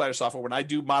financial planner software, when I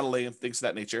do modeling and things of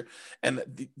that nature, and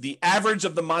the average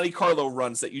of the Monte Carlo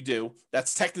runs that you do,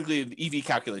 that's technically an EV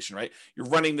calculation, right? You're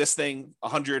running this thing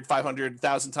 100, 500,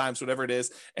 1,000 times, whatever it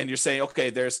is. And you're saying, okay,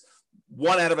 there's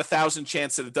 1 out of 1,000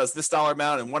 chance that it does this dollar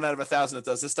amount and 1 out of 1,000 that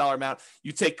does this dollar amount.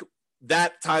 You take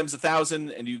that times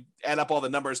 1,000 and you add up all the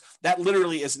numbers. That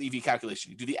literally is an EV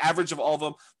calculation. You do the average of all of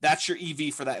them. That's your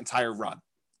EV for that entire run.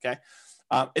 Okay.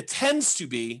 It tends to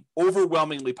be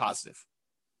overwhelmingly positive.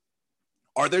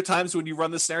 Are there times when you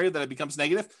run this scenario that it becomes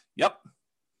negative? Yep,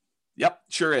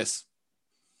 sure is.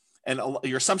 And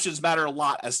your assumptions matter a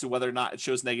lot as to whether or not it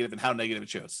shows negative and how negative it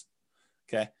shows.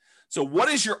 Okay. So what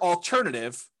is your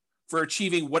alternative for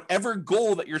achieving whatever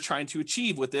goal that you're trying to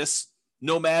achieve with this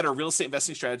nomad or real estate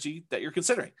investing strategy that you're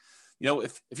considering? You know,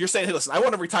 if you're saying, hey, listen, I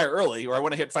want to retire early, or I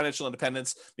want to hit financial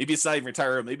independence, maybe it's not even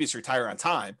retire, maybe it's retire on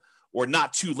time, or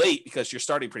not too late because you're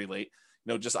starting pretty late.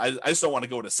 You know, I just don't want to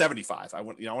go to 75. I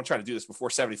want to try to do this before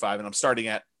 75, and I'm starting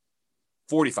at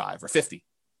 45 or 50,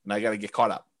 and I got to get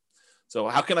caught up. So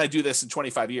how can I do this in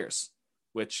 25 years?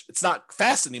 Which it's not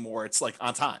fast anymore. It's like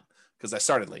on time because I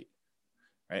started late,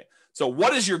 right? So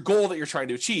what is your goal that you're trying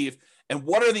to achieve, and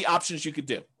what are the options you could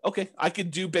do? Okay, I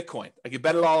could do Bitcoin. I could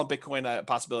bet it all on Bitcoin,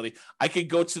 possibility. I could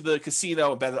go to the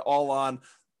casino and bet it all on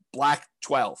Black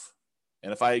 12.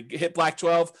 And if I hit Black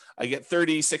 12, I get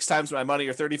 36 times my money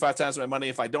or 35 times my money.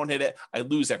 If I don't hit it, I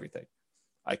lose everything.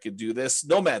 I could do this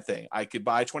Nomad thing. I could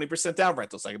buy 20% down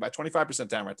rentals. I could buy 25%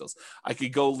 down rentals. I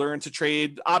could go learn to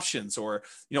trade options, or,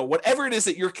 you know, whatever it is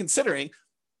that you're considering,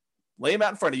 lay them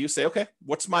out in front of you. Say, okay,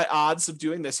 what's my odds of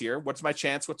doing this here? What's my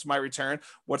chance? What's my return?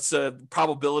 What's the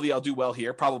probability I'll do well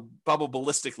here?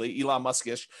 Probabilistically, Elon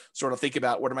Musk-ish, sort of think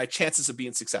about what are my chances of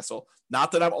being successful?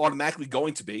 Not that I'm automatically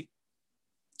going to be,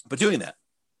 but doing that.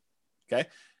 Okay.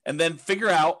 And then figure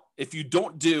out, if you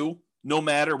don't do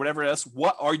Nomad or whatever else,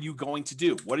 what are you going to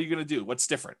do? What are you going to do? What's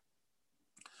different?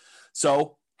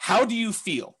 So how do you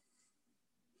feel?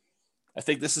 I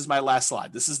think this is my last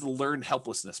slide. This is the learned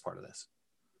helplessness part of this.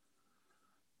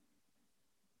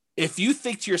 If you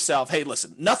think to yourself, hey,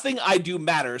 listen, nothing I do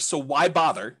matters, so why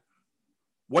bother?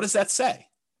 What does that say?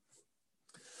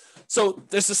 So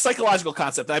there's a psychological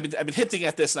concept. I've been hinting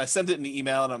at this, and I sent it in the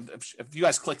email, and if you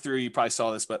guys click through, you probably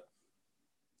saw this, but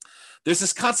there's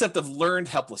this concept of learned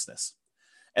helplessness.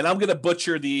 And I'm going to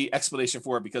butcher the explanation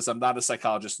for it because I'm not a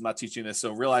psychologist. I'm not teaching this.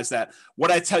 So realize that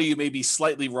what I tell you may be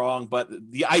slightly wrong, but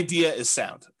the idea is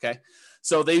sound. Okay.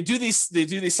 So they do these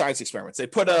science experiments. They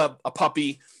put a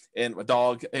puppy and a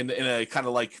dog in a kind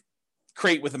of like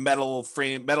crate with a metal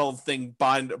thing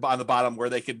bind on the bottom where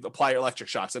they could apply electric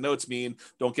shocks. I know it's mean.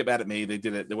 Don't get mad at me. They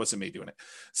did it. It wasn't me doing it.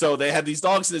 So they had these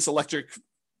dogs in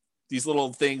these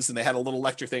little things, and they had a little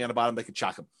electric thing on the bottom. They could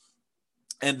shock them.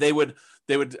 And they would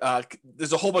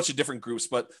there's a whole bunch of different groups,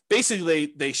 but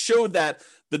basically they showed that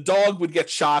the dog would get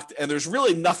shocked, and there's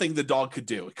really nothing the dog could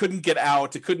do. It couldn't get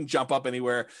out. It couldn't jump up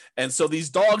anywhere. And so these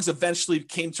dogs eventually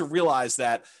came to realize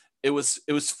that it was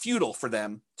futile for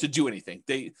them to do anything.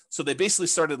 So they basically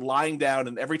started lying down,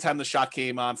 and every time the shock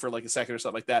came on for like a second or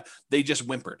something like that, they just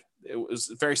whimpered. It was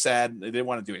very sad. They didn't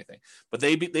want to do anything, but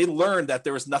they learned that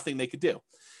there was nothing they could do.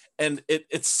 And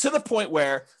it's to the point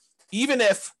where even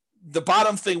if the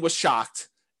bottom thing was shocked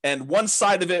and one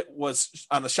side of it was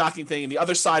on a shocking thing and the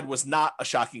other side was not a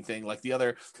shocking thing, like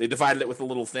they divided it with a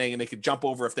little thing and they could jump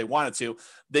over if they wanted to.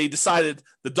 They decided,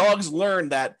 the dogs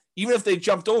learned that even if they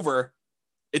jumped over,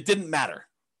 it didn't matter,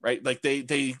 right? Like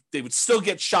they would still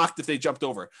get shocked if they jumped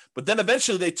over. But then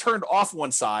eventually they turned off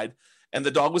one side and the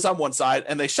dog was on one side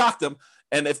and they shocked them.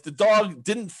 And if the dog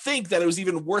didn't think that it was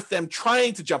even worth them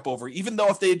trying to jump over, even though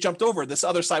if they had jumped over, this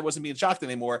other side wasn't being shocked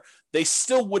anymore, they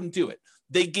still wouldn't do it.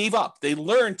 They gave up. They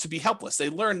learned to be helpless. They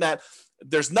learned that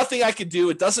there's nothing I could do.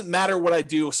 It doesn't matter what I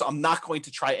do, so I'm not going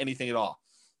to try anything at all.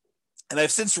 And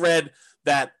I've since read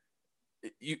that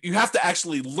you have to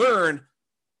actually learn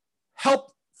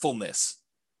helpfulness.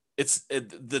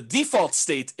 The default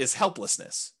state is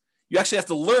helplessness. You actually have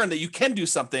to learn that you can do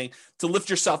something to lift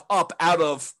yourself up out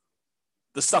of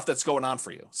the stuff that's going on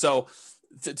for you. So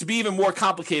to be even more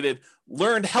complicated,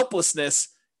 learned helplessness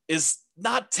is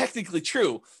not technically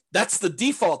true. That's the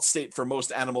default state for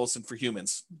most animals and for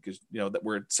humans, because that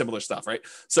we're similar stuff, right?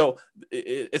 So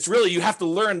it's really, you have to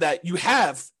learn that you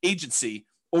have agency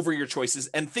over your choices,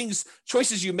 and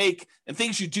choices you make and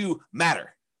things you do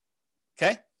matter.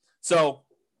 Okay. So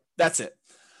that's it.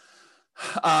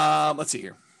 Let's see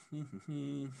here.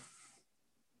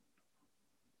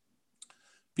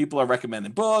 People are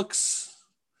recommending books.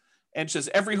 And says,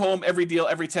 every home, every deal,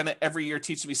 every tenant, every year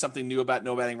teaches me something new about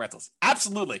nomading rentals.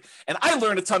 Absolutely. And I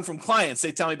learned a ton from clients.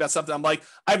 They tell me about something. I'm like,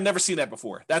 I've never seen that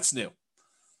before. That's new.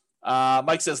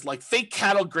 Mike says, like fake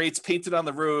cattle grates painted on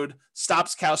the road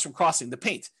stops cows from crossing the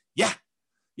paint.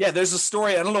 Yeah, there's a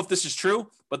story. I don't know if this is true,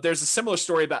 but there's a similar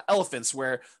story about elephants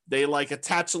where they like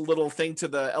attach a little thing to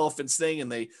the elephant's thing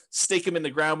and they stake them in the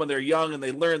ground when they're young, and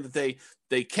they learn that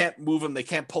they can't move them, they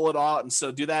can't pull it out, and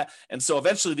so do that. And so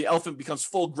eventually the elephant becomes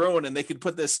full grown, and they can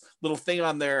put this little thing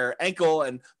on their ankle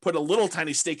and put a little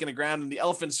tiny stake in the ground, and the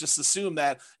elephants just assume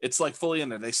that it's like fully in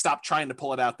there. They stop trying to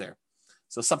pull it out there.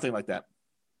 So something like that.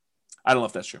 I don't know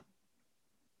if that's true.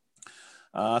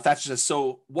 Thatcher says,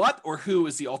 so what or who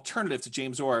is the alternative to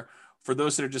James Orr for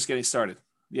those that are just getting started?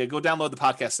 Yeah, go download the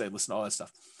podcast today, listen to all that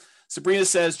stuff. Sabrina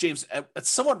says, James, a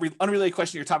somewhat unrelated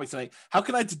question to your topic tonight. How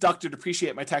can I deduct or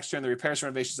depreciate my tax return the repairs and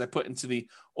renovations I put into the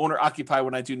owner occupy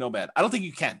when I do Nomad? I don't think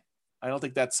you can. I don't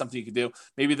think that's something you can do.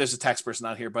 Maybe there's a tax person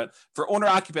out here, but for owner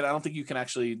occupant, I don't think you can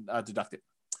actually deduct it.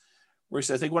 Where he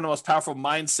says, I think one of the most powerful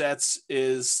mindsets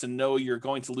is to know you're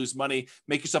going to lose money.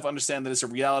 Make yourself understand that it's a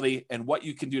reality and what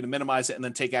you can do to minimize it, and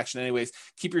then take action anyways.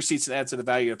 Keep your receipts and add to the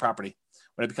value of the property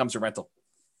when it becomes a rental.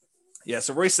 Yeah,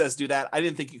 so Royce says do that. I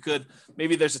didn't think you could.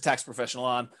 Maybe there's a tax professional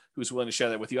on who's willing to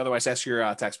share that with you. Otherwise, ask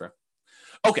your tax pro.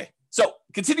 Okay, so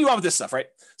continue on with this stuff, right?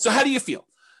 So how do you feel?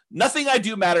 Nothing I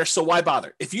do matters, so why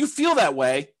bother? If you feel that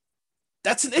way,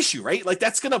 that's an issue, right? Like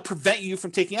that's going to prevent you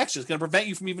from taking action. It's going to prevent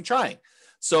you from even trying.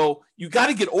 So you got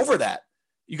to get over that.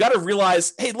 You got to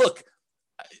realize, hey, look,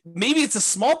 maybe it's a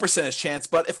small percentage chance,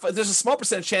 but if there's a small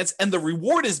percentage chance and the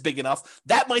reward is big enough,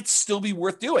 that might still be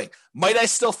worth doing. Might I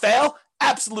still fail?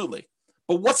 Absolutely.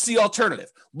 But what's the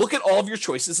alternative? Look at all of your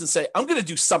choices and say, I'm going to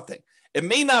do something. It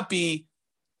may not be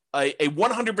a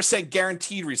 100%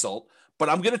 guaranteed result, but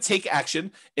I'm going to take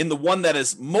action in the one that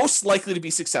is most likely to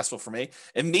be successful for me.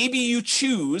 And maybe you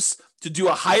choose to do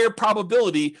a higher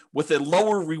probability with a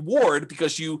lower reward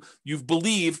because you've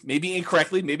believed, maybe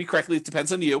incorrectly, maybe correctly, it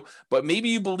depends on you, but maybe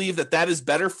you believe that that is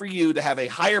better for you to have a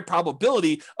higher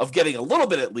probability of getting a little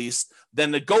bit at least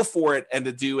than to go for it and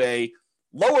to do a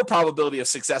lower probability of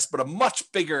success, but a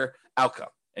much bigger outcome.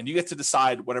 And you get to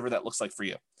decide whatever that looks like for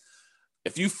you.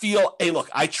 If you feel, hey, look,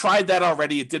 I tried that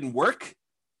already, it didn't work.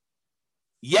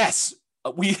 Yes,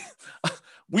 we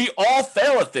all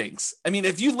fail at things. I mean,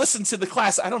 if you listen to the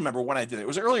class, I don't remember when I did it. It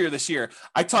was earlier this year.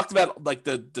 I talked about like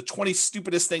the 20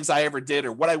 stupidest things I ever did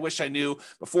or what I wish I knew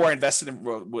before I invested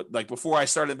in, like before I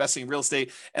started investing in real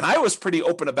estate. And I was pretty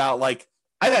open about like,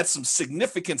 I've had some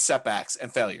significant setbacks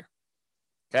and failure.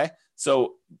 Okay.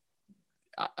 So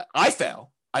I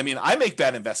fail. I mean, I make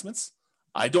bad investments.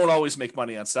 I don't always make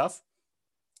money on stuff.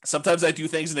 Sometimes I do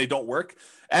things and they don't work.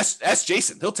 Ask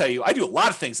Jason. He'll tell you I do a lot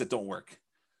of things that don't work,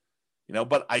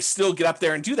 but I still get up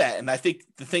there and do that. And I think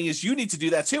the thing is you need to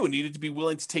do that too. And you need to be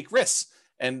willing to take risks.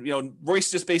 And, Royce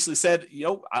just basically said,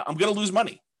 I'm going to lose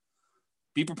money.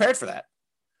 Be prepared for that.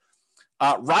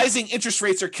 Rising interest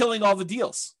rates are killing all the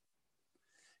deals.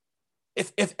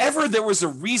 If ever there was a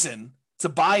reason to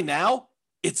buy now,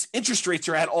 it's interest rates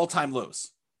are at all-time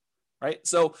lows. Right.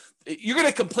 So you're going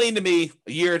to complain to me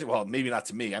a year, well, maybe not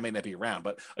to me, I may not be around,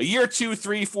 but a year, 2,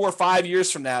 3, 4, 5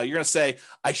 years from now, you're going to say,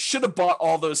 I should have bought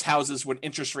all those houses when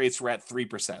interest rates were at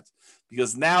 3%,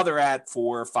 because now they're at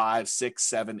 4, 5, 6,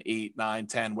 7, 8, 9,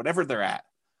 10, whatever they're at.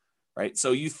 Right.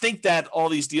 So you think that all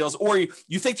these deals, or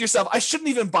you think to yourself, I shouldn't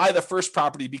even buy the first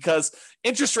property because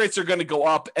interest rates are going to go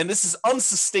up and this is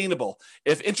unsustainable.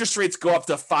 If interest rates go up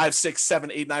to 5, 6,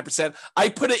 7, 8, 9%, I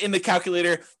put it in the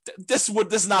calculator. This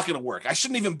is not going to work. I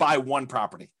shouldn't even buy one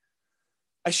property.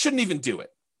 I shouldn't even do it.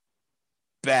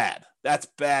 Bad. That's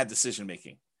bad decision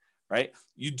making. Right.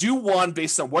 You do one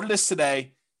based on what it is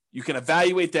today. You can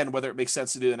evaluate then whether it makes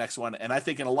sense to do the next one. And I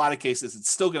think in a lot of cases, it's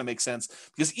still going to make sense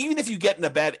because even if you get in a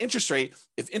bad interest rate,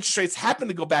 if interest rates happen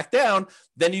to go back down,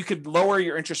 then you could lower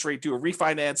your interest rate, do a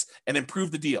refinance and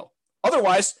improve the deal.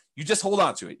 Otherwise, you just hold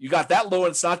on to it. You got that low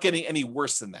and it's not getting any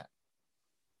worse than that.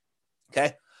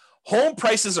 Okay. Home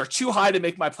prices are too high to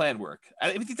make my plan work.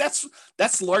 I think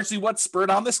that's largely what spurred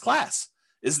on this class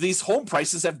is these home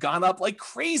prices have gone up like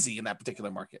crazy in that particular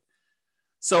market.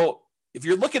 So if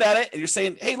you're looking at it and you're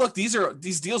saying, hey, look,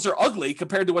 these deals are ugly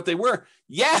compared to what they were.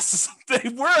 Yes, they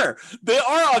were. They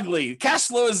are ugly. Cash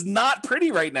flow is not pretty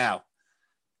right now.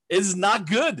 It is not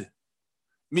good. I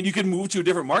mean, you can move to a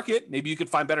different market. Maybe you could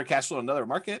find better cash flow in another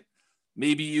market.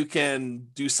 Maybe you can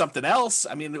do something else.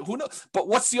 I mean, who knows? But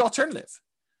what's the alternative?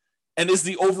 And is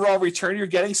the overall return you're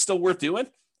getting still worth doing?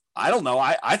 I don't know.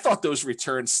 I thought those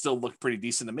returns still looked pretty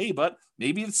decent to me, but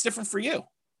maybe it's different for you,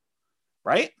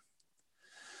 right?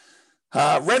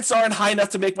 Rents aren't high enough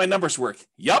to make my numbers work.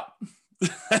 Yup.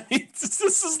 This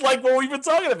is like what we've been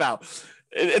talking about.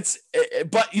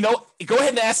 But go ahead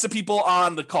and ask the people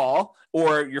on the call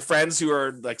or your friends who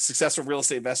are like successful real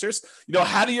estate investors,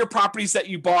 how do your properties that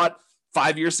you bought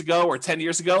 5 years ago or 10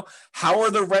 years ago, how are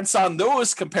the rents on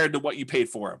those compared to what you paid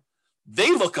for them?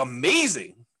 They look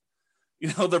amazing.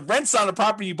 The rents on a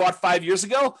property you bought 5 years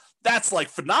ago, that's like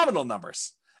phenomenal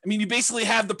numbers. I mean, you basically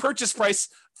have the purchase price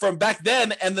from back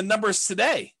then and the numbers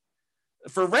today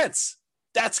for rents.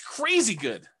 That's crazy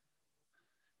good,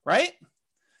 right?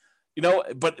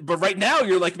 But right now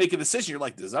you're like making a decision. You're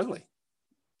like, this is ugly.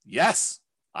 Yes,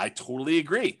 I totally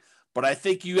agree. But I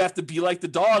think you have to be like the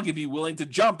dog and be willing to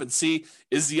jump and see,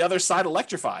 is the other side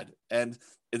electrified? And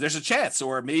there's a chance,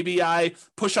 or maybe I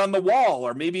push on the wall,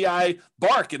 or maybe I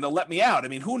bark and they'll let me out. I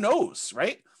mean, who knows,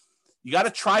 right? You got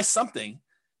to try something.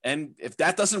 And if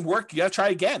that doesn't work, you got to try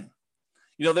again.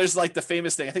 There's like the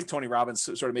famous thing. I think Tony Robbins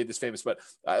sort of made this famous, but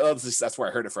that's where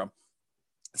I heard it from.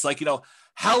 It's like,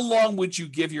 how long would you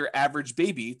give your average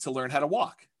baby to learn how to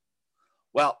walk?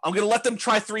 Well, I'm going to let them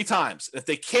try 3 times. If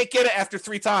they can't get it after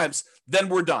 3 times, then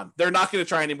we're done. They're not going to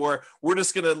try anymore. We're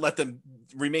just going to let them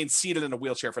remain seated in a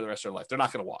wheelchair for the rest of their life. They're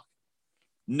not going to walk.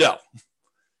 No.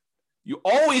 You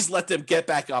always let them get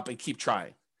back up and keep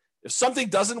trying. If something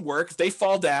doesn't work, if they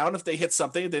fall down, if they hit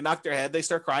something, they knock their head, they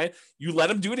start crying, you let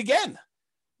them do it again.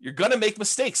 You're going to make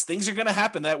mistakes. Things are going to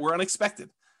happen that were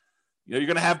unexpected. You're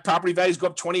going to have property values go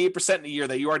up 28% in a year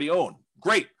that you already own.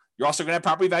 Great. You're also going to have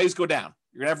property values go down.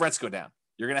 You're going to have rents go down.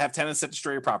 You're going to have tenants that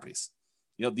destroy your properties.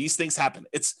 These things happen.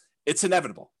 It's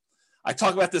inevitable. I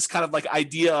talk about this kind of like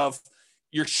idea of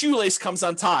your shoelace comes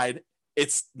untied.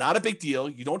 It's not a big deal.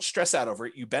 You don't stress out over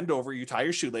it. You bend over, you tie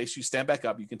your shoelace, you stand back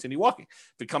up, you continue walking.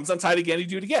 If it comes untied again, you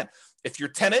do it again. If your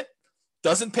tenant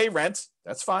doesn't pay rent,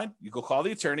 that's fine. You go call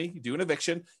the attorney, you do an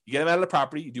eviction, you get them out of the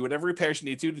property, you do whatever repairs you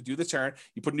need to do the turn,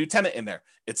 you put a new tenant in there.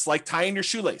 It's like tying your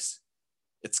shoelace.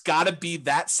 It's got to be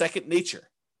that second nature.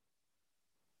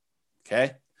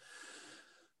 Okay?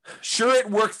 Sure,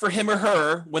 it worked for him or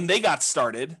her when they got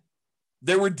started.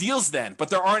 There were deals then, but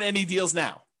there aren't any deals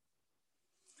now.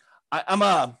 I'm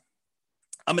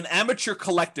an amateur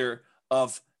collector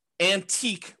of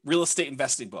antique real estate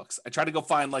investing books. I try to go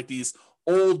find like these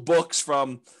old books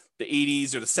from the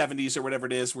 80s or the 70s or whatever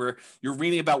it is, where you're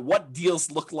reading about what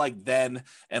deals look like then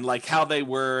and like how they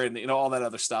were and all that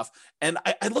other stuff. And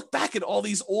I look back at all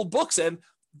these old books and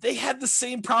they had the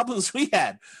same problems we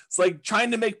had. It's like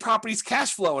trying to make properties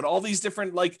cash flow and all these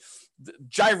different like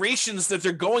gyrations that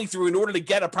they're going through in order to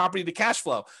get a property to cash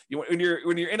flow. When you're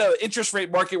in an interest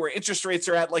rate market where interest rates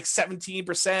are at like 17%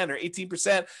 or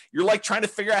 18%, you're like trying to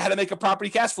figure out how to make a property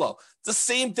cash flow. It's the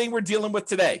same thing we're dealing with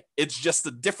today. It's just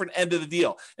the different end of the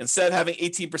deal. Instead of having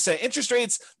 18% interest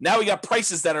rates, now we got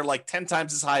prices that are like 10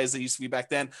 times as high as they used to be back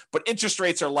then, but interest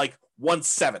rates are like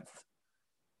 1/7.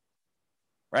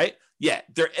 Right? Yeah,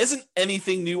 there isn't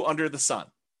anything new under the sun.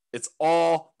 It's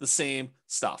all the same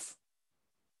stuff.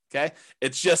 Okay?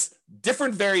 It's just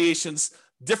different variations,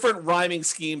 different rhyming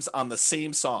schemes on the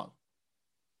same song.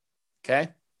 Okay?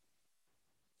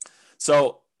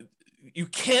 So you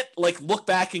can't like look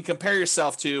back and compare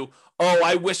yourself to, oh,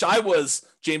 I wish I was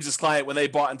James's client when they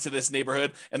bought into this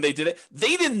neighborhood and they did it.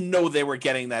 They didn't know they were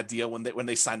getting that deal when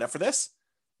they signed up for this.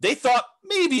 They thought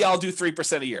maybe I'll do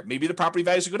 3% a year. Maybe the property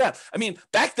values would go down. I mean,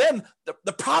 back then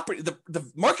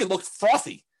the market looked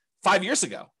frothy 5 years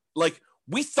ago. Like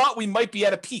we thought we might be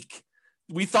at a peak.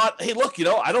 We thought, hey, look,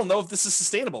 I don't know if this is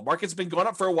sustainable. Market's been going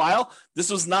up for a while.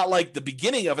 This was not like the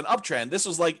beginning of an uptrend. This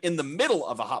was like in the middle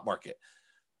of a hot market.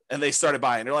 And they started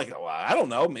buying. They're like, oh, I don't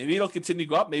know. Maybe it'll continue to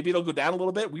go up. Maybe it'll go down a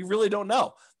little bit. We really don't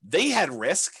know. They had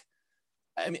risk.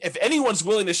 I mean, if anyone's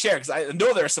willing to share, because I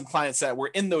know there are some clients that were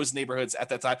in those neighborhoods at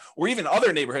that time, or even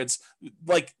other neighborhoods,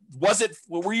 like,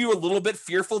 were you a little bit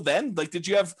fearful then? Like, did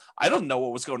you have, I don't know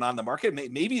what was going on in the market.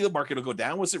 Maybe the market will go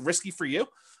down. Was it risky for you?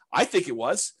 I think it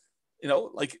was.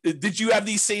 Like, did you have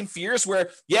these same fears where,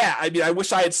 yeah, I mean, I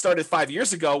wish I had started 5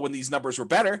 years ago when these numbers were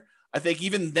better. I think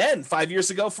even then, 5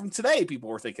 years ago from today, people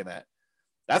were thinking that.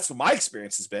 That's what my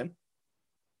experience has been.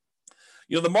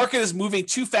 The market is moving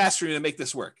too fast for me to make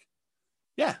this work.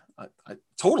 Yeah, I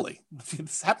totally.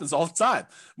 This happens all the time.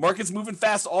 Market's moving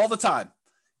fast all the time,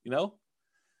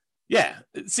 Yeah.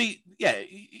 See, yeah,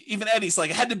 even Eddie's like,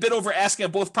 I had to bid over asking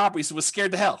on both properties, so was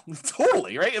scared to hell.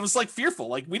 Totally, right? It was like fearful.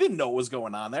 Like we didn't know what was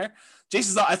going on there.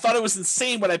 Jason's, I thought it was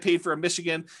insane what I paid for a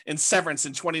Michigan in severance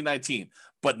in 2019.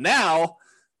 But now,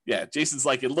 yeah, Jason's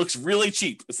like, it looks really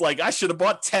cheap. It's like, I should have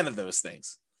bought 10 of those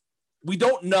things. We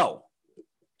don't know.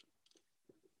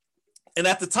 And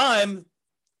at the time,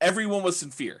 everyone was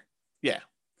in fear. Yeah.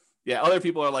 Yeah. Other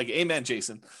people are like, amen,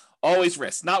 Jason. Always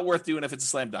risk. Not worth doing if it's a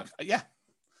slam dunk. Yeah.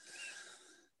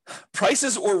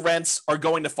 Prices or rents are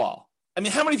going to fall. I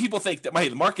mean, how many people think that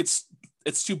the market's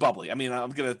it's too bubbly? I mean,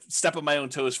 I'm going to step on my own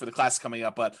toes for the class coming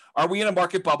up, but are we in a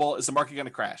market bubble? Is the market going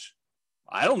to crash?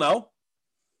 I don't know.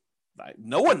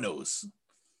 No one knows.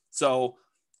 So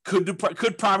could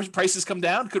prices come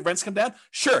down? Could rents come down?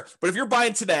 Sure. But if you're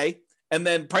buying today and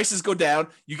then prices go down,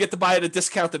 you get to buy at a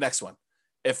discount the next one.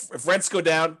 If rents go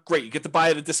down, great. You get to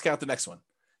buy at a discount the next one.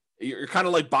 You're kind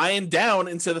of like buying down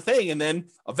into the thing, and then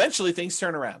eventually things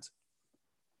turn around.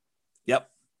 Yep.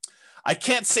 I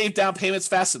can't save down payments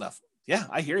fast enough. Yeah,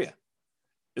 I hear you.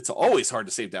 It's always hard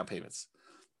to save down payments.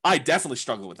 I definitely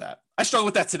struggle with that. I struggle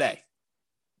with that today.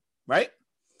 Right?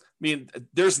 I mean,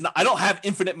 I don't have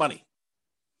infinite money.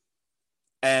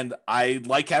 And I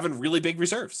like having really big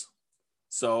reserves.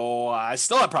 So I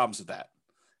still have problems with that.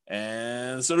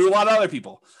 And so do a lot of other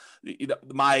people. You know,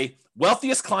 my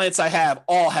wealthiest clients I have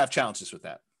all have challenges with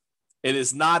that. It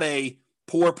is not a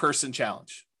poor person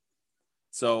challenge.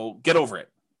 So get over it,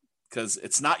 because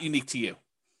it's not unique to you.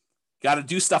 Got to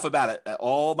do stuff about it.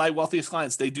 All my wealthiest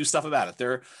clients, they do stuff about it.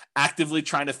 They're actively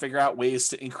trying to figure out ways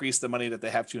to increase the money that they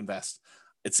have to invest.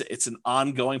 It's an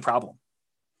ongoing problem.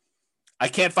 I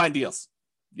can't find deals.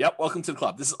 Yep, welcome to the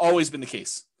club. This has always been the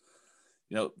case.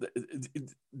 You know,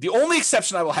 the only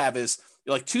exception I will have is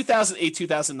like 2008,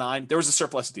 2009, there was a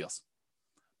surplus of deals.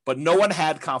 But no one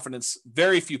had confidence.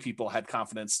 Very few people had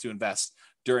confidence to invest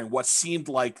during what seemed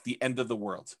like the end of the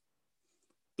world.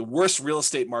 The worst real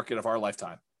estate market of our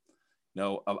lifetime. You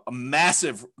know, a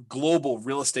massive global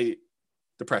real estate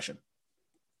depression.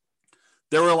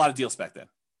 There were a lot of deals back then.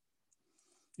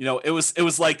 You know, it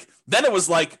was like,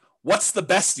 what's the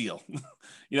best deal?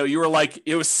 You know, you were like,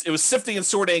 it was sifting and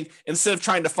sorting instead of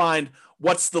trying to find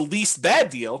what's the least bad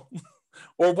deal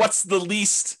or what's the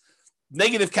least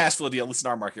negative cash flow deal, at least in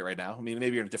our market right now. I mean,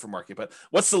 maybe you're in a different market, but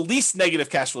what's the least negative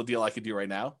cash flow deal I could do right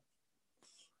now?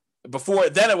 Before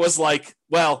then it was like,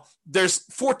 well, there's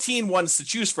 14 ones to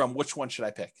choose from. Which one should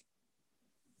I pick?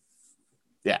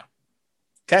 Yeah.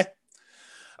 Okay.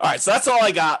 All right. So that's all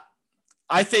I got.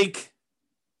 I think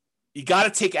you got to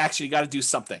take action. You got to do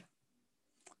something.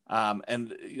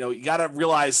 And you know, you got to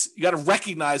realize, you got to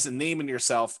recognize and name in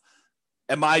yourself,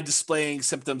 am I displaying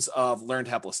symptoms of learned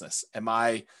helplessness? Am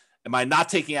I not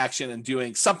taking action and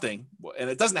doing something? And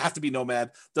it doesn't have to be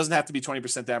Nomad, doesn't have to be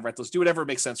 20% down rentals. Do whatever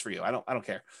makes sense for you. I don't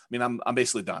care. I mean, I'm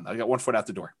basically done. I got 1 foot out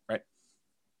the door, right?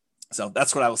 So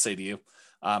that's what I will say to you.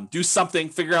 Do something,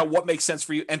 figure out what makes sense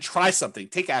for you, and try something.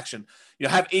 Take action. You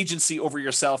know, have agency over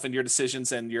yourself and your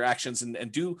decisions and your actions,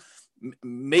 and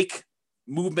make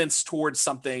movements towards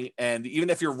something. And even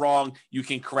if you're wrong, you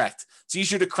can correct. It's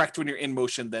easier to correct when you're in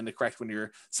motion than to correct when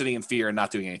you're sitting in fear and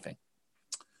not doing anything.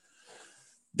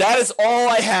 That is all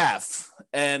I have.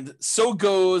 And so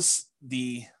goes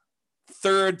the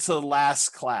third to last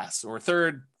class, or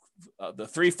the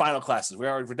 3 final classes.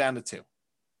 We're down to 2.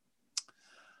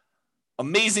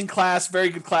 Amazing class, very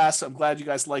good class. I'm glad you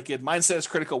guys like it. Mindset is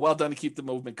critical. Well done to keep the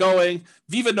movement going.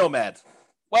 Viva Nomad.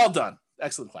 Well done.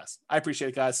 Excellent class. I appreciate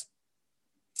it, guys.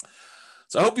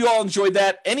 So I hope you all enjoyed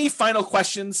that. Any final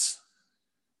questions?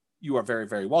 You are very,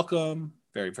 very welcome.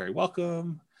 Very, very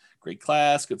welcome. Great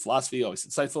class. Good philosophy. Always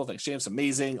insightful. Thanks, James.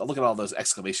 Amazing. I'll look at all those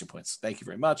exclamation points. Thank you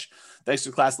very much. Thanks for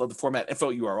the class. Love the format info.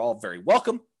 You are all very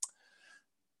welcome.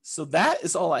 So that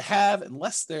is all I have,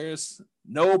 unless there's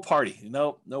no party.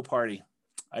 No party.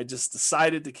 I just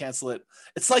decided to cancel it.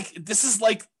 It's like, this is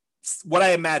like what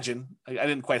I imagine. I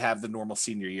didn't quite have the normal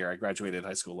senior year. I graduated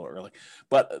high school a little early,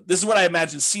 but this is what I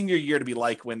imagine senior year to be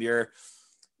like when you're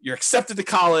accepted to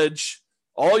college,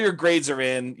 all your grades are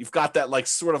in, you've got that like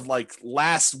sort of like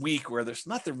last week where there's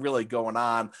nothing really going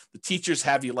on. The teachers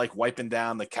have you like wiping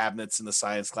down the cabinets in the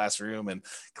science classroom and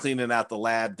cleaning out the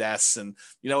lab desks. And,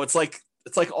 you know, it's like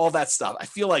all that stuff. I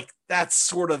feel like that's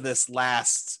sort of this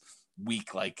last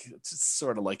week, like it's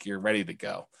sort of like you're ready to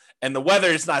go. And the weather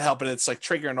is not helping. It's like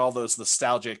triggering all those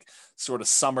nostalgic sort of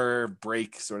summer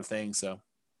break sort of thing. So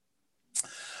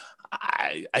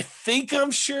I think I'm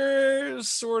sure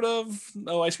sort of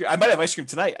no ice cream. I might have ice cream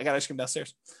tonight. I got ice cream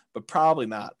downstairs, but probably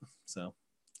not. So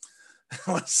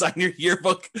I want to sign your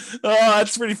yearbook. Oh,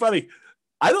 that's pretty funny.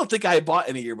 I don't think I bought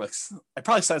any yearbooks. I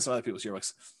probably signed some other people's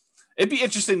yearbooks. It'd be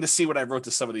interesting to see what I wrote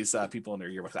to some of these people in their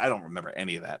yearbooks. I don't remember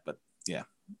any of that, but yeah.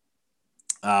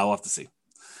 We'll have to see.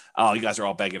 Oh, you guys are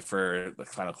all begging for the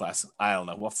final class. I don't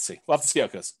know. We'll have to see. We'll have to see how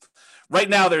it goes. Right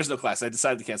now, there's no class. I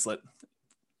decided to cancel it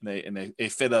in a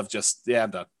fit of just, yeah,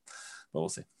 I'm done. But we'll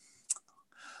see.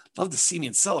 Love to see me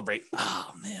and celebrate.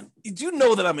 Oh, man. You do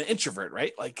know that I'm an introvert,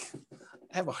 right? Like,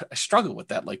 I struggle with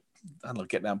that. Like, I don't know,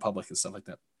 getting out in public and stuff like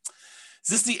that. Is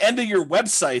this the end of your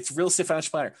website, Real Estate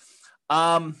Financial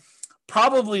Planner?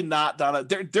 Probably not, Donna.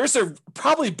 There's a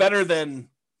probably better than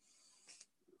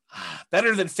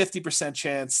better than 50%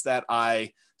 chance that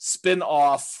I spin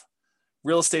off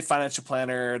Real Estate Financial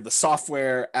Planner, the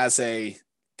software, as a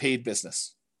paid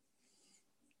business.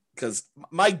 Because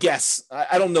my guess,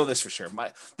 I don't know this for sure.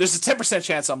 There's a 10%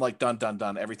 chance I'm like,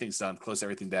 done. Everything's done. Close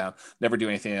everything down. Never do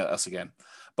anything else again.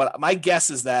 But my guess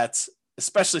is that,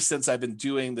 especially since I've been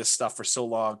doing this stuff for so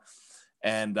long,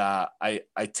 and I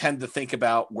tend to think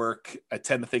about work. I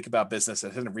tend to think about business. I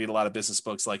tend to read a lot of business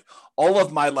books. Like all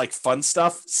of my like fun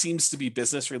stuff seems to be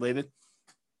business related.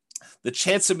 The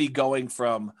chance of me going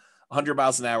from 100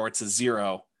 miles an hour to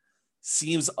 0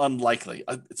 seems unlikely.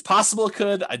 It's possible it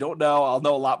could. I don't know. I'll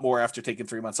know a lot more after taking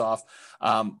 3 months off.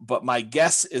 But my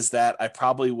guess is that I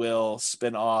probably will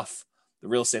spin off the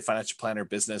Real Estate Financial Planner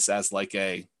business as like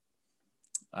a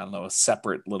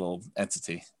separate little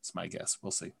entity. It's my guess.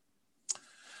 We'll see.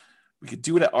 We could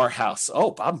do it at our house. Oh,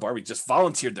 Bob and Barbie just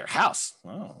volunteered their house.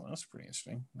 Oh, that's pretty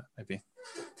interesting. Maybe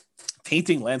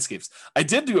painting landscapes. I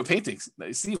did do a painting.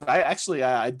 Steve,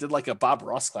 I did like a Bob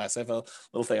Ross class. I have a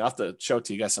little thing. I'll have to show it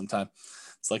to you guys sometime.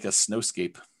 It's like a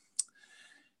snowscape.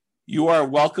 You are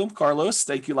welcome, Carlos.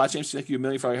 Thank you a lot, James. Thank you a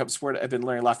million for your help and support. I've been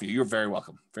learning a lot from you. You're very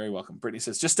welcome. Very welcome. Brittany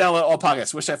says, just download all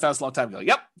podcasts. Wish I found this a long time ago.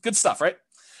 Yep. Good stuff, right?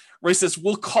 Ray says,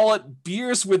 we'll call it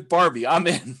Beers with Barbie. I'm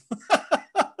in.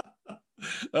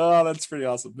 Oh, that's pretty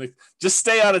awesome. Just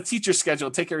stay on a teacher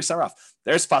schedule. Take your summer off.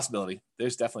 There's a possibility.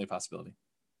 There's definitely a possibility.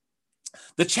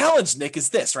 The challenge, Nick, is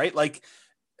this, right? Like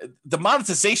the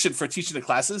monetization for teaching the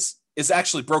classes is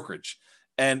actually brokerage.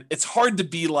 And it's hard to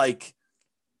be like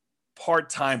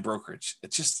part-time brokerage.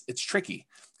 It's tricky.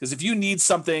 Because if you need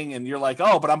something and you're like,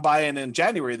 oh, but I'm buying in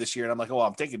January this year. And I'm like, oh,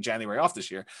 I'm taking January off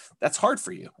this year. That's hard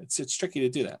for you. It's tricky to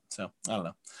do that. So I don't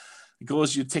know. The goal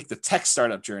is you take the tech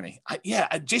startup journey.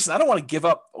 Jason, I don't want to give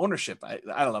up ownership. I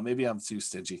don't know. Maybe I'm too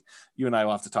stingy. You and I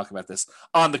will have to talk about this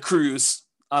on the cruise.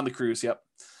 Yep.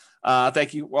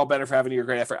 Thank you. We're all better for having your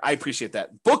great effort. I appreciate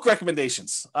that. Book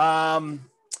recommendations.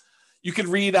 You can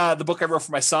read the book I wrote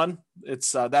for my son.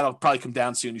 It's that'll probably come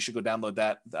down soon. You should go download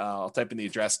that. I'll type in the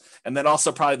address. And then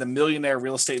also probably The Millionaire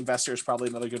Real Estate Investor is probably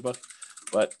another good book.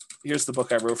 But here's the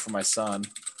book I wrote for my son.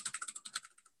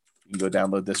 You can go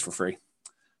download this for free.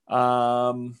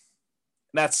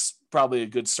 That's probably a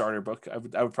good starter book. I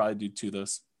would probably do 2 of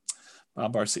those.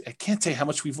 Bob Barcy, I can't tell you how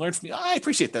much we've learned from you. I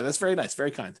appreciate that. That's very nice.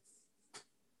 Very kind.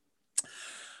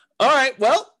 All right.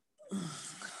 Well,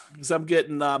 because I'm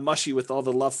getting mushy with all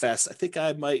the love fest, I think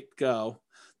I might go.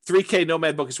 3K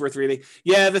Nomad book is worth reading.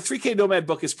 Yeah, the 3K Nomad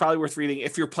book is probably worth reading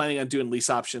if you're planning on doing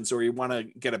lease options or you want to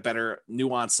get a better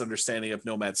nuanced understanding of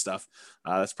Nomad stuff.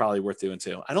 That's probably worth doing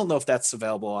too. I don't know if that's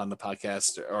available on the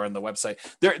podcast or on the website.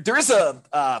 There is a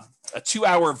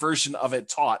 2-hour version of it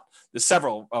taught. There's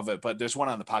several of it, but there's one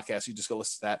on the podcast. You just go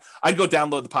listen to that. I'd go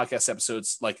download the podcast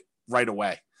episodes like right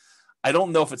away. I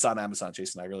don't know if it's on Amazon,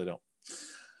 Jason. I really don't.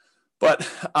 But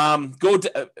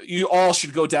you all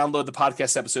should go download the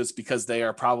podcast episodes because they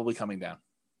are probably coming down.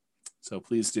 So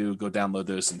please do go download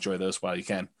those, enjoy those while you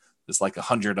can. There's like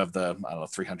 100 of the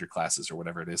 300 classes or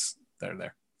whatever it is that are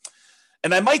there.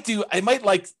 And I might do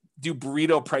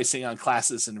burrito pricing on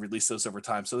classes and release those over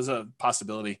time. So there's a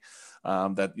possibility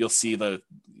that you'll see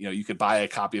you could buy a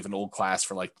copy of an old class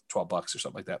for like $12 or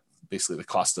something like that. Basically the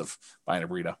cost of buying a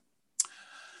burrito.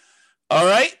 All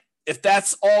right. If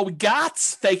that's all we got,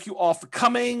 thank you all for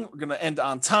coming. We're going to end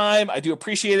on time. I do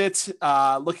appreciate it.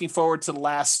 Looking forward to the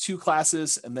last 2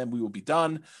 classes, and then we will be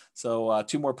done. So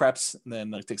 2 more preps, and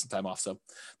then take some time off. So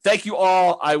thank you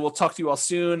all. I will talk to you all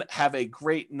soon. Have a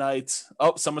great night.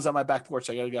 Oh, someone's on my back porch.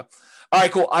 I got to go. All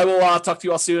right, cool. I will talk to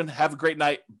you all soon. Have a great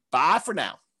night. Bye for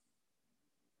now.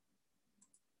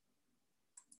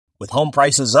 With home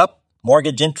prices up,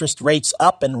 mortgage interest rates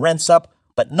up, and rents up,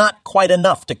 but not quite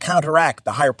enough to counteract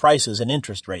the higher prices and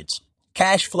interest rates.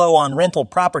 Cash flow on rental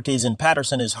properties in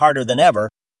Patterson is harder than ever.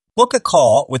 Book a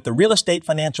call with the Real Estate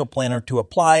Financial Planner to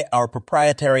apply our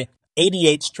proprietary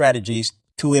 88 strategies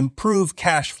to improve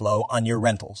cash flow on your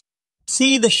rentals.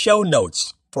 See the show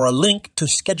notes for a link to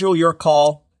schedule your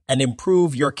call and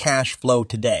improve your cash flow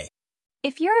today.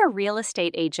 If you're a real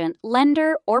estate agent,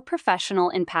 lender, or professional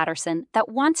in Patterson that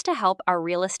wants to help our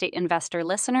real estate investor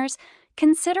listeners,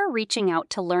 consider reaching out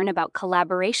to learn about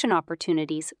collaboration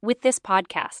opportunities with this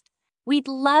podcast. We'd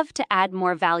love to add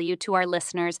more value to our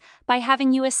listeners by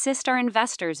having you assist our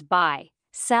investors buy,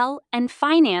 sell, and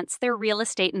finance their real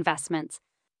estate investments.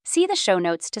 See the show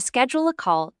notes to schedule a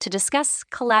call to discuss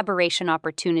collaboration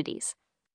opportunities.